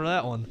 look out for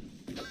that one.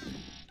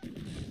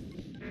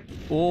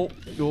 Oh,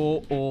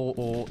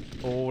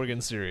 we're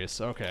getting serious.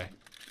 Okay.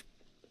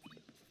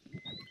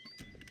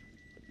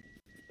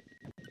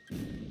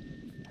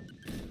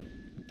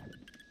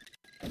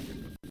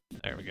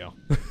 There we go.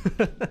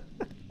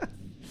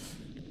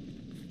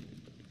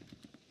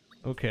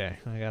 Okay,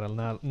 I got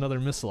another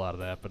missile out of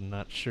that, but I'm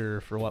not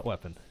sure for what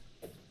weapon.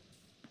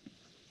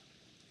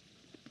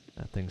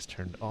 That thing's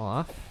turned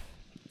off.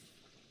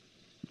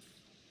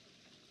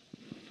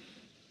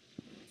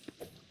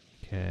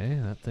 Okay,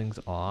 that thing's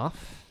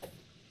off.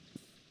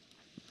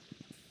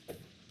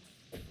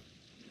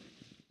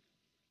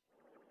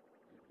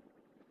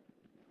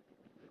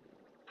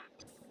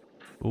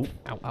 Ooh,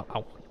 ow,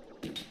 ow,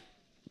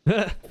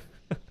 ow.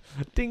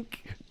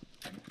 Dink.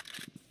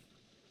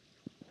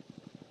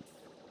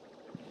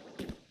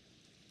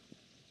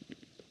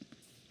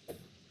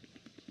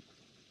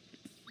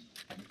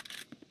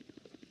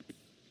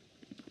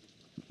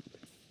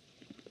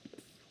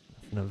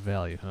 Nothing of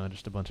value, huh?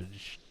 Just a bunch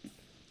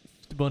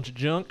of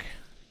junk.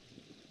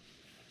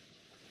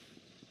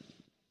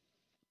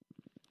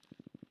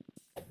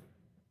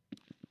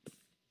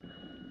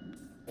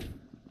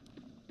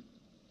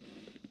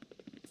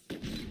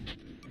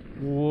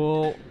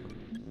 Whoa.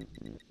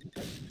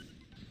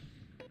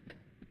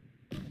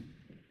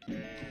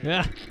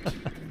 Yeah.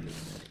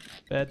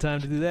 Bad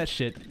time to do that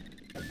shit.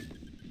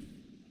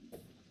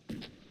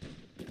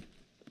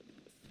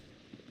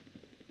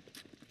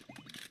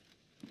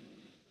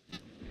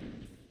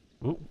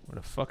 Ooh, where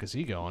the fuck is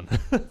he going?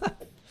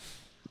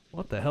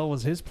 What the hell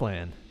was his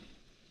plan?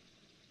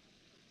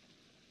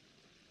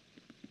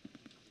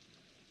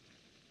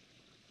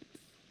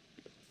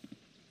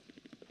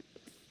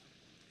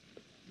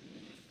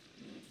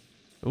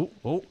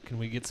 Oh, can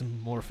we get some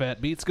more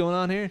fat beats going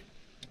on here?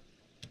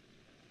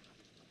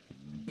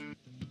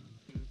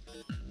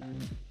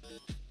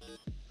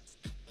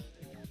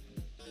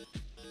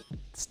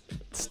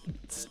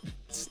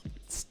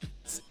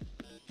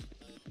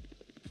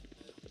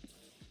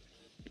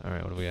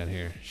 Alright, what do we got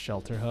here?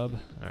 Shelter hub?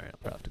 Alright, I'll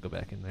probably have to go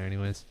back in there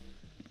anyways.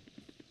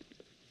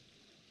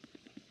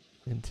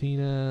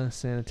 Cantina,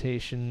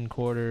 sanitation,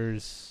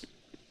 quarters,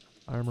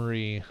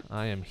 armory.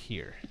 I am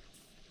here.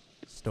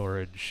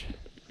 Storage.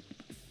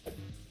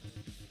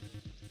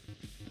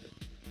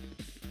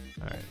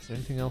 Alright, is there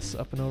anything else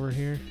up and over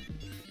here?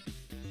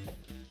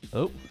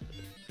 Oh.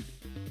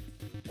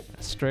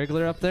 A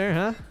straggler up there,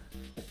 huh?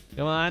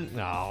 Come on.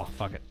 No,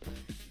 fuck it.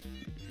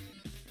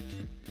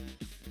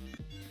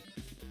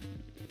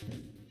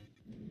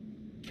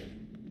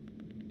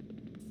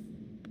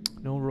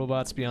 No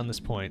robots beyond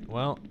this point.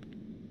 Well,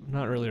 I'm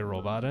not really a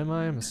robot, am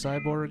I? I'm a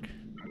cyborg.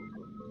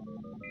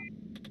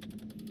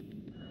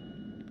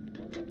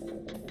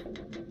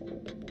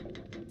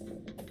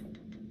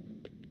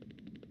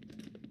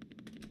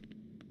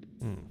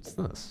 What's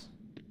this?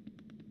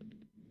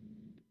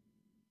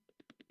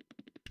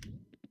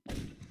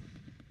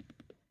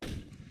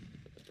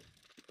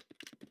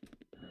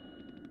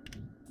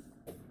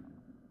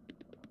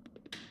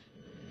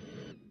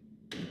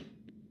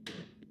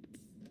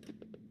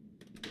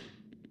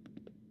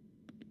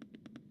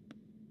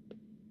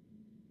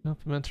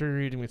 Supplementary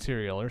reading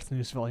material, Earth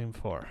News Volume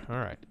 4.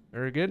 Alright,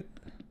 very good.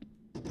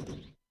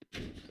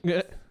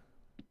 Yeah.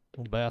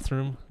 Little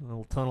bathroom, a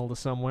little tunnel to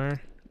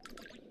somewhere.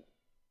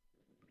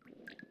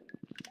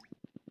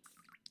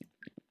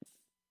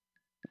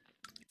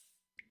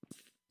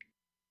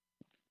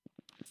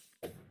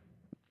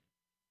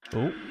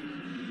 Oh.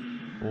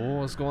 Oh,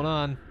 what's going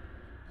on?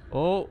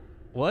 Oh,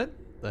 what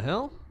the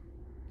hell?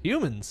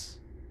 Humans?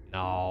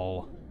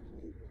 No.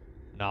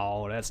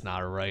 No, that's not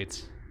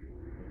right.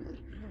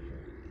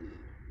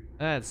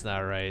 That's not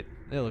right.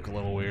 They look a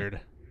little weird.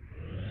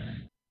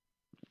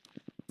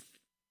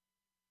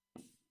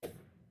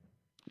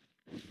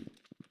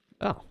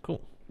 Oh,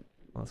 cool.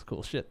 Well, that's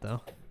cool shit,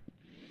 though.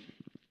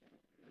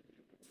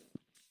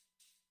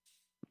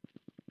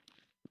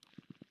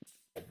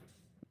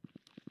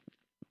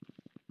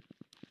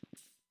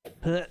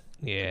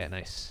 Yeah,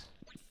 nice.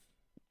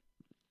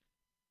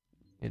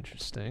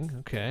 Interesting,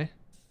 okay.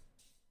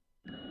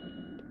 A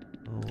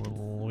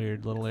little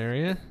weird little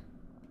area.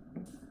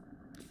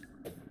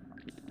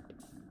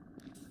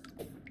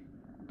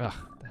 Ugh,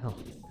 what the hell?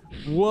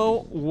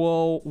 Whoa,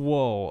 whoa,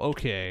 whoa,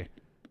 okay.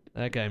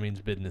 That guy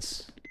means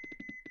business.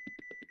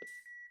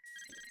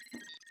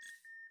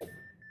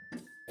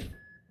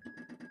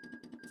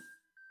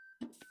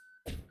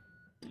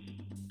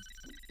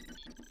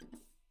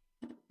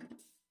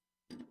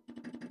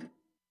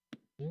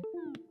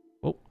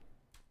 Oh.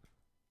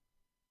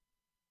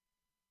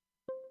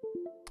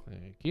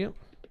 Thank you.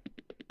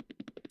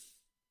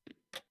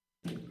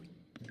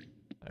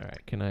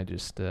 Alright, can I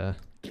just,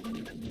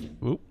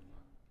 whoop.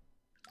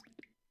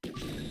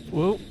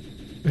 Whoop.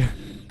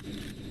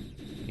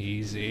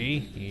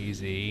 Easy,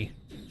 easy.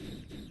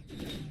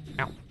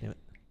 Ow, damn it.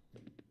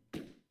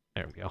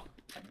 There we go.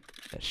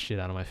 Get that shit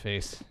out of my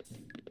face.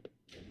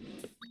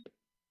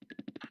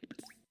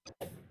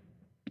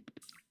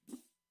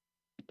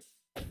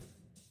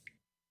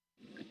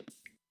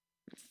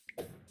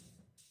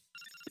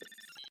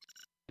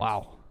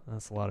 Wow,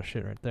 that's a lot of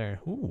shit right there.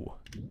 Ooh.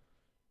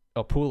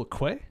 A pool of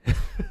quay?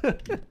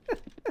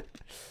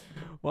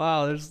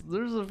 Wow, there's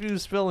a few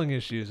spelling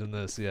issues in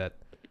this yet.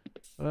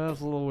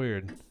 That's a little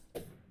weird.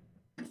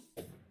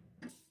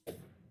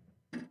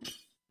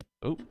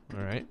 Oh,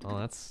 alright. Well,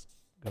 that's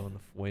Going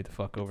way the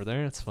fuck over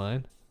there. It's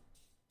fine.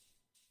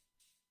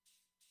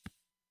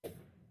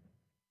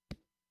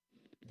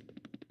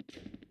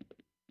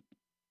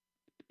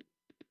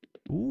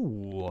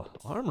 Ooh,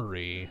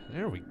 armory.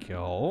 There we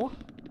go.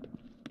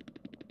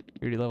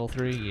 Purity level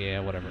 3? Yeah,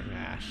 whatever.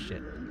 Ah,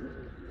 shit.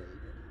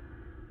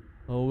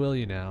 Oh, will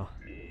you now?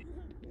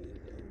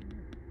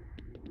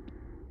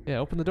 Yeah,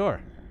 open the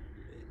door.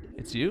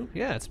 It's you?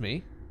 Yeah, it's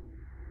me.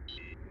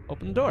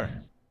 Open the door.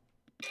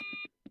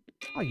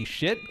 Oh, you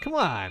shit. Come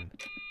on.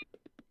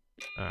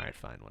 Alright,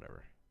 fine,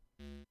 whatever.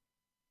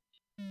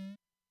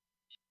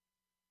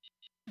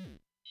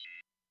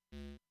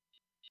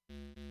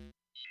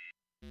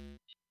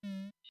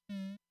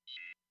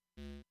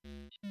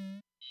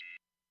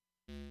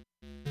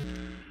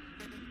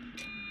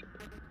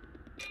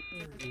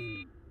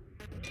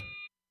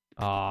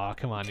 Aw,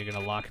 come on, you're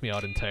gonna lock me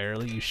out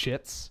entirely, you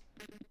shits.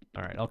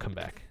 Alright, I'll come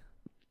back.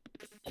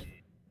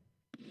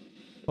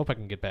 Hope I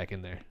can get back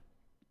in there.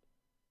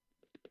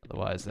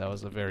 Otherwise, that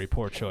was a very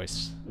poor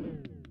choice.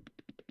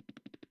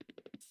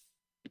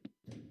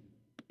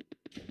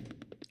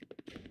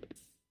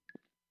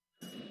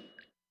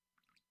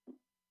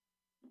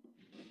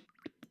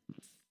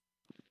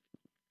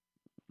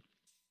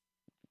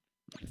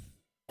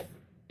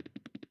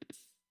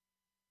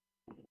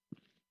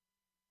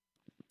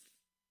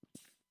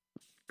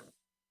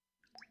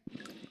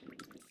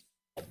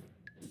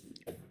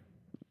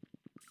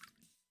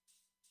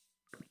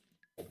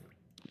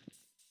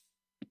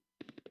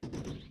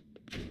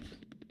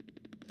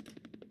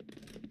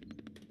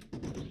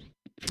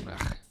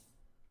 Ugh.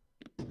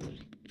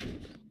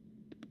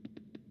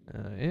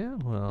 Yeah,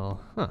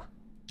 well, huh.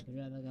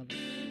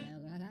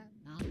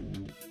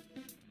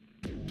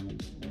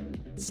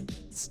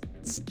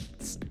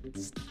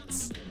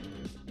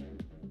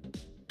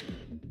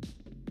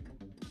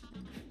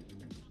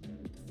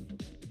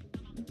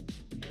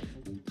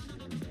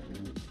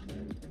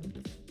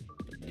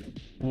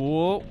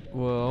 Whoa,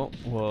 whoa,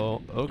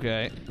 whoa,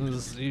 okay.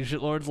 See you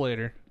shitlords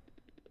later.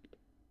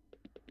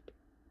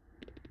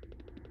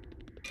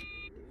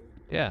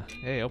 Yeah,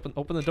 hey,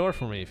 open the door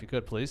for me if you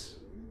could, please.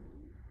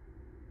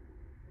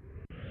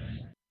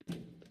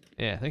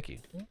 Yeah, thank you.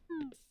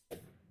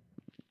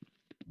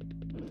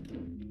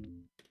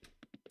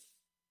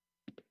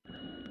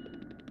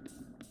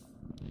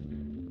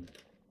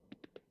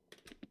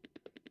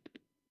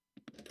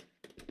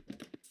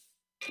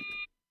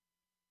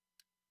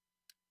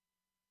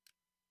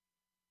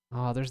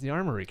 Oh, there's the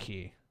armory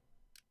key.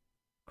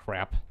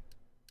 Crap.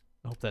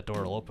 I hope that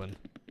door will open.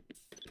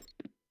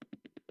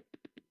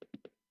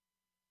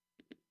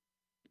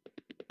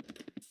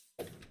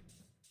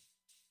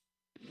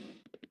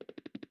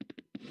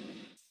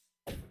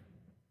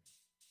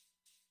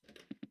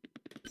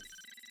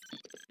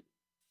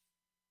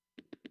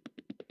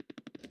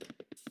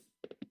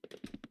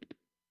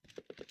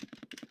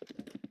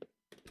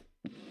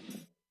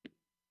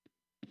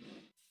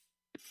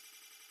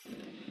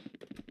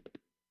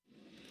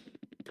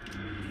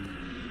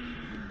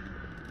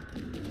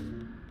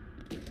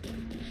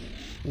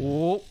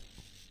 Whoa.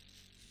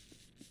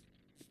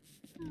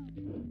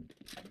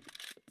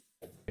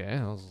 Okay,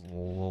 that was a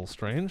little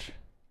strange.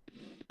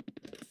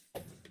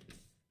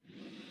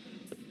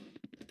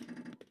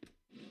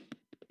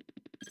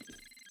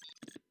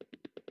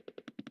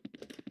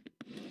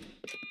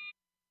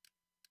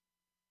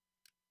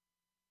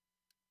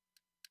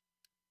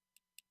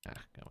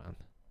 Ah, come on.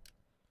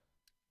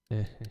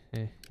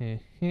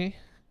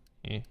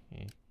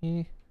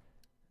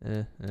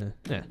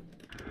 Yeah.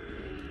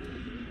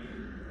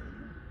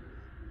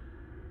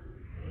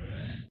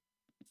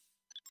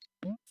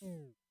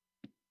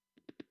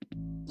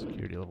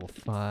 Security level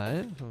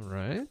 5,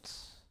 alright.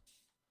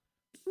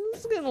 This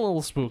is getting a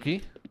little spooky.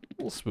 A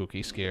little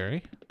spooky,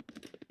 scary.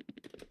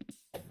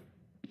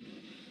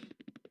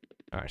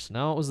 Alright, so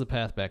now what was the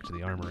path back to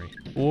the armory?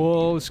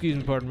 Whoa, excuse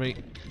me, pardon me.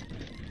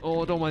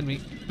 Oh, don't mind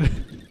me.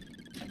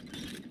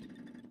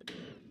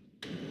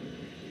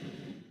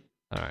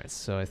 Alright,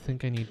 so I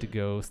think I need to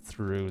go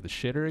through the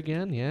shitter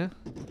again, yeah?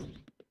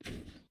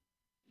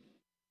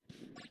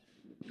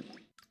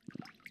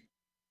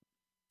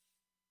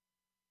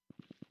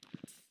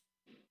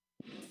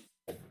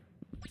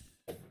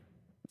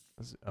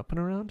 Is it up and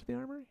around to the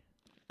armory?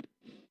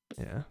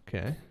 Yeah,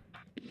 okay.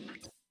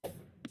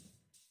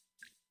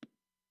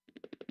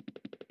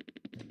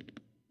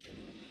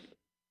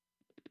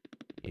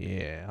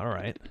 Yeah,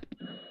 alright.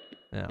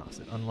 Now, is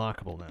it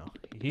unlockable now?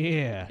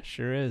 Yeah,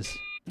 sure is.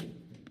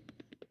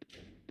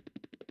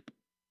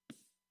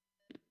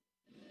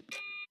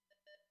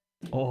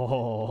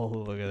 Oh,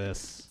 look at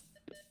this.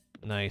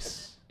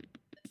 Nice.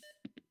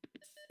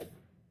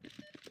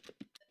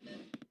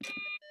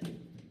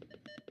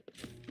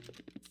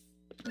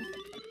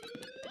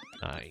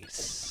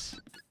 Nice.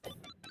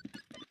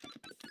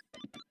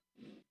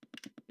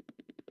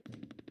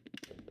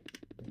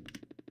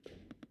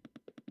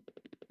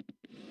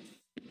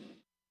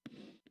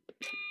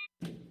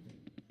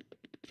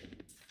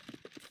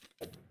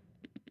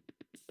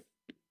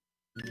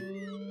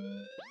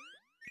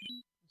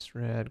 Let's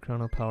That's rad.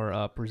 Chrono power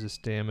up,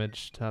 resist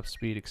damage, top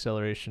speed,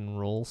 acceleration,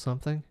 roll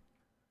something.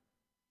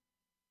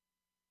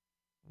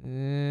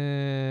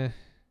 I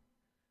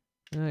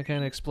kind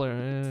of explore.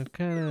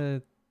 Kind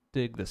of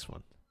dig this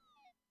one.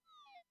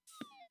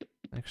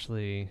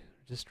 Actually,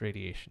 just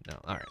radiation. No.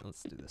 All right,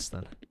 let's do this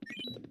then.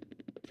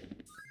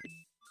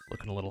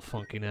 Looking a little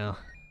funky now.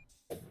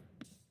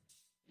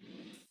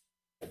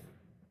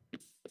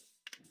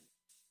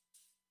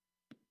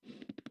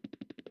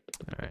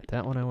 Alright,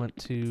 that one I went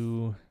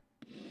to...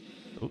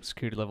 Oh,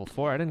 security level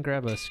 4. I didn't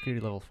grab a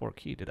security level 4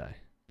 key, did I?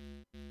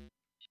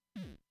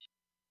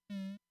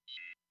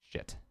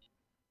 Shit.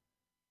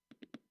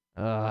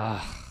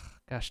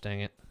 Gosh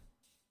dang it.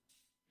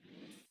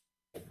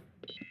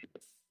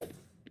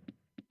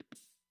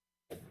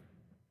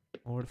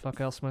 Well, where the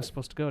fuck else am I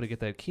supposed to go to get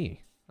that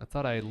key? I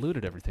thought I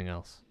looted everything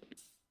else.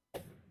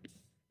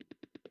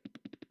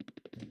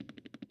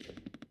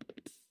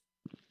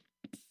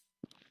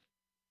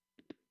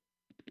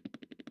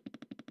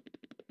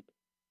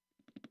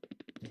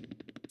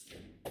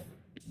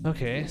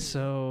 Okay,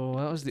 so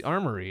that was the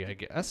armory, I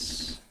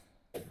guess.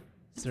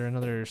 Is there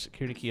another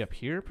security key up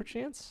here,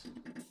 perchance?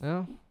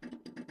 No?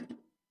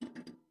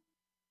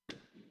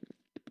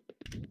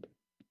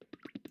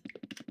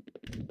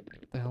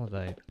 What the hell did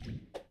I...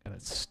 Got a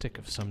stick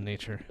of some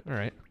nature.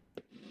 Alright.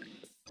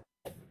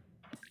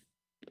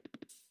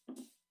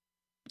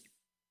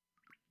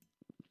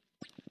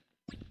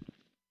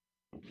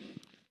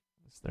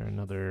 Is there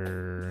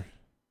another...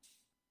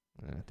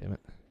 damn it.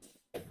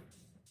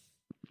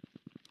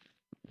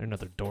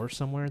 Another door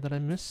somewhere that I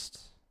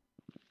missed?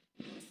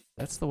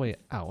 That's the way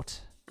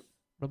out.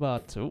 What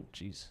about... Oh,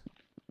 jeez.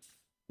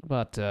 What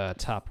about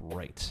top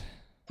right?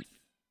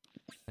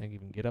 Can I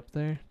even get up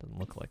there? Doesn't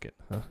look like it,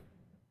 huh?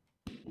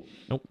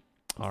 Nope.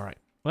 Alright.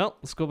 Well,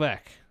 let's go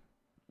back.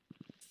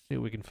 See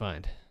what we can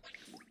find.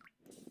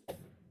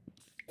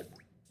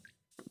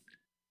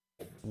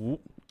 Ooh,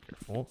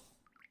 careful.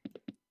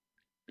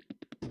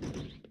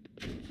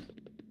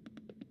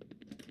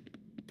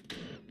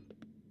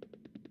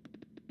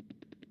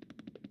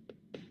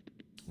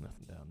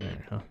 Nothing down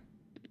there, huh?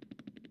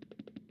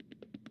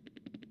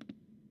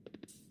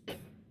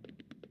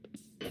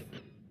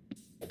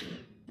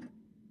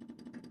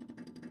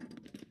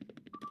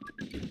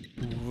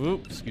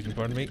 Whoop, excuse me,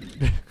 pardon me.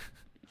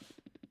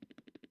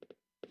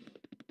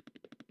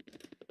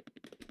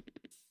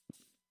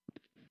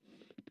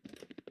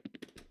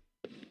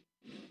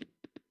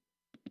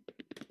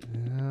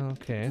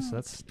 Okay, so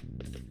that's...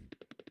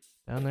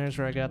 Down there's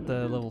where I got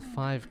the level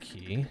 5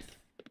 key.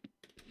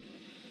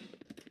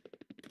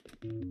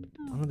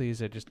 One of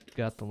these I just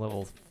got the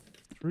level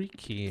 3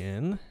 key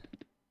in.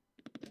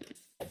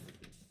 I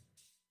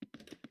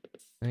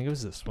think it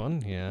was this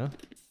one, yeah.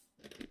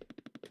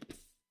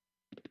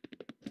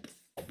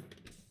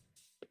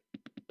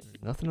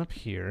 There's nothing up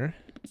here.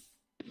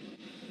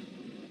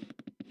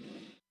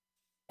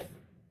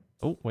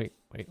 Oh, wait.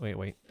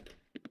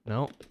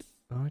 No.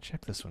 Oh, I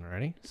checked this one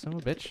already. Son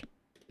of a bitch.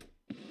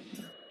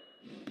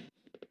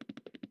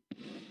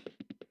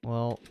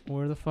 Well,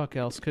 where the fuck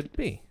else could it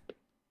be?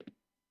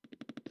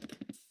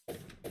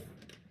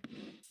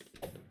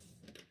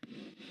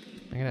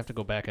 I'm gonna have to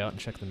go back out and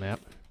check the map.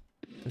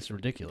 This is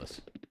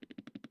ridiculous.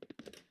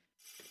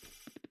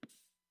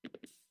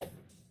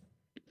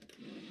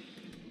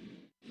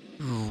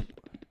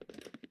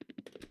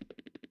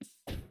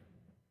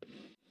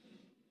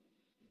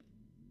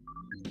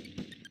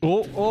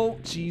 Oh,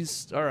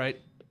 jeez. All right.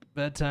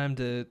 Bad time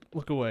to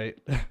look away.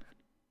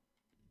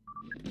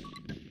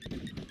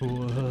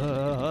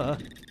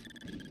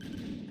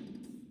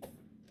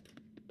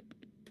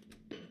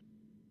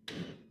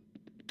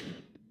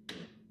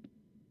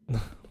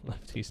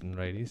 Lefties and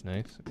righties,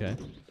 nice. Okay.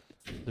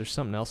 There's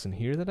something else in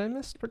here that I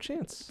missed,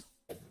 perchance?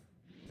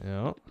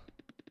 No.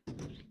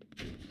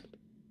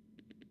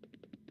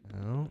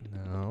 No.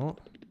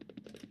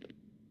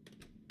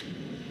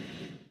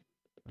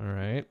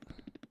 Alright.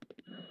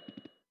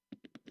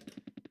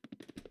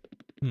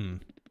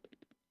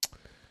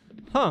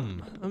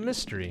 A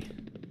mystery.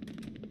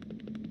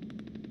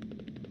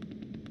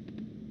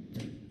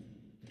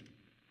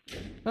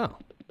 Oh,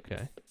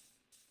 okay.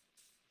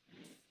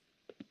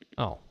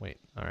 Oh, wait.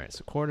 Alright,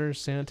 so quarters,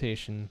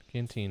 sanitation,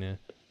 cantina,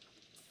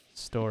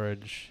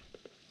 storage,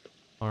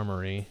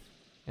 armory.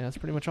 Yeah, that's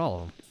pretty much all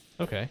of them.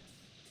 Okay.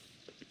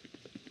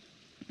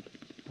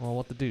 Well,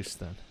 what the deuce,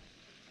 then?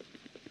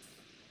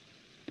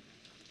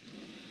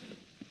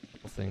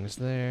 Couple things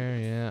there,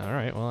 yeah.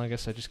 Alright, well, I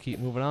guess I just keep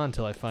moving on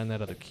until I find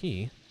that other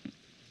key.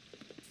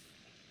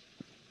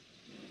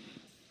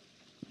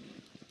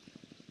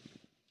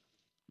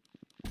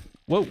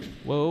 Whoa.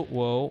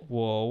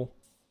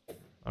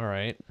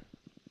 Alright.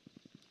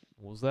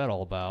 What was that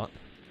all about?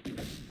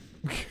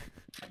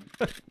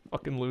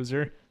 Fucking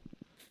loser.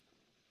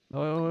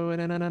 Oh, wait,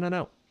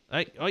 no.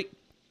 Oi.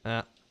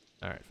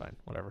 Alright, fine,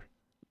 whatever.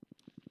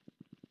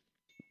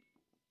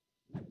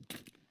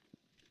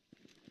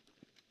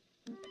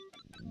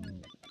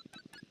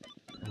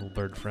 Little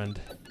bird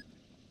friend.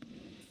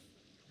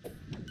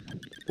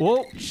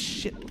 Whoa,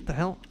 shit, what the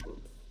hell?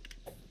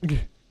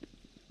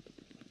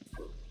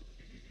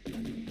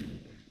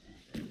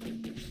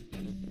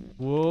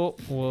 Whoa,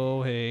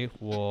 whoa, hey,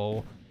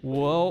 whoa,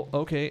 whoa,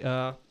 okay,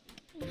 come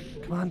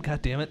on,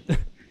 goddammit.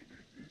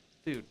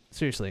 Dude,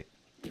 seriously.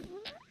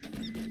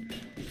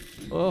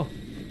 Oh.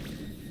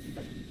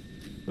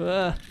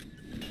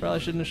 Probably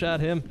shouldn't have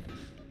shot him.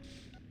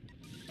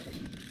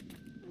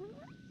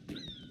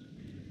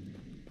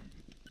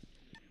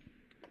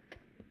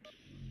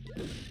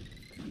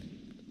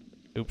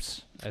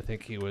 Oops, I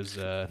think he was,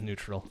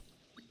 neutral.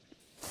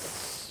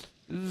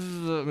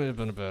 That may have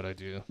been a bad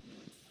idea.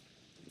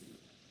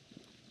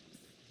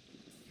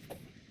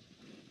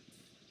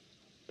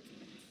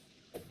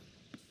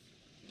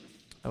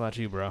 How about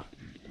you, bro?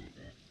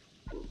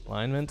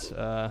 Alignment,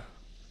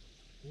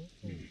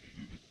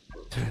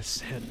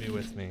 send me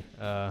with me.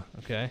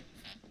 Okay.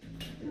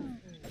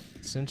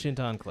 Sentient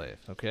Enclave,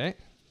 okay.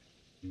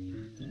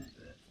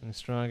 And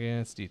strong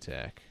against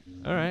DTAC.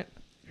 Alright.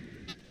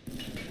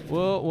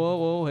 Whoa, whoa,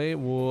 whoa, hey,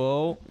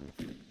 whoa.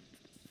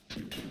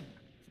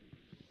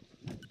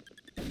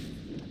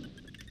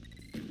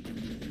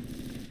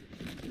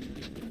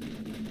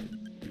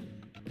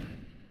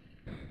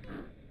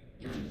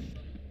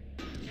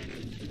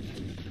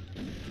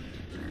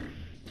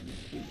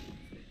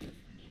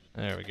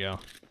 There we go.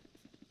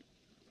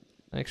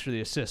 Thanks for the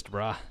assist,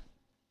 brah.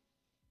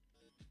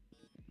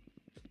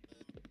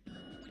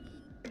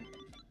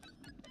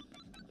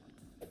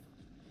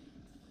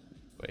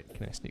 Wait,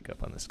 can I sneak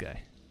up on this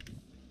guy?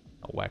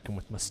 I'll whack him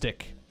with my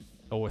stick.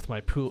 Oh, with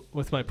my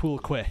pool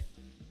quay.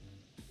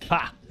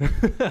 Ha!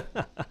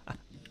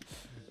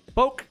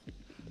 Poke!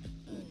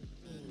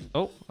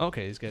 Oh,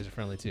 okay, these guys are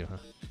friendly too, huh?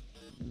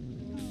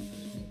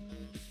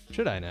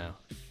 Should I now?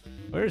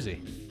 Where is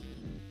he?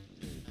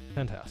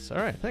 Penthouse.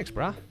 Alright, thanks,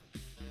 brah.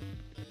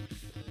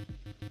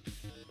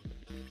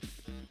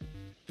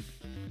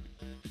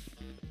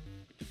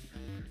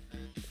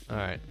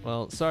 Alright,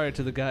 well, sorry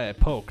to the guy I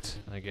poked,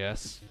 I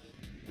guess.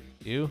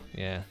 You?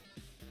 Yeah.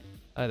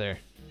 Hi there.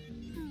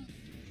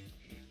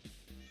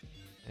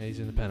 Yeah, he's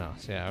in the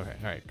penthouse. Yeah, okay.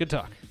 Alright, good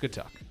talk. Good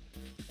talk.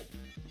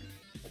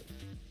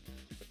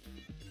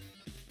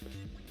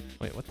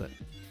 Wait, what the?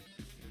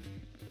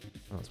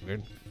 Oh, that's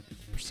weird.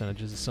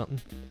 Percentages of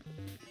something?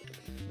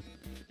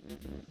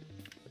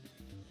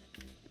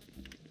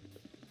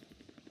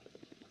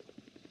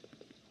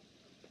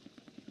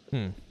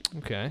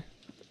 Okay.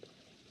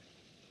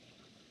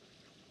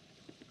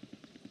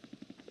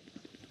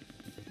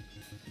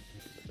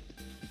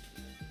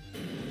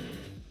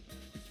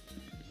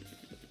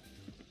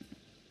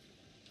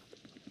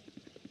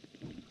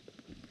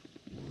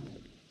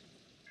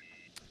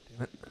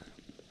 Damn it.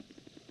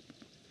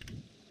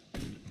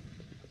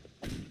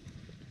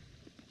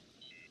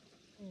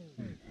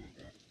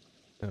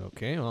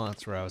 Okay, well,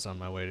 that's where I was on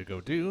my way to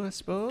go do, I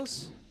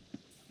suppose.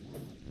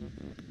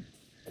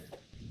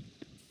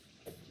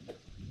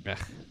 Ugh.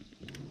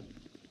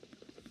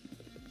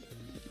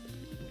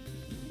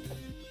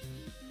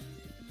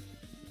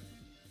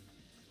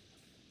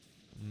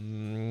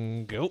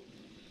 Go.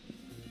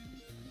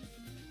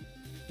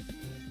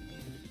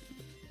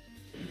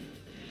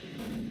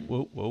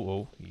 Whoa, whoa,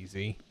 whoa.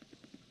 Easy.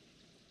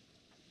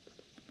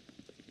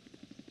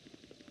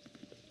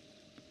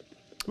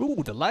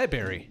 Ooh, the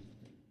library.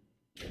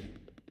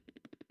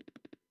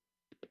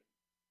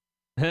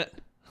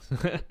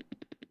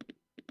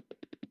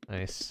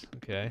 Nice.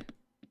 Okay.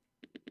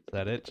 Is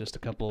that it? Just a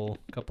couple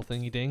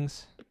thingy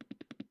dings?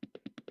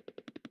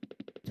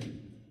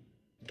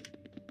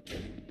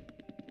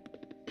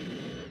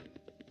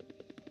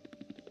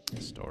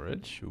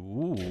 Storage.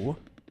 Ooh.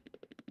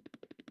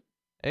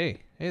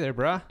 Hey there,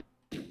 brah.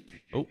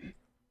 Oh.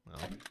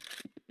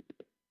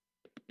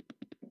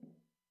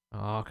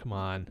 Oh, come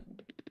on.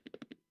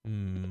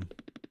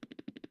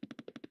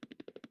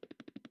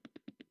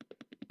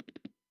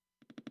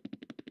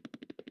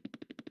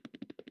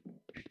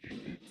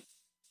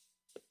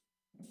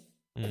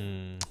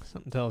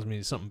 Something tells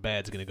me something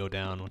bad's gonna go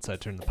down once I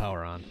turn the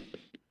power on.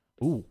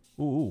 Ooh.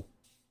 Ooh,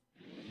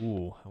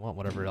 I want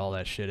whatever all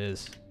that shit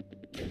is.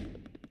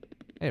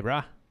 Hey,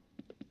 brah.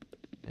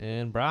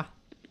 And brah?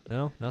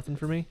 No? Nothing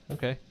for me?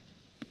 Okay.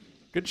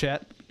 Good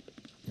chat.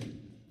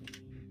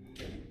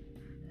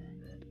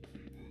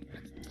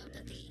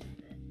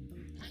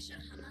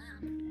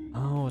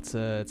 Oh, it's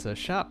a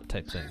shop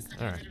type thing.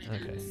 Alright,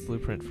 okay.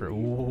 Blueprint for...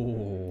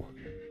 Ooh.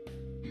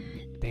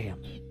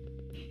 Damn.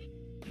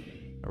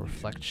 A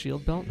reflect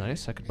shield belt?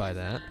 Nice, I could buy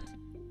that.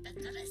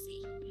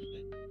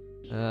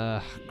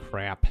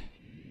 Crap.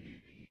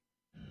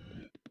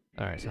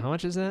 Alright, so how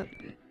much is that?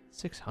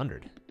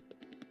 600.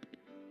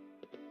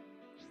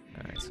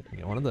 Alright, so I can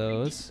get one of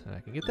those, and I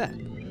can get that.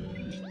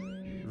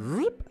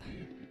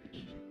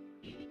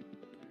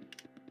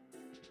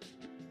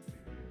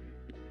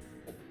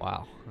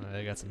 Wow,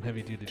 I got some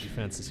heavy-duty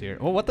defenses here.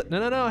 Oh, what the?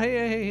 No!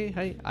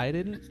 Hey! I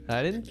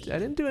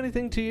didn't do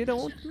anything to you.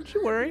 Don't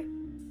you worry.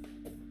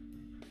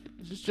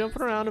 Just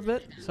jumping around a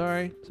bit.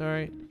 Sorry.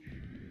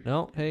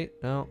 No, hey,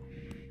 no.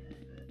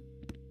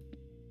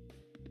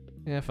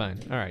 Yeah, fine.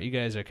 Alright, you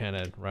guys are kind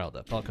of riled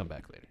up. I'll come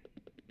back later.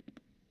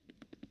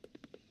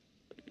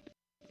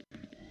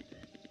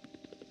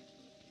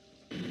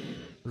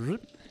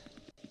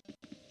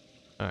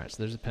 Alright, so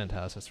there's a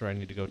penthouse. That's where I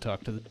need to go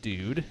talk to the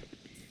dude.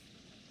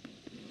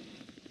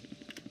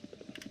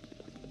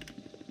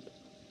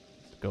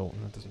 Let's go.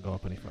 That doesn't go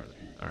up any farther.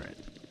 Alright.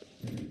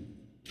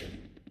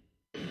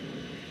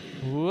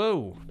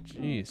 Whoa!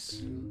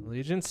 Jeez.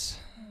 Allegiance?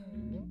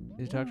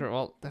 Did you talk to her?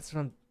 Well, that's what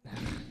I'm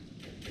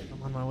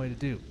on my way to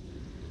do.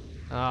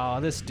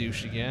 Oh, this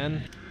douche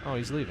again. Oh,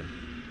 he's leaving.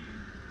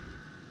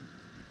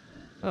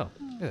 Oh,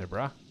 hey there,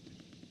 brah.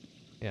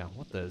 Yeah,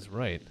 what the is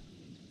right?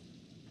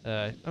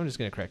 I'm just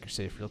gonna crack your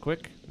safe real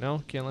quick.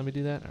 No? Can't let me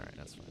do that? Alright,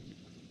 that's fine.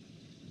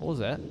 What was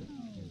that?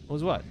 What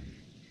was what?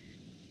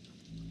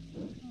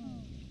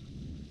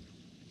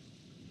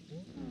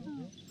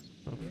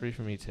 Oh, free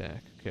from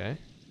E-Tac. Okay.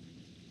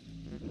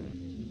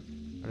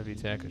 Part of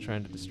E-Tac are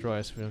trying to destroy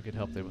us. If we don't get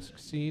help, they will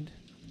succeed.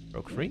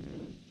 Broke free.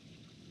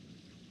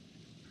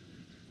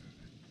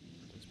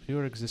 It's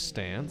pure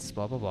existence.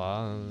 Blah, blah,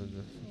 blah.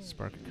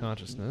 Spark of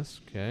consciousness.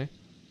 Okay.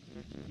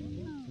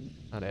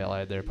 Not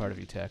allied, they're part of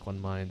E-Tac. One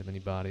mind, many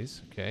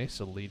bodies. Okay,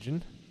 so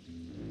Legion.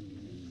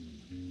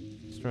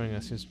 Destroying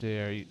us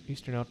yesterday, our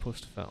eastern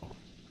outpost fell.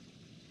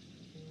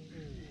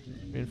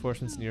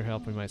 Reinforcements near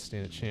help, we might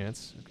stand a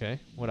chance. Okay,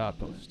 what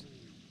outpost?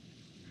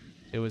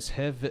 It was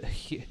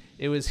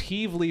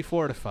heavily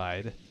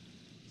fortified.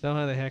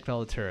 Somehow they hacked all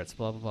the turrets.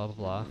 Blah, blah, blah, blah,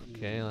 blah.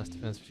 Okay, last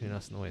defense between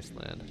us and the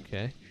wasteland.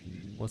 Okay.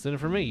 What's in it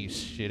for me, you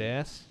shit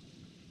ass?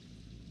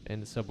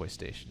 And the subway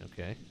station.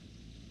 Okay.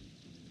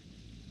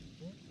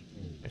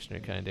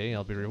 Missionary kind day,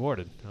 I'll be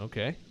rewarded.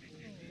 Okay.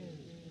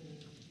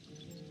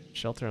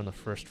 Shelter on the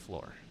first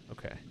floor.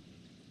 Okay.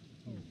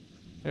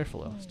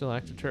 Careful though, still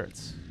active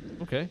turrets.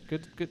 Okay,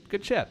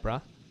 good chat,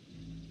 brah.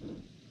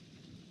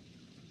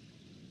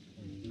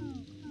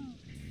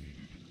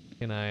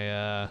 Can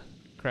I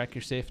crack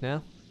your safe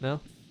now?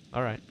 No?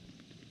 Alright.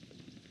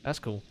 That's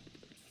cool.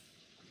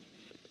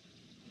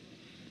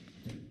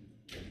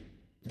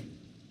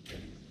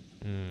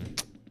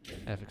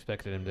 I've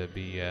expected him to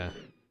be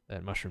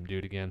that mushroom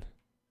dude again.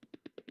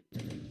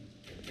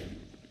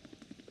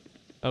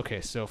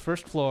 Okay, so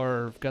first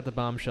floor, got the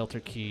bomb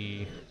shelter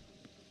key.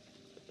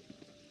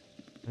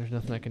 There's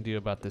nothing I can do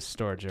about this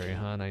storage area,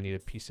 huh? And I need a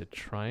piece of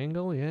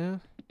triangle, yeah?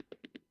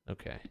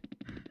 Okay.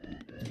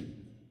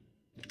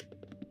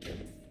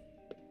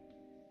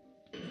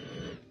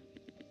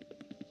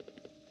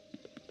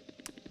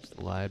 There's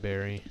the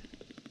library.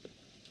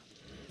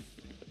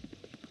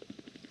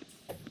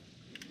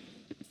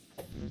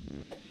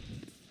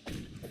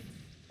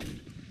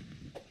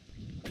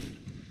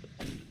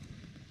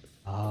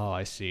 Oh,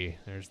 I see.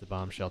 There's the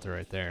bomb shelter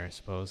right there, I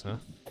suppose, huh?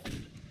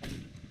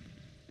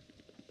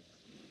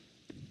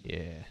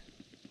 Yeah.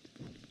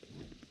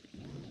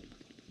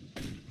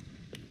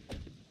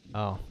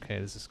 Oh, okay,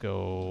 does this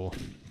go...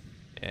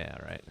 Yeah,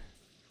 right.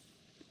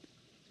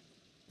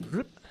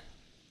 Nothing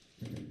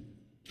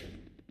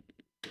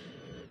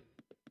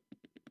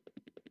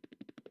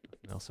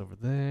else over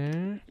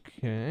there.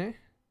 Okay.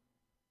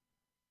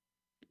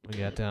 We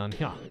got down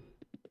here.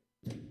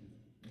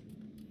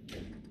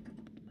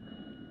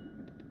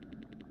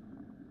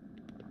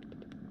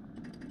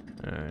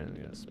 Alright, we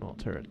got a small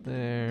turret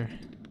there.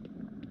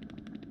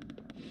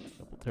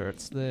 Couple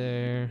turrets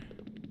there.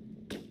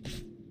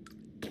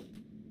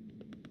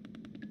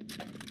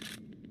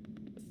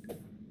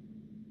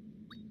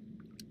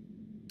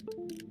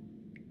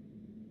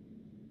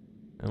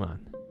 Come on.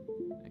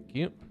 Thank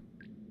you.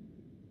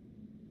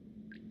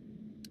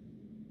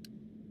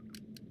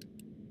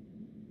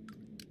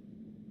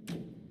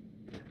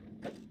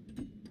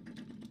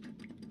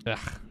 Ugh,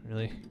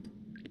 really?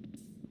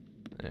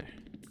 There.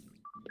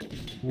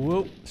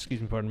 Whoa,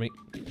 excuse me, pardon me.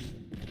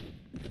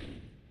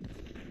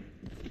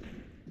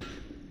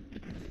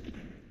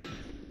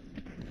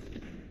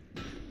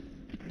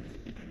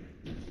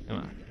 Come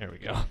on, there we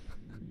go.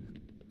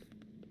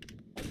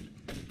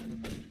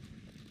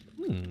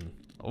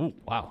 Oh,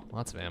 wow,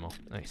 lots of ammo.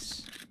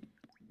 Nice.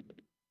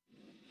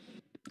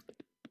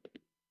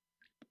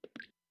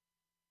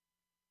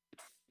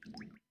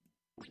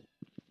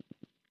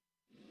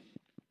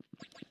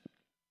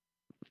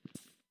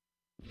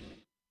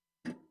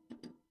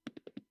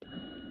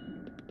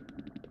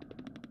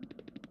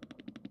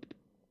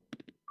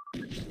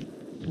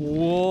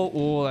 Whoa,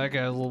 whoa, that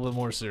got a little bit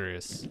more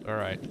serious. All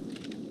right.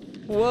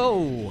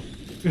 Whoa.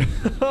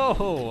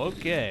 Oh,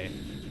 okay.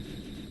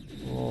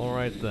 All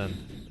right then.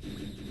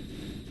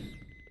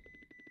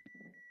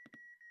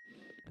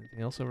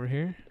 Anything else over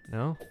here?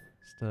 No?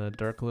 Just a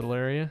dark little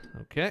area.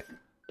 Okay.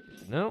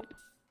 No.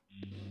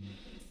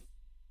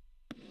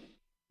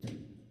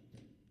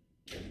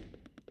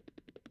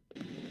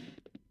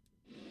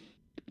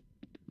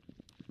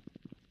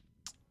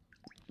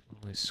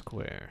 Only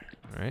square.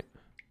 All right.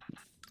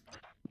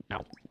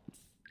 Ow.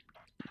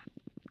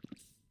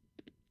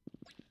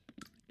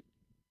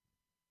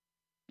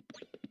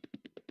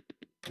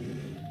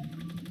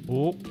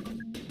 Oh.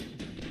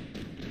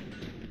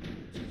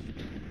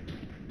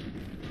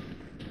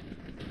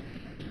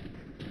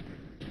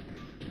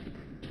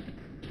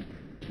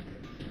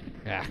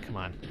 Ah, come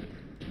on.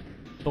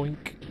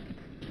 Doink.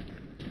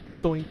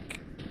 Doink.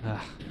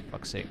 Ah,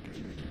 fuck's sake.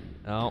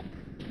 Oh,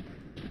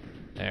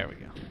 There we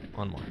go.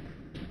 One more.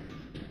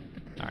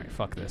 Alright,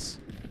 fuck this.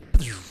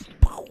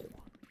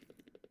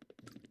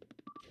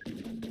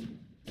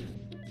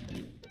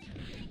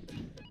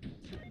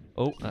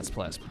 Oh, that's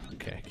plasma.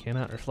 Okay,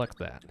 cannot reflect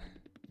that.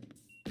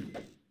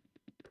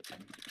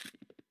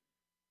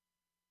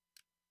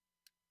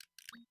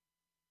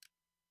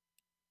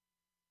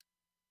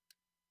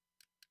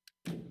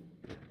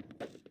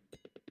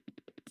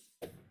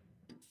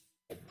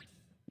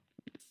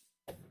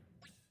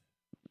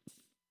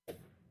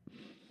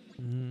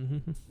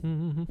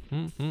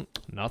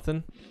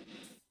 Nothing?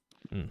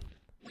 Hmm.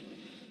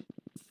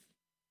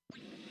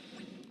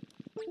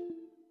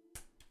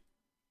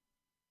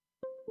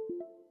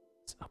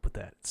 What's up with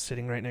that? It's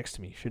sitting right next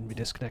to me. Shouldn't be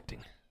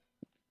disconnecting.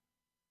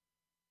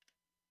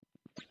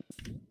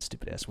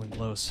 Stupid ass wind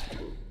blows.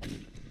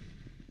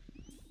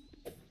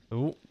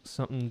 Oh,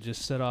 something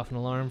just set off an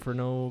alarm for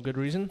no good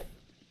reason.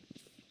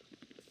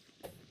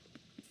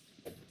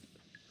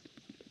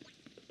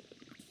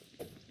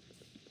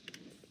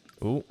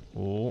 Oh,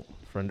 oh,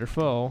 friend or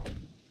foe.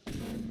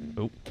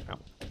 Oh, ow.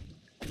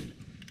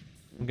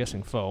 I'm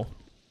guessing foe.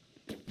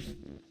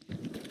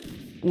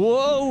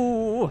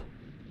 Whoa!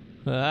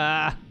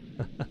 Ah!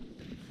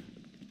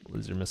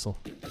 Laser missile.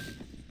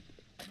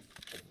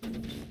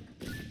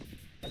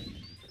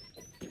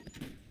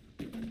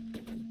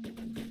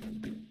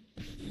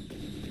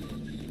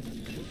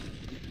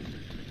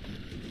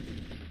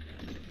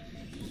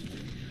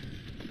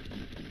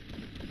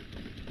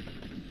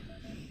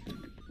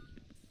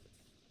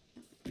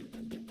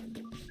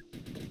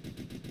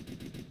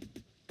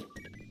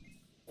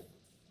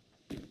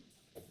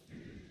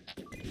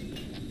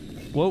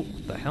 Whoa,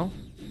 what the hell?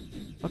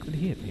 What the fuck did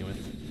he hit me with?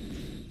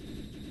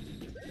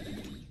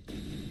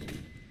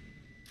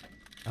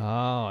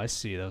 Oh, I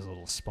see. That was a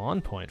little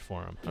spawn point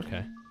for him.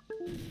 Okay.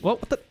 Whoa,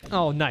 what the?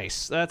 Oh,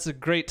 nice. That's a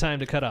great time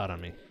to cut out on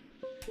me.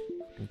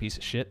 Fucking piece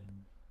of shit.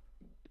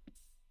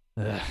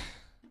 Ugh.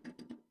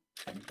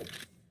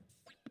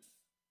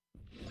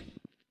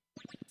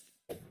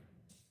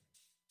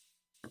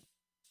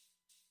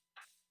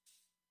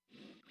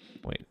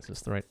 Wait, is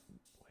this the right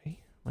way?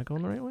 Am I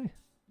going the right way?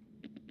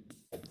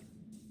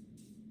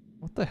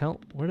 What the hell?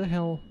 Where the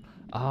hell?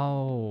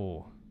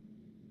 Oh.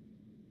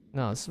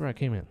 No, this is where I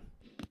came in.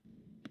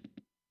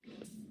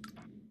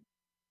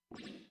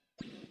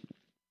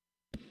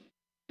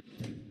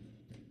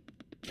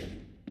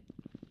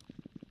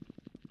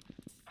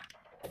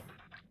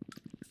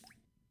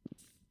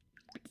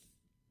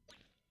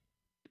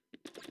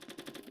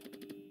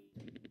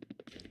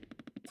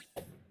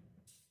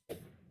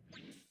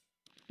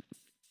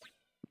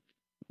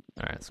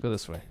 Alright, let's go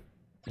this way.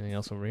 Anything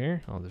else over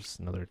here? Oh, there's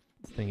another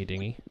thingy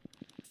dingy.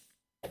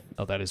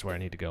 Oh, that is where I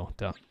need to go.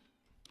 Duh.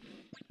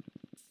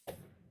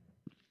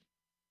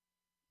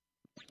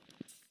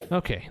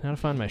 Okay, now to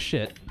find my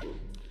shit.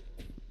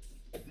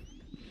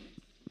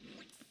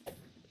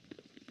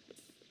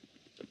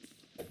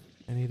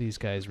 Any of these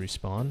guys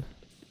respawn?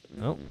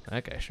 Oh,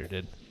 that guy sure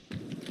did.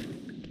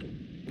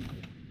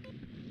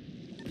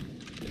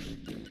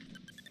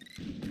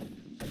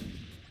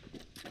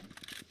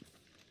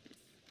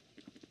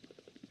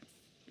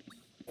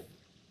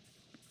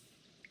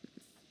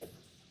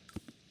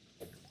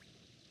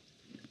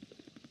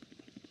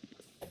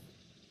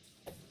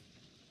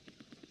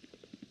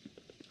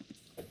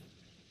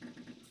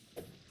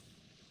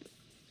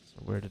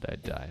 Where did I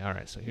die?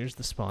 Alright, so here's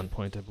the spawn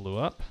point I blew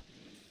up.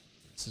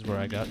 This is where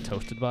I got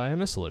toasted by a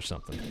missile or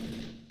something.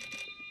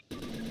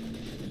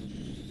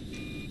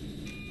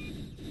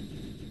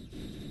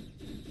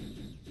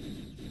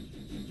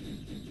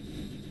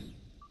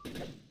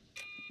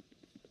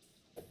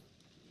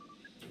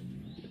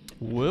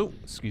 Whoa!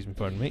 Excuse me,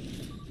 pardon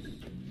me.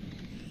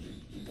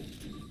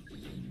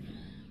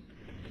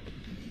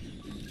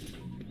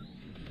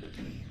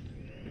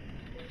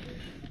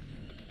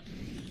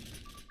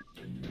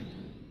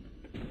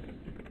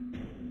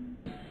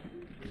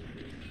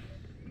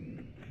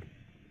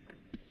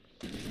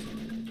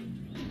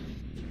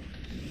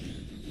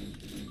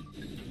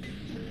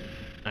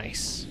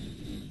 Nice.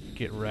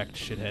 Get wrecked,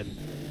 shithead.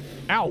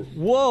 Ow!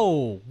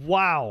 Whoa!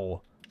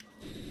 Wow!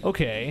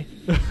 Okay.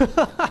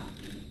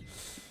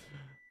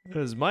 It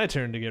is my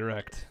turn to get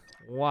wrecked.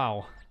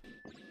 Wow.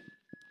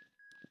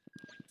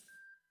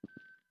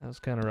 That was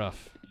kind of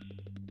rough.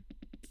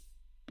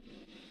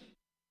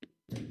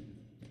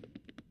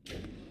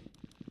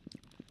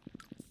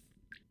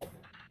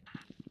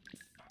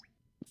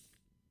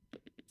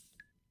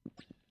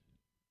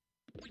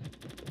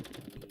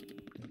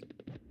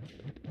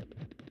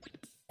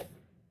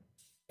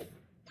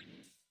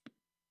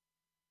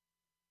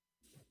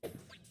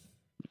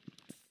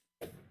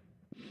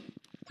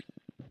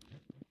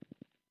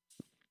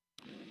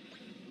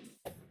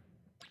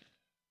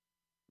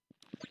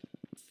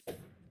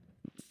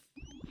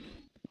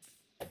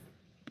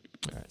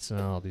 Alright, so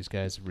now all these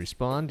guys have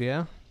respawned,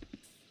 yeah?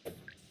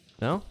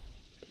 No?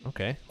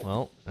 Okay,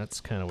 well,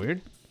 that's kind of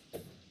weird.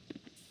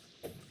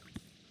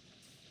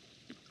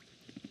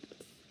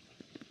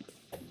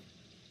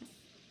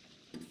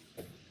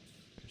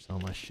 There's all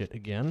my shit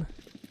again.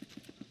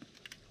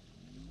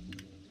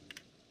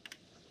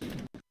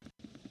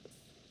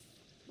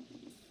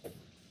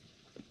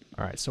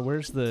 Alright, so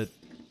where's the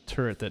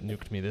turret that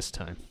nuked me this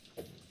time?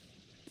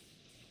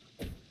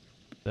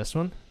 This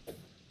one?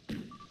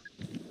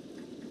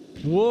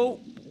 Whoa!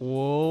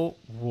 Whoa!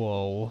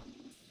 Whoa.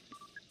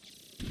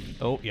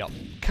 Oh, yep.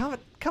 Come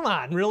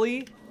on,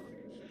 really?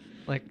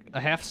 Like, a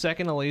half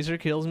second a laser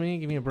kills me?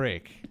 Give me a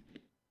break.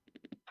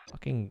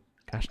 Fucking...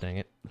 Gosh dang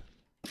it.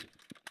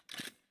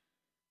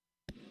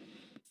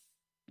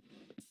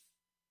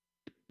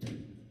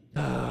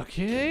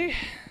 Okay.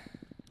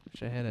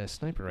 Wish I had a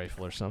sniper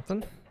rifle or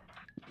something.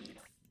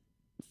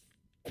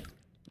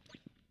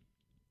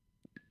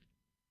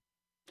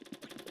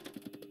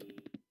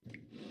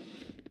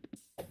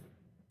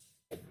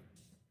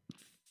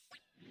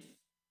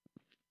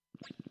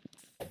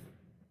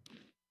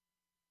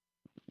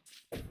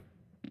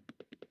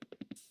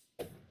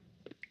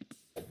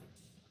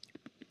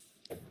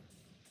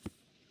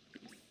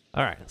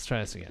 Alright, let's try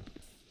this again.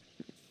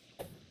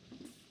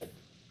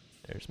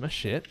 There's my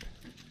shit.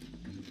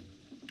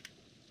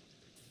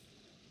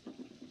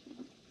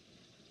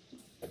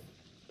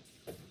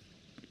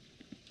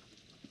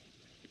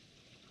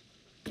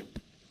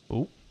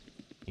 Oh,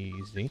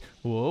 easy.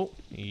 Whoa,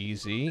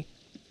 easy.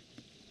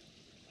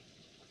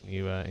 Can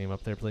you aim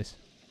up there, please?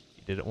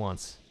 You did it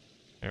once.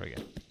 There we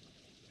go.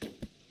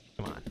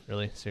 Come on,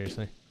 really?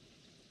 Seriously?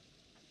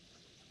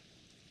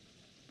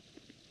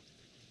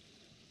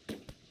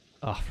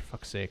 Oh, for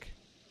fuck's sake.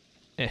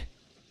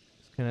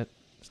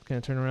 Just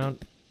gonna turn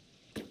around.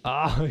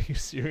 Ah, are you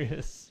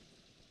serious?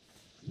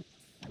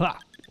 Ah!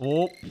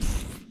 Oh!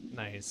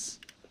 Nice.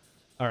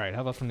 Alright,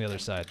 how about from the other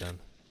side then?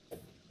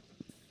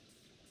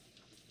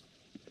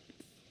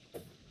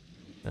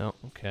 No,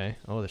 okay.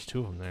 Oh, there's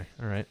two of them there.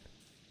 Alright.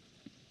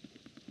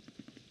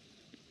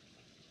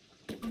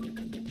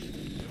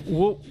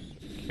 Whoa!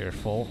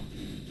 Careful.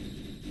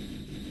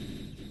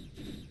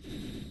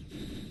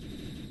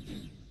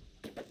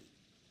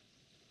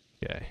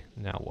 Okay,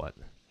 now what?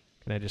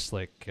 Can I just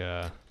like,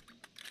 I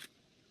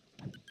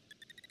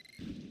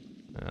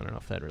don't know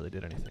if that really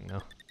did anything, no.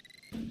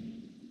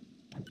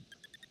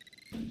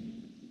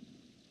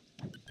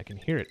 I can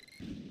hear it.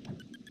 I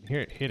can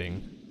hear it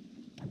hitting.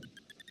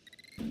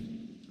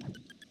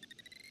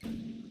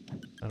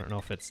 I don't know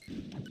if it's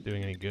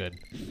doing any good.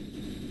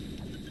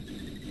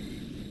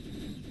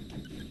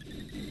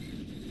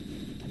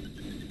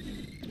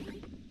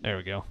 There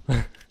we go.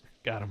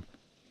 Got him.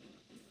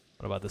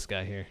 What about this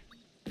guy here?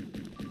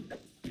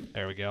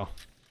 There we go.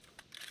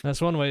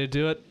 That's one way to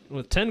do it,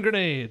 with 10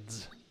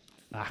 grenades!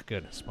 Ah,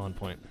 good. Spawn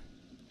point.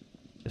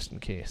 Just in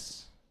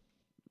case.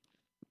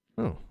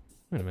 Oh,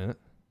 wait a minute.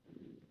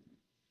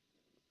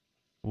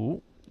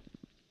 Ooh.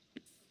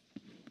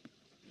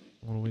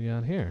 What do we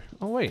got here?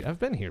 Oh wait, I've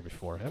been here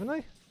before, haven't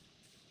I?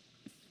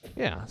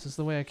 Yeah, this is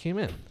the way I came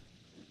in.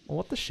 Well,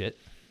 what the shit?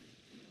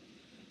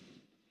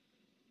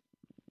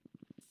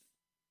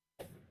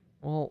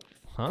 Well,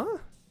 huh?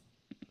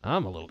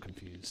 I'm a little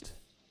confused.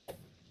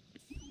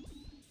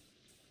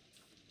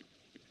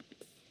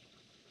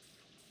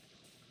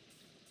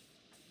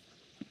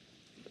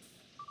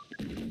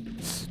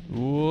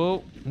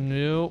 Whoa,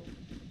 nope.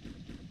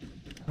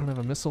 I don't have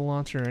a missile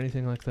launcher or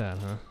anything like that,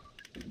 huh?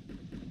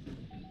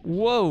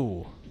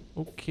 Whoa!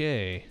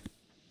 Okay.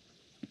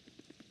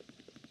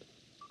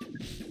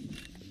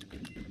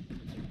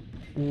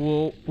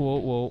 Whoa, whoa,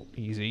 whoa.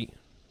 Easy.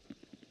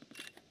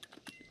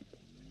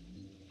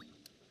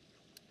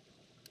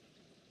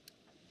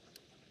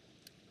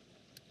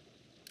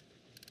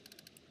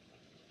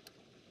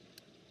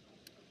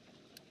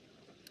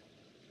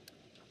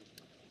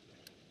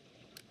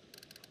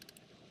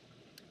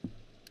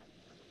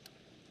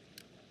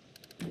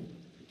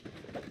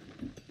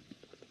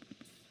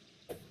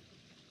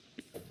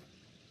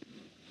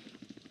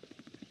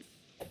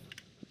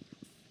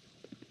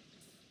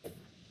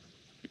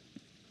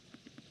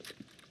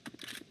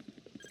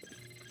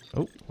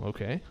 Oh,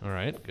 okay.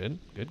 Alright, good,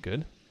 good,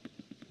 good.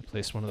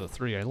 Place one of the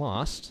three I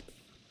lost.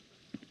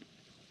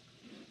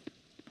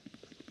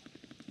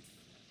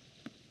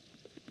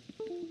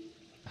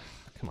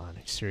 Come on, are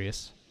you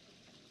serious?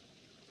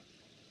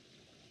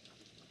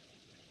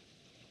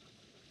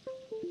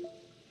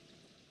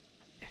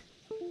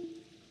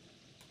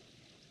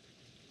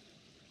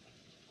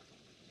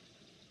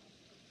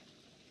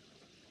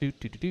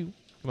 Do.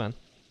 Come on.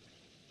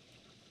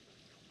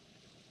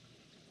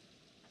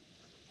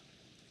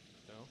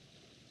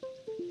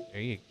 There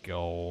you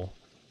go.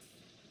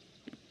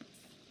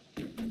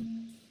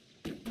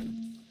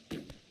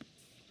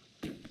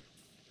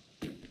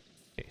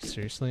 Okay,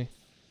 seriously?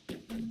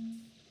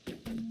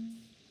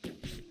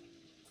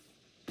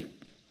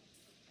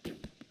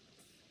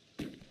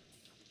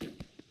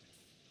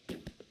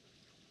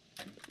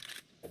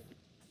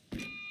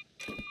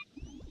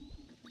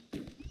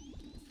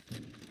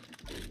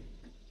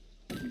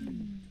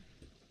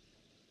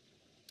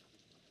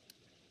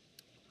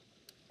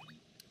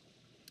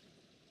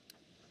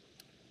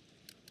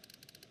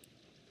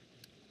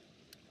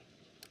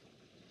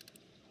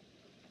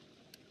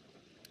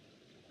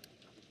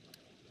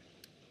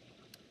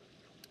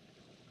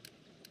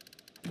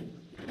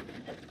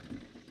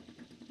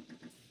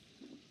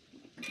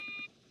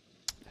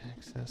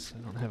 Access. I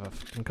don't have a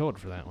fucking code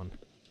for that one.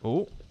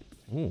 Oh.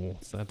 Ooh,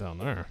 what's that down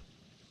there?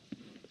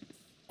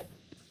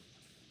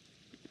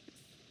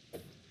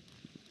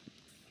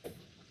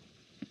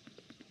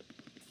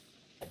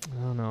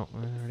 Oh no,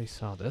 I already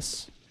saw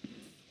this.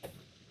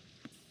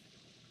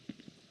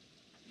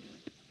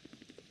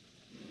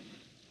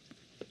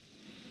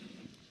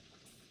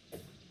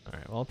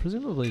 Alright, well,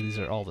 presumably these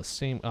are all the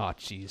same. Oh,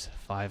 jeez,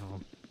 5 of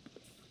them.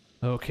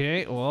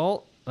 Okay,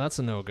 well, that's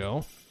a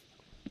no-go.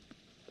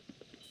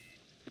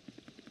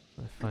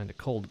 I find a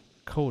cold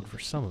code for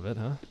some of it,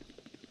 huh?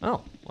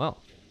 Oh,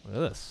 well, look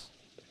at this.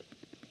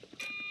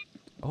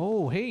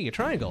 Oh, hey, a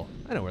triangle.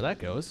 I know where that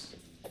goes.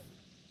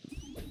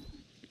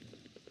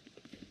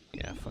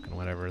 Yeah, fucking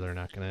whatever. They're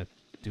not gonna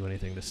do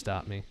anything to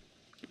stop me.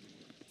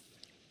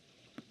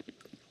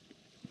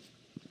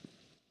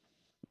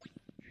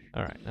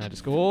 Alright, I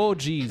just go, oh,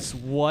 geez,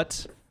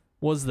 what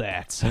was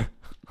that?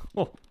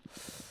 Oh.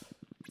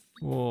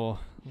 Oh,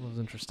 that was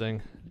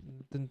interesting.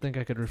 Didn't think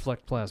I could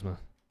reflect plasma.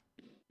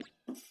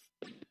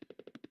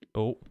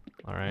 Oh,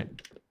 alright.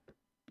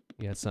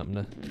 You had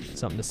something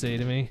to say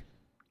to me?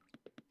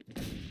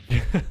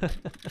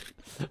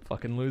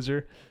 Fucking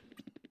loser.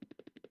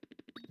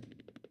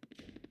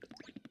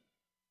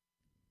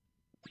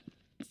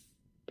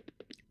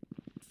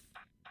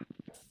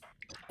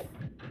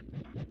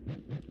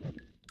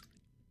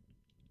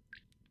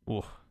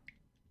 Ooh.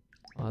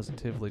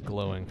 Positively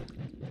glowing.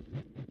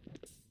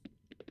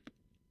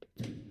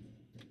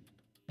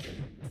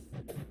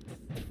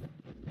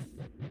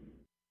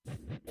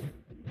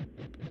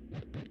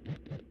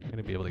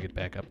 Gonna be able to get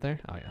back up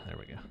there? Oh yeah, there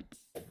we go.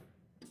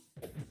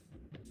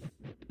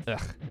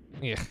 Ugh.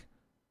 Yeah.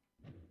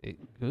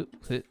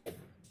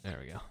 There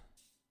we go.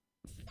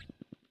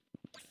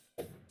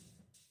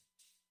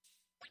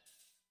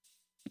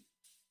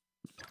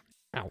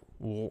 Ow.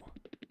 Whoa.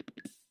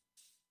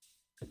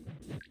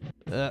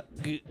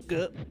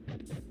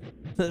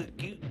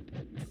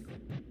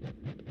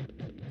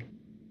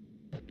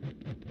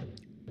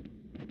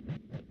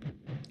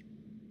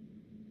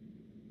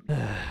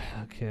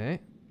 Okay.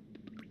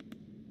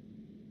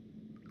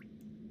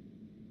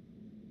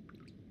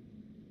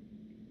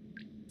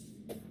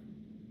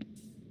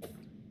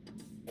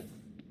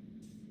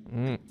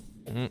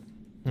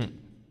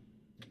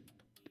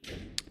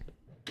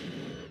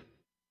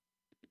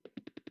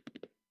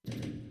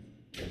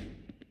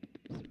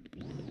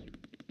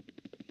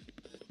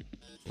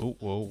 Oh,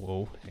 whoa,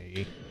 whoa,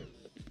 hey.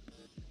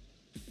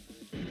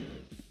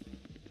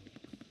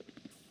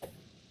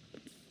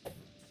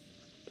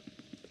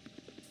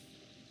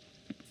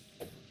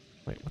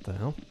 Wait, what the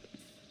hell?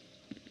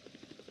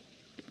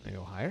 Can I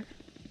go higher?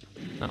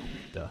 Oh,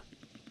 duh.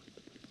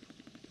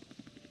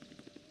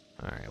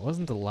 Alright, it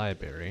wasn't the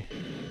library.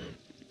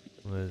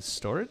 It was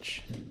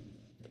storage?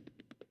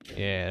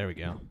 Yeah, there we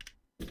go.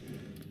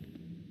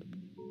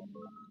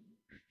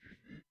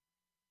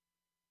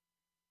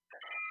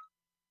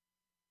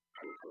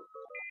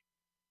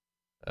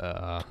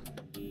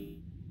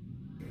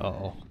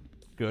 Uh-oh.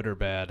 Good or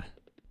bad?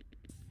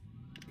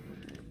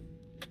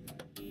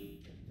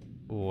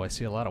 Oh, I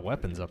see a lot of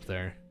weapons up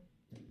there.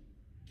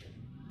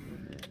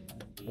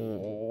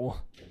 Oh.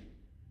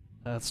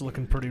 That's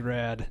looking pretty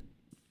rad.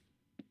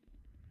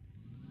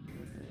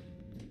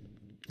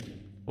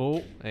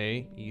 Oh,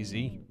 hey,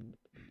 easy.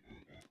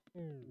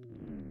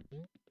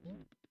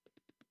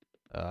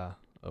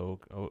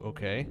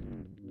 Okay.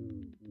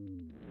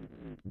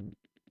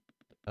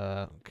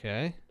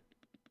 Okay.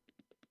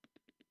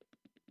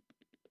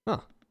 Huh,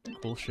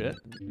 cool shit.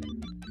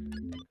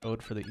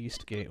 Code for the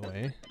East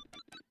Gateway.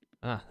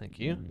 Ah, thank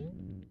you.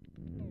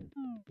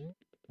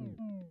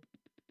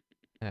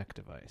 Hack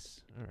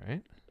device,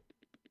 alright.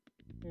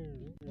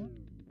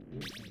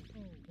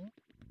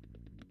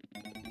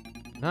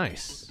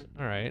 Nice,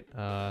 alright,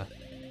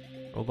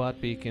 robot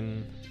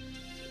beacon.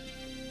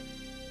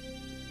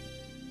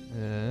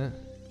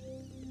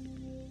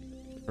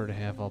 Prefer to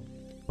have a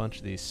bunch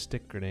of these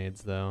stick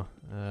grenades though.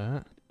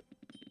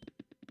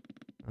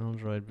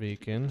 Android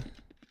beacon.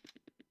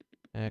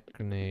 Hack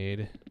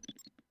grenade.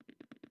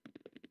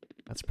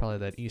 That's probably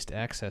that east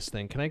access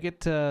thing. Can I get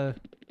down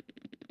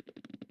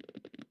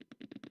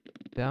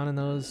in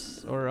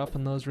those, or up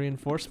in those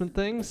reinforcement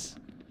things?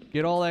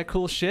 Get all that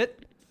cool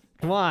shit?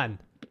 Come on.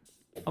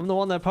 I'm the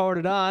one that powered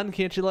it on.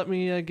 Can't you let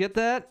me get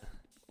that?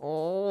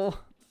 Oh,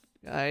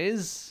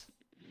 guys.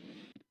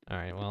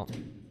 Alright, well.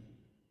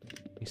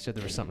 You said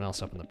there was something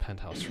else up in the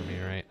penthouse for me,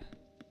 right?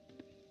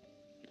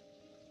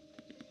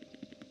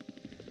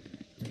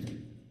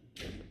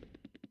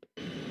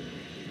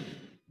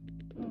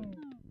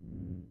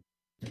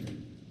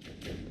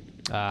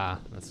 Ah,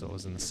 that's what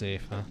was in the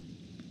safe, huh?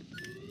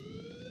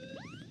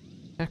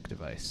 Hack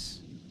device.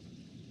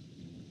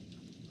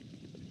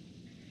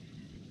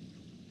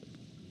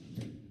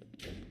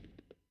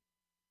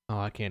 Oh,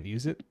 I can't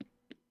use it?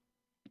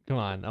 Come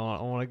on, I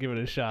want to give it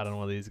a shot on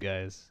one of these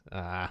guys.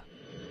 Ah.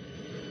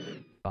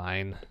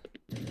 Fine.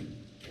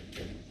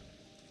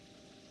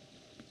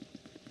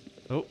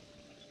 Oh.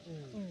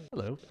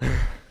 Hello.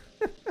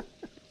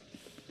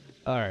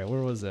 Alright,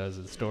 where was that? Was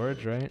it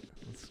storage, right?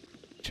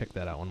 check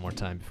that out one more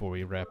time before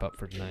we wrap up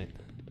for tonight.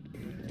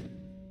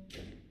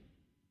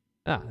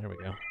 Ah, there we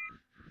go.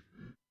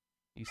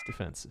 East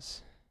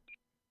defenses.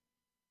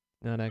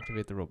 Not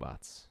activate the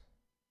robots.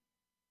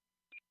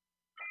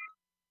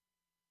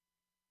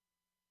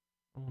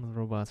 One of the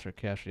robots were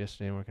captured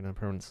yesterday working on a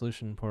permanent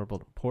solution,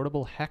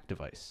 portable hack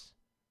device.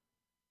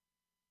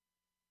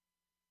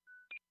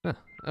 Huh,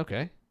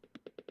 okay.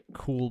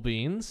 Cool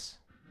beans.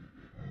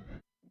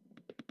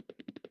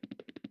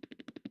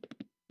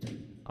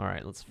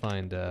 Alright, let's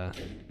find a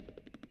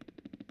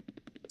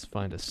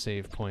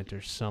save point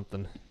or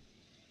something.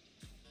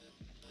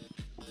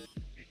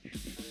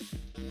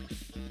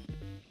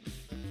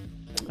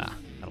 Ah,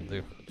 that'll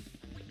do.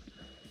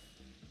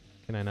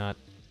 Can I not?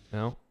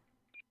 No?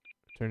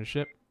 Return to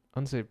ship?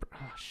 Unsaved.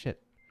 Ah,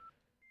 shit.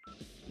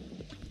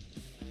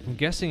 I'm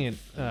guessing it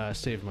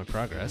saved my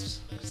progress,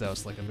 because that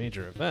was like a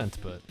major event,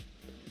 but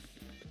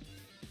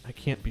I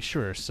can't be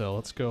sure, so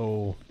let's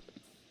go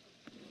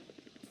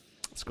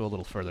a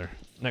little further.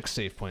 Next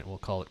save point, we'll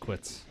call it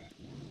quits.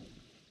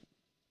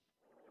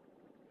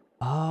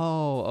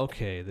 Oh,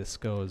 okay, this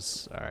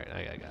goes... Alright,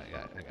 I got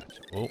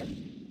you.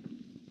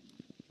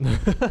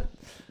 Whoa.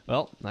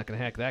 Well, not gonna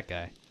hack that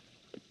guy.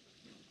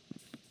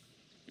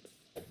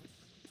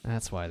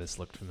 That's why this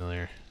looked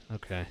familiar.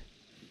 Okay.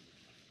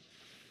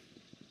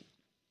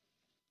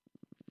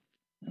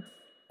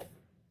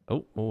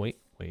 Oh, wait.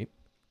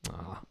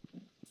 Ah.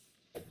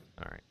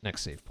 Alright,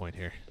 next save point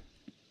here.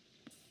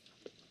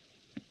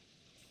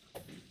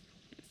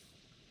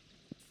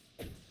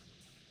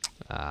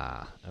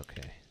 Ah,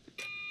 okay.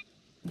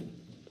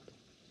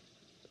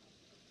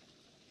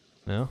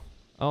 No?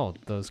 Oh,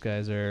 those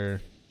guys are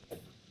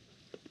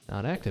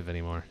not active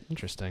anymore.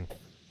 Interesting.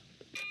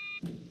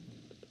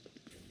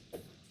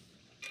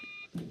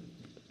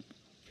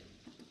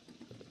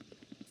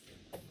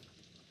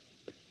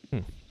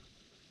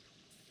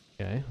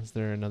 Okay, is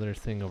there another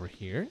thing over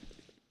here?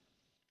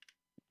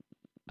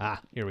 Ah,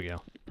 here we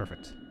go.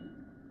 Perfect.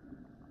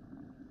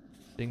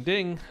 Ding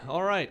ding.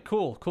 Alright,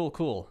 cool.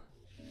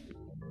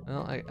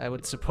 Well, I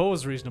would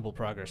suppose reasonable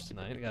progress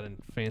tonight. I got a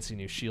fancy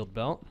new shield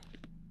belt.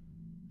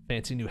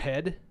 Fancy new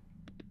head.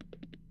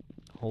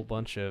 A whole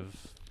bunch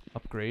of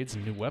upgrades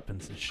and new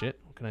weapons and shit.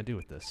 What can I do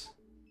with this?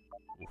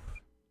 Oof.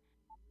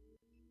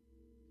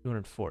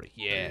 240.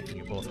 Yeah, give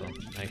me both of them.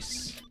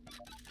 Nice.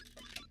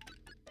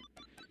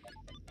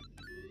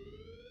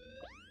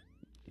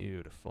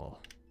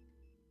 Beautiful.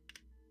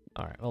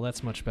 Alright, well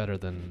that's much better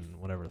than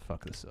whatever the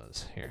fuck this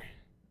was. Here.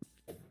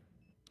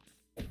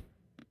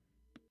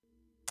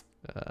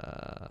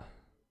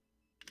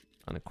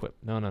 Unequip.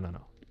 No.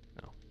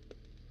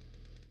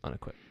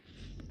 Unequip.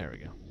 There we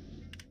go.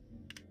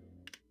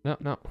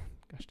 No.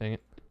 Gosh dang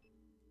it.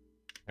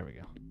 There we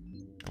go.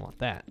 I want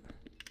that.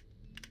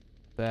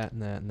 That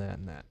and that and that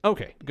and that.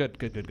 Okay, good.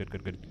 Good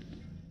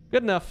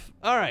enough.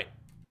 Alright.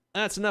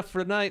 That's enough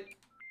for tonight.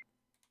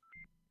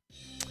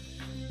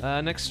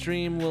 Next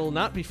stream will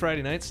not be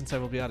Friday night since I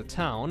will be out of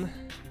town.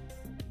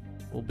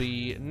 Will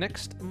be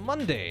next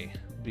Monday.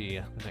 Will be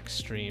the next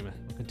stream.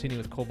 We'll continue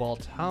with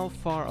Cobalt. How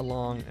far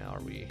along are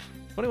we?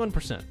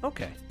 21%.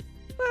 Okay.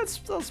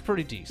 That's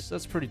pretty decent.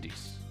 That's pretty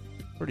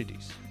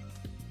decent.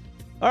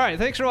 Alright,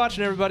 thanks for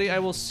watching everybody. I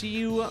will see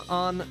you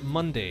on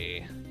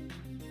Monday.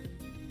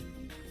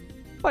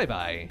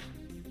 Bye-bye.